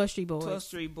 Yeah, 12th Street Boys. 12th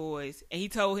Street Boys. And he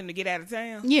told him to get out of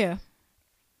town? Yeah.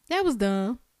 That was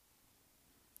dumb.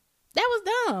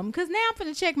 Because now I'm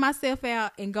finna check myself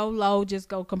out and go low, just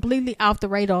go completely off the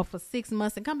radar for 6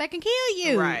 months and come back and kill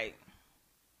you. Right.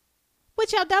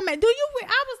 With your dumb ass.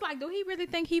 I was like, do he really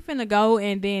think he finna go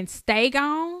and then stay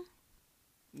gone?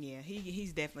 Yeah,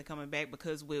 he's definitely coming back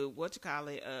because with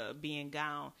being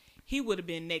gone, he would have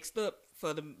been next up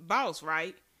for the boss,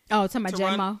 right? Oh, talking about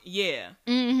J-Mo? Yeah.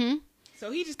 Mm-hmm. So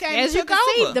he just came As and you took can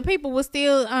over. see, the people were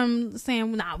still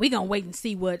saying, nah, we gonna wait and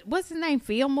see what's his name?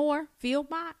 Philmont?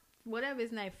 Whatever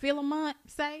his name, Philemont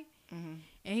say. Mm-hmm.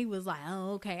 And he was like,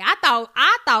 oh, okay. I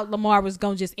thought Lamar was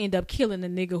gonna just end up killing the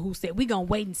nigga who said, we gonna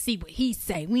wait and see what he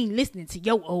say. We ain't listening to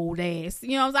your old ass.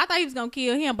 You know what I'm saying? I thought he was gonna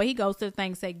kill him, but he goes to the thing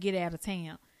and say, get out of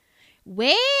town.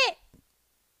 What?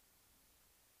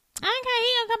 Okay,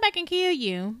 he gonna come back and kill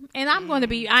you, and I'm going to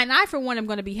be. I for one am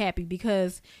going to be happy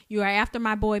because you are after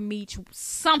my boy Meech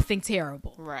something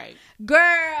terrible, Right,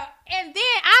 girl. And then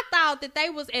I thought that they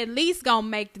was at least gonna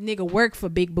make the nigga work for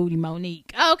Big Booty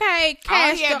Monique. Okay,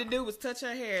 all he had to do was touch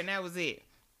her hair, and that was it.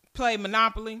 Play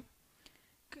Monopoly.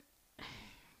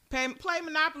 Play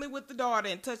Monopoly with the daughter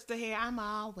and touch the hair. I'm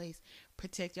always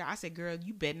protect you. I said, girl,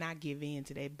 you better not give in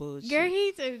to that bullshit. Girl,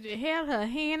 he held her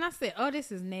hand. I said, oh,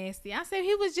 this is nasty. I said,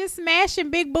 he was just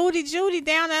smashing Big Booty Judy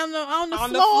down on the floor.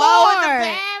 The floor in the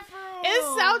bathroom. It's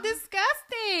so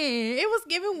disgusting. It was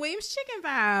giving Williams Chicken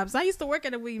vibes. I used to work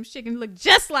at a Williams Chicken. It looked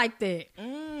just like that.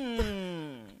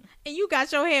 And you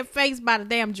got your head faced by the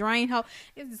damn drain hole.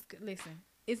 Listen,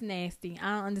 it's nasty.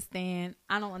 I don't understand.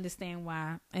 I don't understand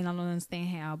why, and I don't understand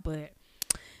how, but...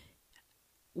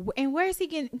 And where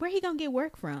he gonna get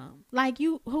work from? Like,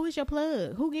 who is your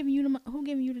plug? Who giving you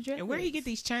the dress? And where he get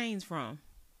these chains from?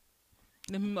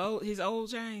 His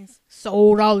old chains.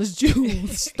 Sold all his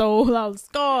jewels, stole all his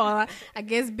scar. I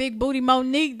guess Big Booty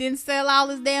Monique didn't sell all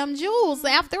his damn jewels.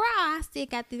 After all, I still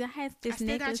got this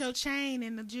necklace. Got your chain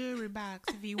in the jewelry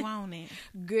box if you want it.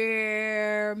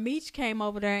 Girl, Meech came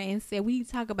over there and said, "We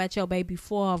talk about your baby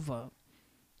father."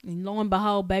 And lo and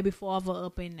behold, baby father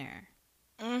up in there.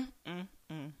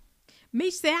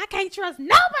 Meech said, I can't trust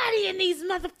nobody in these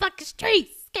motherfucking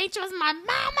streets. Can't trust my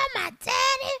mama, my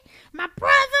daddy, my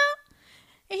brother.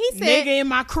 And he said, nigga in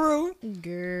my crew.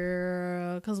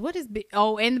 Girl, because what is... and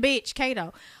the bitch,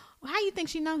 Kato. How you think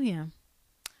she know him?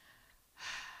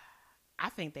 I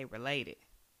think they related.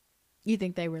 You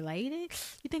think they related?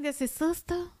 You think that's his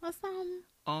sister or something?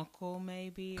 Uncle,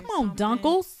 maybe. Come on,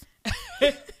 Dunkles.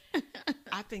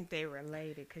 I think they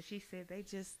related because she said they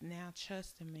just now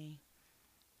trusting me.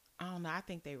 I don't know. I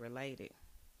think they related.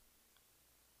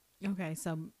 Okay,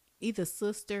 so either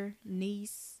sister,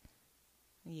 niece.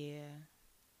 Yeah.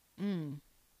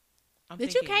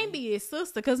 That you can't be his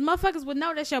sister because motherfuckers would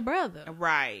know that's your brother.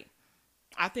 Right.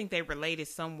 I think they related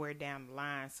somewhere down the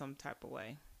line some type of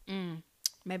way.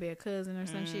 Maybe a cousin or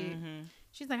some shit.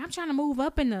 She's like, I'm trying to move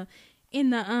up in the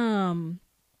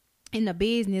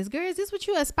business. Girl, is this what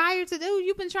you aspire to do?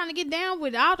 You've been trying to get down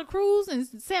with all the crews and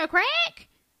sell crack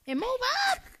and move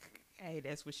up? Hey,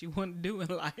 that's what she want to do in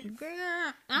life.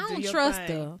 Girl, I don't trust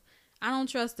her. I don't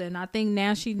trust her. And I think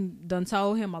now she done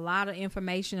told him a lot of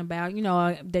information about,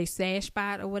 they sash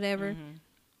spot or whatever.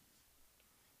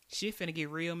 She finna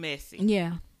get real messy.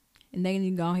 Yeah. And they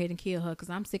need to go ahead and kill her because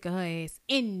I'm sick of her ass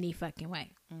any fucking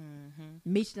way.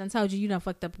 Meech done told you done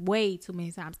fucked up way too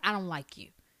many times. I don't like you.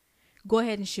 Go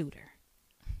ahead and shoot her.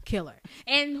 Kill her.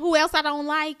 And who else I don't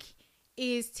like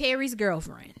is Terry's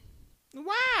girlfriend.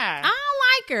 Why? I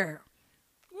don't like her.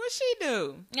 What she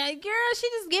do? Girl, she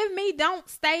just give me don't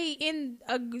stay in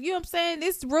a, you know what I'm saying?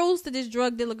 There's rules to this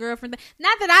drug dealer girlfriend thing.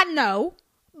 Not that I know,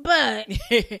 but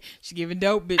she giving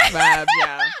dope bitch vibes,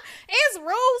 y'all. It's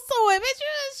rules to it, bitch.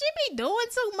 She be doing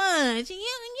too much. You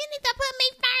need to put me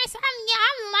first.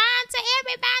 I'm lying to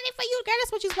everybody for you, girl.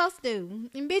 That's what you supposed to do.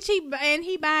 And bitch,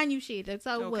 he buying you shit.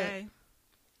 So what?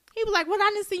 He was like, "Well,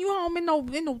 I didn't see you home in no.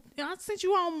 I sent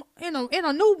you home in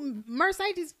a new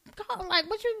Mercedes car. Like,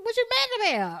 what you mad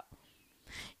about?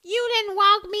 You didn't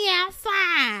walk me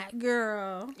outside,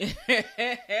 girl.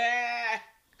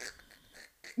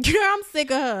 Girl, I'm sick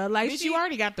of her. Like, she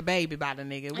already got the baby by the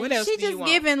nigga. What else? She do you just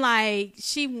want? giving like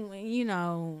she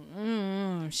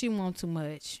want too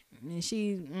much,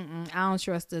 and I don't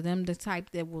trust her. Them the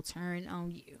type that will turn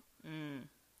on you,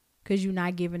 because you're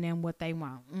not giving them what they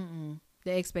want.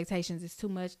 The expectations is too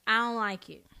much. I don't like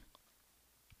it.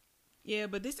 Yeah,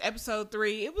 but this episode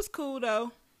 3, it was cool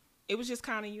though. It was just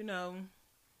kind of,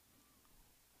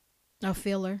 a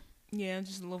filler. Yeah,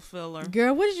 just a little filler.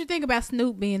 Girl, what did you think about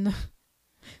Snoop being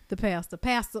the pastor?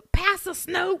 Pastor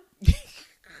Snoop.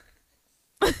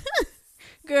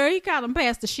 Girl, he called him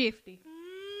Pastor Shifty.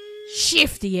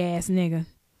 Shifty ass nigga.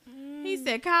 He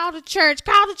said, call the church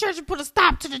and put a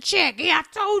stop to the check. Yeah, I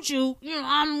told you,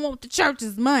 I don't want the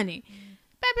church's money.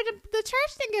 Baby, the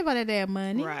church didn't give her that damn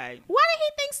money. Right. Why did he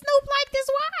think Snoop liked his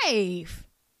wife?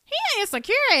 He an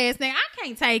insecure ass nigga. I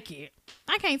can't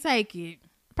take it.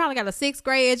 Probably got a 6th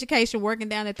grade education working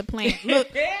down at the plant.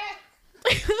 Look. That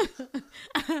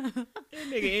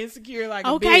nigga insecure like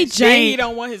a okay, bitch. Jane. He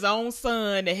don't want his own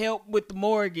son to help with the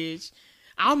mortgage.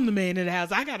 I'm the man of the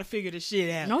house. I got to figure this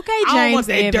shit out. Okay, James I don't want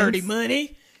that Evans. dirty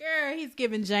money. Girl, he's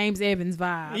giving James Evans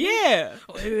vibe. Yeah.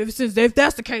 If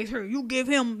that's the case, you give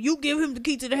him the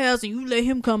key to the house and you let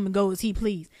him come and go as he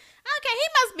please. Okay, he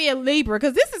must be a Libra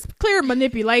because this is clear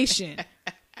manipulation.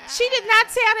 She did not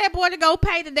tell that boy to go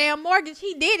pay the damn mortgage.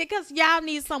 He did it because y'all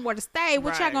need somewhere to stay.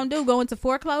 What y'all gonna do? Go into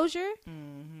foreclosure?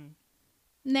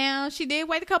 Now, she did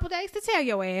wait a couple days to tell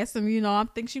your ass. And, I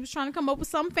think she was trying to come up with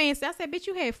something fancy. I said, bitch,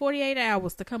 you had 48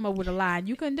 hours to come up with a line.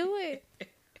 You couldn't do it.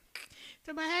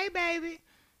 So, but hey, baby.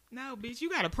 No, bitch, you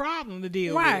got a problem to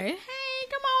deal with. Right. Hey,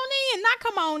 come on in. Not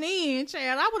come on in,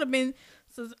 child. I would have been...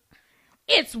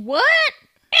 It's what?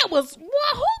 It was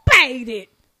what? Who paid it?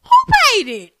 Who paid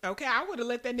it? Okay, I would have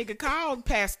let that nigga call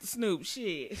Pastor Snoop.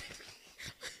 Shit.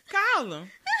 Call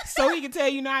him. So he can tell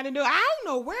you how to do it. I don't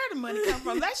know where the money come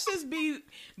from. Let's just be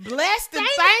blessed and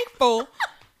thankful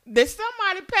that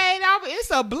somebody paid off. It's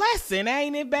a blessing,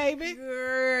 ain't it, baby?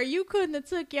 Girl, you couldn't have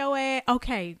took your ass.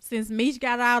 Okay, since Meech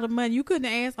got all the money, you couldn't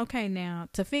have asked, okay, now,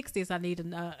 to fix this, I need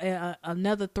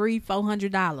another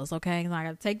 $300-$400, okay? So I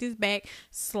got to take this back,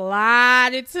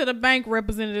 slide it to the bank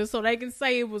representative so they can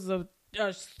say it was a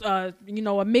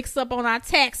mix up on our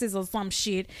taxes or some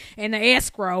shit, and the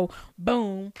escrow,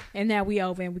 boom, and now we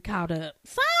over and we caught up.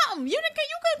 Something you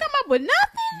couldn't come up with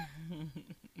nothing.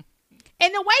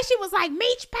 And the way she was like,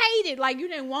 Meech paid it, like you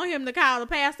didn't want him to call the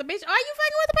pastor, bitch. Are you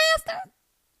fucking with the pastor?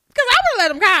 Because I would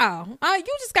let him call.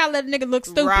 You just gotta let a nigga look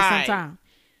stupid sometimes.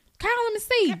 Call him and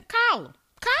see.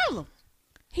 Call him.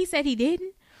 He said he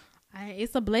didn't.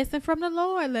 It's a blessing from the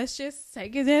Lord. Let's just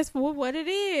take his ass for what it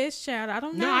is, child. I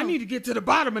don't know. No, I need to get to the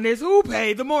bottom of this. Who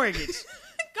paid the mortgage?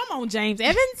 Come on, James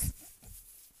Evans.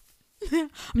 I'm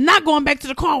not going back to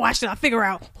the car wash till I figure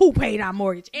out who paid our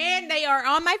mortgage. And they are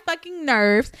on my fucking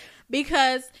nerves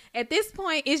because at this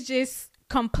point, it's just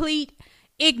complete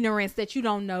ignorance that you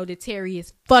don't know that Terry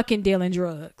is fucking dealing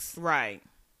drugs. Right.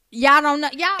 Y'all don't know.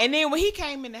 Y'all. And then when he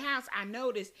came in the house, I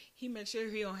noticed he made sure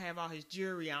he don't have all his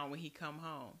jewelry on when he come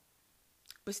home.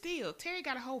 But still, Terry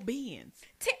got a whole Benz.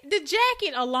 The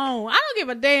jacket alone, I don't give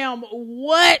a damn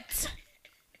what.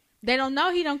 They don't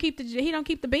know he don't keep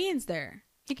the Benz there.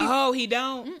 He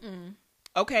don't. Mm-mm.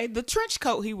 Okay, the trench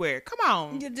coat he wear. Come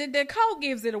on. The coat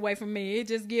gives it away from me. It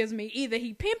just gives me either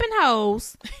he pimping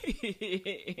hoes.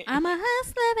 I'm a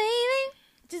hustler, baby.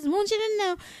 Just want you to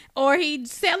know. Or he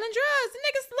selling drugs. The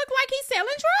niggas look like he's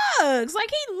selling drugs. Like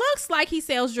he looks like he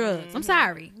sells drugs. Mm-hmm. I'm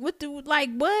sorry.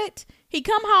 What? He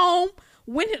come home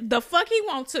when the fuck he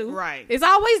want to. Right. It's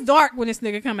always dark when this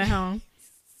nigga coming home.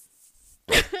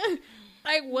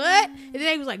 Like what? And then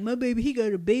they was like, my baby, he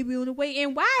got a baby on the way.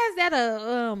 And why is that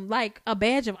a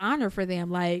badge of honor for them?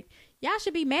 Like, y'all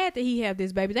should be mad that he have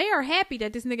this baby. They are happy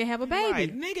that this nigga have a baby.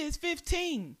 Right. Nigga is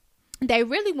 15. They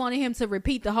really wanted him to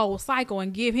repeat the whole cycle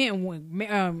and give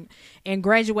him and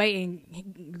graduate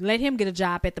and let him get a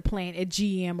job at the plant at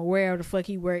GM or wherever the fuck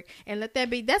he worked and let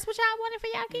that be. That's what y'all wanted for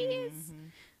y'all kids.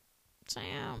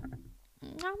 Damn.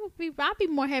 I'd be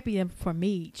more happy than for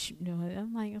Meech.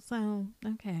 I'm like, so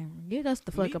okay, get us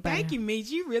the fuck up out. Thank you, Meech.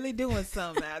 You really doing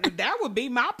something. That would be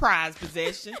my prized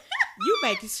possession. You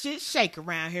making shit shake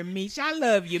around here, Meech. I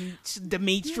love you,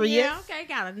 Demetrius. Yeah, okay,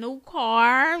 got a new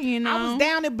car. I was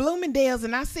down at Bloomingdale's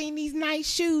and I seen these nice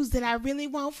shoes that I really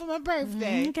want for my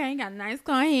birthday. Okay, got a nice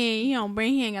car here.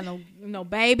 He ain't got no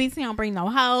babies. He don't bring no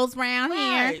hoes around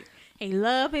here. He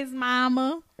love his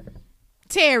mama.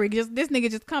 Terry, this nigga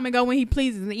just come and go when he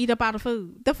pleases and eat up all the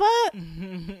food. The fuck?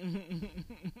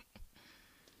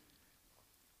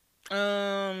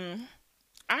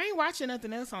 I ain't watching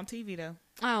nothing else on TV though.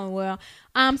 Oh well.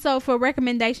 So for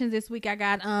recommendations this week, I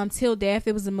got Till Death.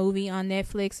 It was a movie on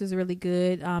Netflix. It was really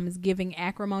good. It's giving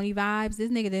acrimony vibes. This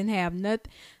nigga didn't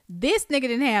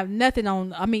have nothing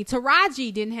on. I mean,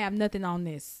 Taraji didn't have nothing on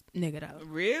this nigga though.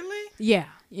 Really? Yeah.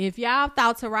 If y'all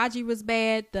thought Taraji was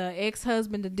bad, the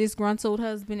ex-husband, the disgruntled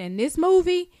husband in this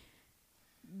movie,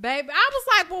 baby, I was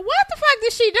like, well, what the fuck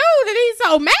did she do that he's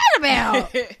so mad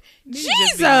about?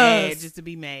 Jesus. Just to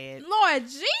be mad. Lord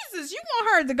Jesus, you want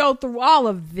her to go through all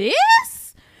of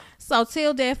this? So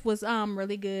Till Death was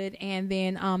really good. And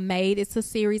then Made, it's a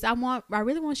series. I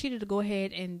really want you to go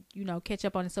ahead and catch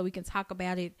up on it so we can talk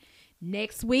about it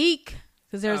next week.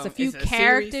 Because there's a few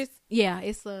characters. Series? Yeah,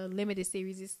 it's a limited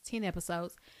series. It's 10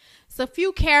 episodes. It's a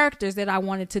few characters that I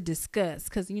wanted to discuss.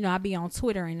 Because, I be on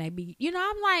Twitter and they be,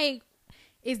 I'm like,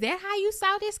 is that how you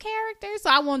saw this character? So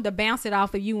I wanted to bounce it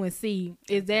off of you and see,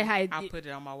 is that how... I'll put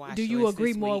it on my watch. Do you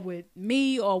agree more with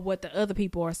me or what the other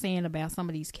people are saying about some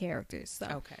of these characters? So,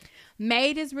 okay.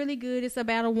 Made is really good. It's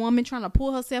about a woman trying to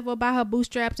pull herself up by her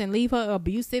bootstraps and leave her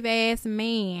abusive ass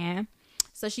man.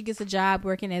 So she gets a job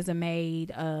working as a maid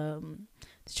to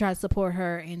try to support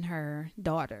her and her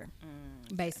daughter,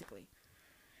 basically.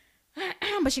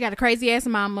 But she got a crazy ass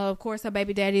mama. Of course, her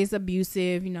baby daddy is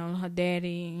abusive. Her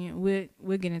daddy.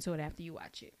 We'll get into it after you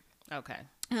watch it. Okay.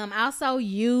 Also,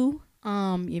 You.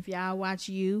 If y'all watch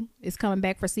You, it's coming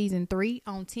back for season 3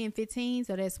 on 10/15.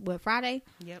 So that's Friday.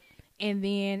 Yep. And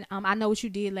then I Know What You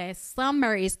Did Last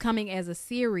Summer is coming as a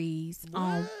series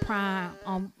on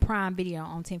Prime Video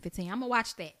on 10/15. I'm gonna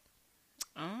watch that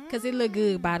because it looked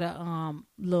good by the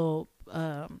little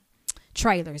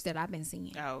trailers that I've been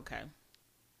seeing. Oh, okay.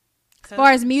 As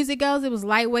far as music goes, it was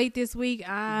lightweight this week.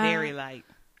 Very light.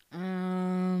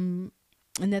 Nothing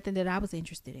that I was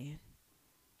interested in.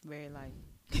 Very light.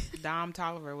 Dom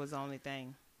Tolliver was the only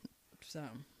thing. So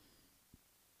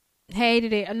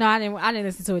hated it. No, I didn't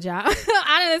listen to it, y'all.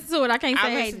 I didn't listen to it. I can't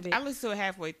say hated it. I listened to it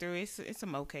halfway through. It's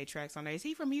some okay tracks on there. Is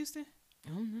he from Houston? I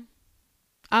don't know.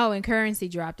 Oh, and Currency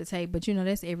dropped the tape, but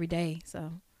that's every day.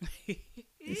 So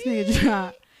this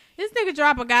nigga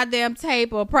drop a goddamn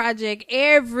tape or project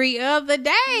every other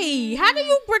day. How do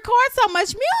you record so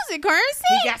much music, Currency?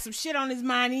 He got some shit on his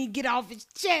mind. He get off his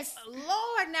chest.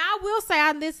 Lord, now I will say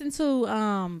I listened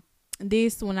to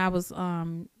this when I was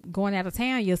going out of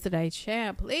town yesterday.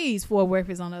 Chad, please, Fort Worth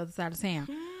is on the other side of town.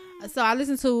 So I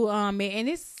listened to it, and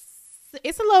it's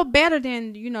a little better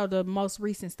than the most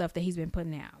recent stuff that he's been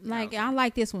putting out. Like I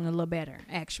like this one a little better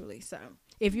actually. So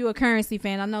if you're a Currency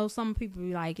fan, I know some people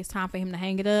be like it's time for him to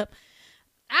hang it up.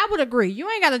 I would agree. You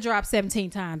ain't got to drop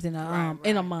 17 times in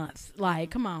a month.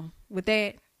 Like, come on with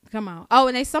that. Come on. Oh,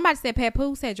 and somebody said Pat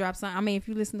Poose had dropped something. I mean, if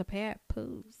you listen to Pat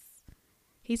Poose,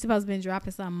 he's supposed to be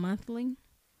dropping something monthly.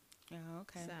 Oh,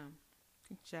 okay.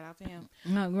 So shout out to him.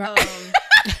 No, right.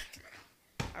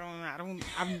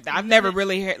 I've never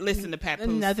really listened to Papoose.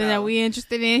 Nothing that we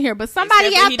interested in here, but somebody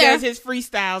out he there. He does his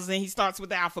freestyles and he starts with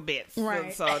the alphabets.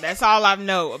 Right. So that's all I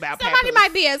know about Papoose.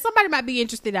 Somebody might be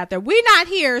interested out there. We're not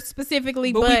here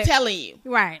specifically, but we telling you.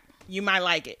 Right. You might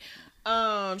like it.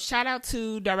 Shout out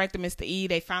to director Mr. E.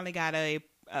 They finally got a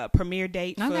premiere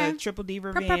date for Triple D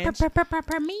Revenge.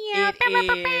 Premiere.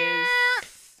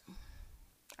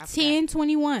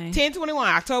 10/21.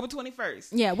 October 21st.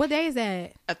 Yeah, what day is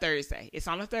that? A Thursday. It's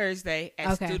on a Thursday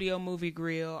at Studio Movie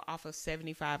Grill off of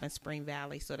 75 in Spring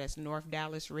Valley. So that's North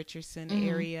Dallas, Richardson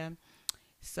area.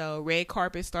 So red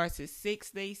carpet starts at 6,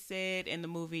 they said, and the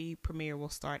movie premiere will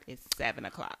start at 7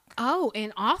 o'clock. Oh,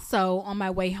 and also on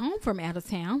my way home from out of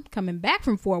town, coming back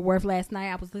from Fort Worth last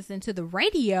night, I was listening to the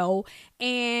radio,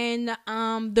 and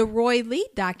the Roy Lee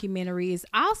documentary is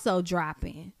also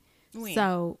dropping. When?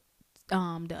 So the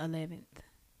 11th.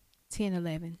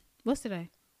 10/11. What's today?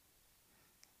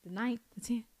 The 9th, the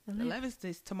 10th, 11th. 11th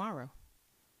is tomorrow.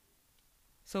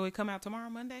 So it come out tomorrow,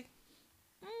 Monday?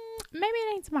 Maybe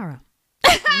it ain't tomorrow.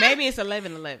 Maybe it's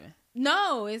 11/11.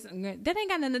 No, that ain't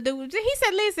got nothing to do with. He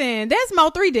said, "Listen, that's Mo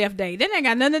 3 death day. That ain't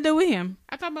got nothing to do with him."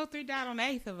 I thought Mo 3 died on the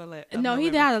 8th of 11. No, November. he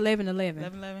died 11/11.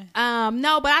 11/11.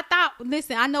 No, but I thought.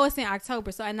 Listen, I know it's in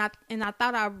October, so and I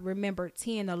thought I remembered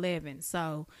 10/11.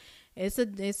 So it's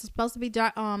supposed to be.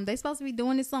 They supposed to be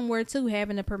doing it somewhere too,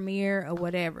 having a premiere or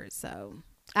whatever. So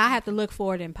I have to look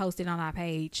for it and post it on our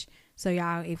page. So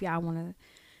y'all, if y'all want to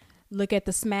look at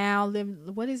the Smile,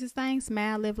 live. What is this thing?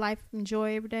 Smile, live life,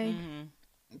 enjoy every day.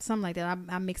 Something like that.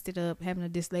 I mixed it up, having a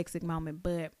dyslexic moment.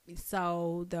 But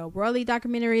so the Worley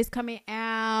documentary is coming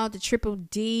out. The Triple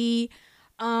D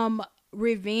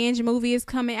revenge movie is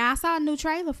coming out. I saw a new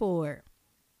trailer for it.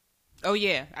 Oh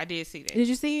yeah, I did see that. Did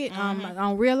you see it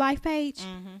on Real Life page?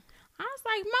 I was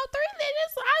like, Mo 3 did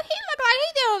this. He looked like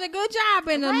he did a good job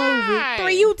in the movie.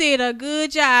 3, you did a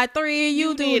good job. 3,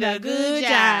 you did a good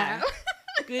job.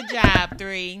 Good job,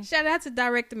 3. Shout out to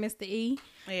director Mr. E.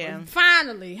 Yeah.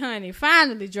 Finally, honey,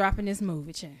 dropping this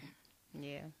movie, Chan.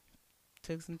 Yeah.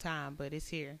 Took some time, but it's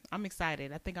here. I'm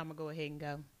excited. I think I'm going to go ahead and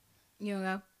go. You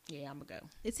gonna go? Yeah, I'm going to go.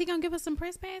 Is he going to give us some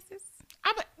press passes?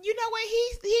 You know what?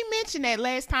 He mentioned that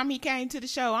last time he came to the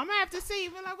show. I'm going to have to see.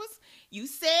 But like, you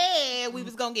said we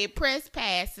was going to get press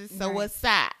passes, so what's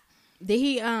that? Did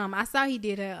he? I saw he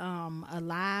did a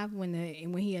live when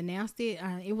he announced it.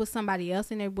 It was somebody else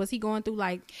in there. Was he going through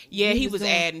like? Yeah, he was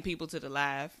adding people to the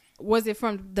live. Was it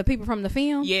from the people from the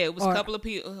film? Yeah, it was a couple of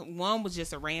people. One was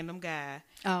just a random guy.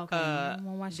 Oh, okay.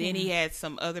 Then he had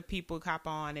some other people hop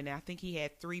on, and I think he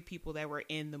had 3 people that were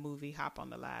in the movie hop on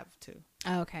the live too.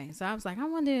 Okay, so I was like, I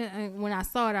wonder. When I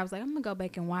saw it, I was like, I'm gonna go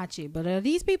back and watch it. But are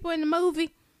these people in the movie?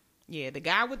 Yeah, the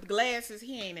guy with the glasses,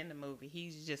 he ain't in the movie.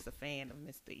 He's just a fan of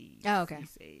Mr. E. Oh, okay. He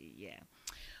said, yeah.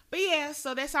 But yeah,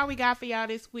 so that's all we got for y'all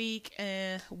this week.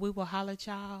 And we will holler at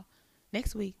y'all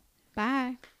next week.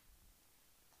 Bye.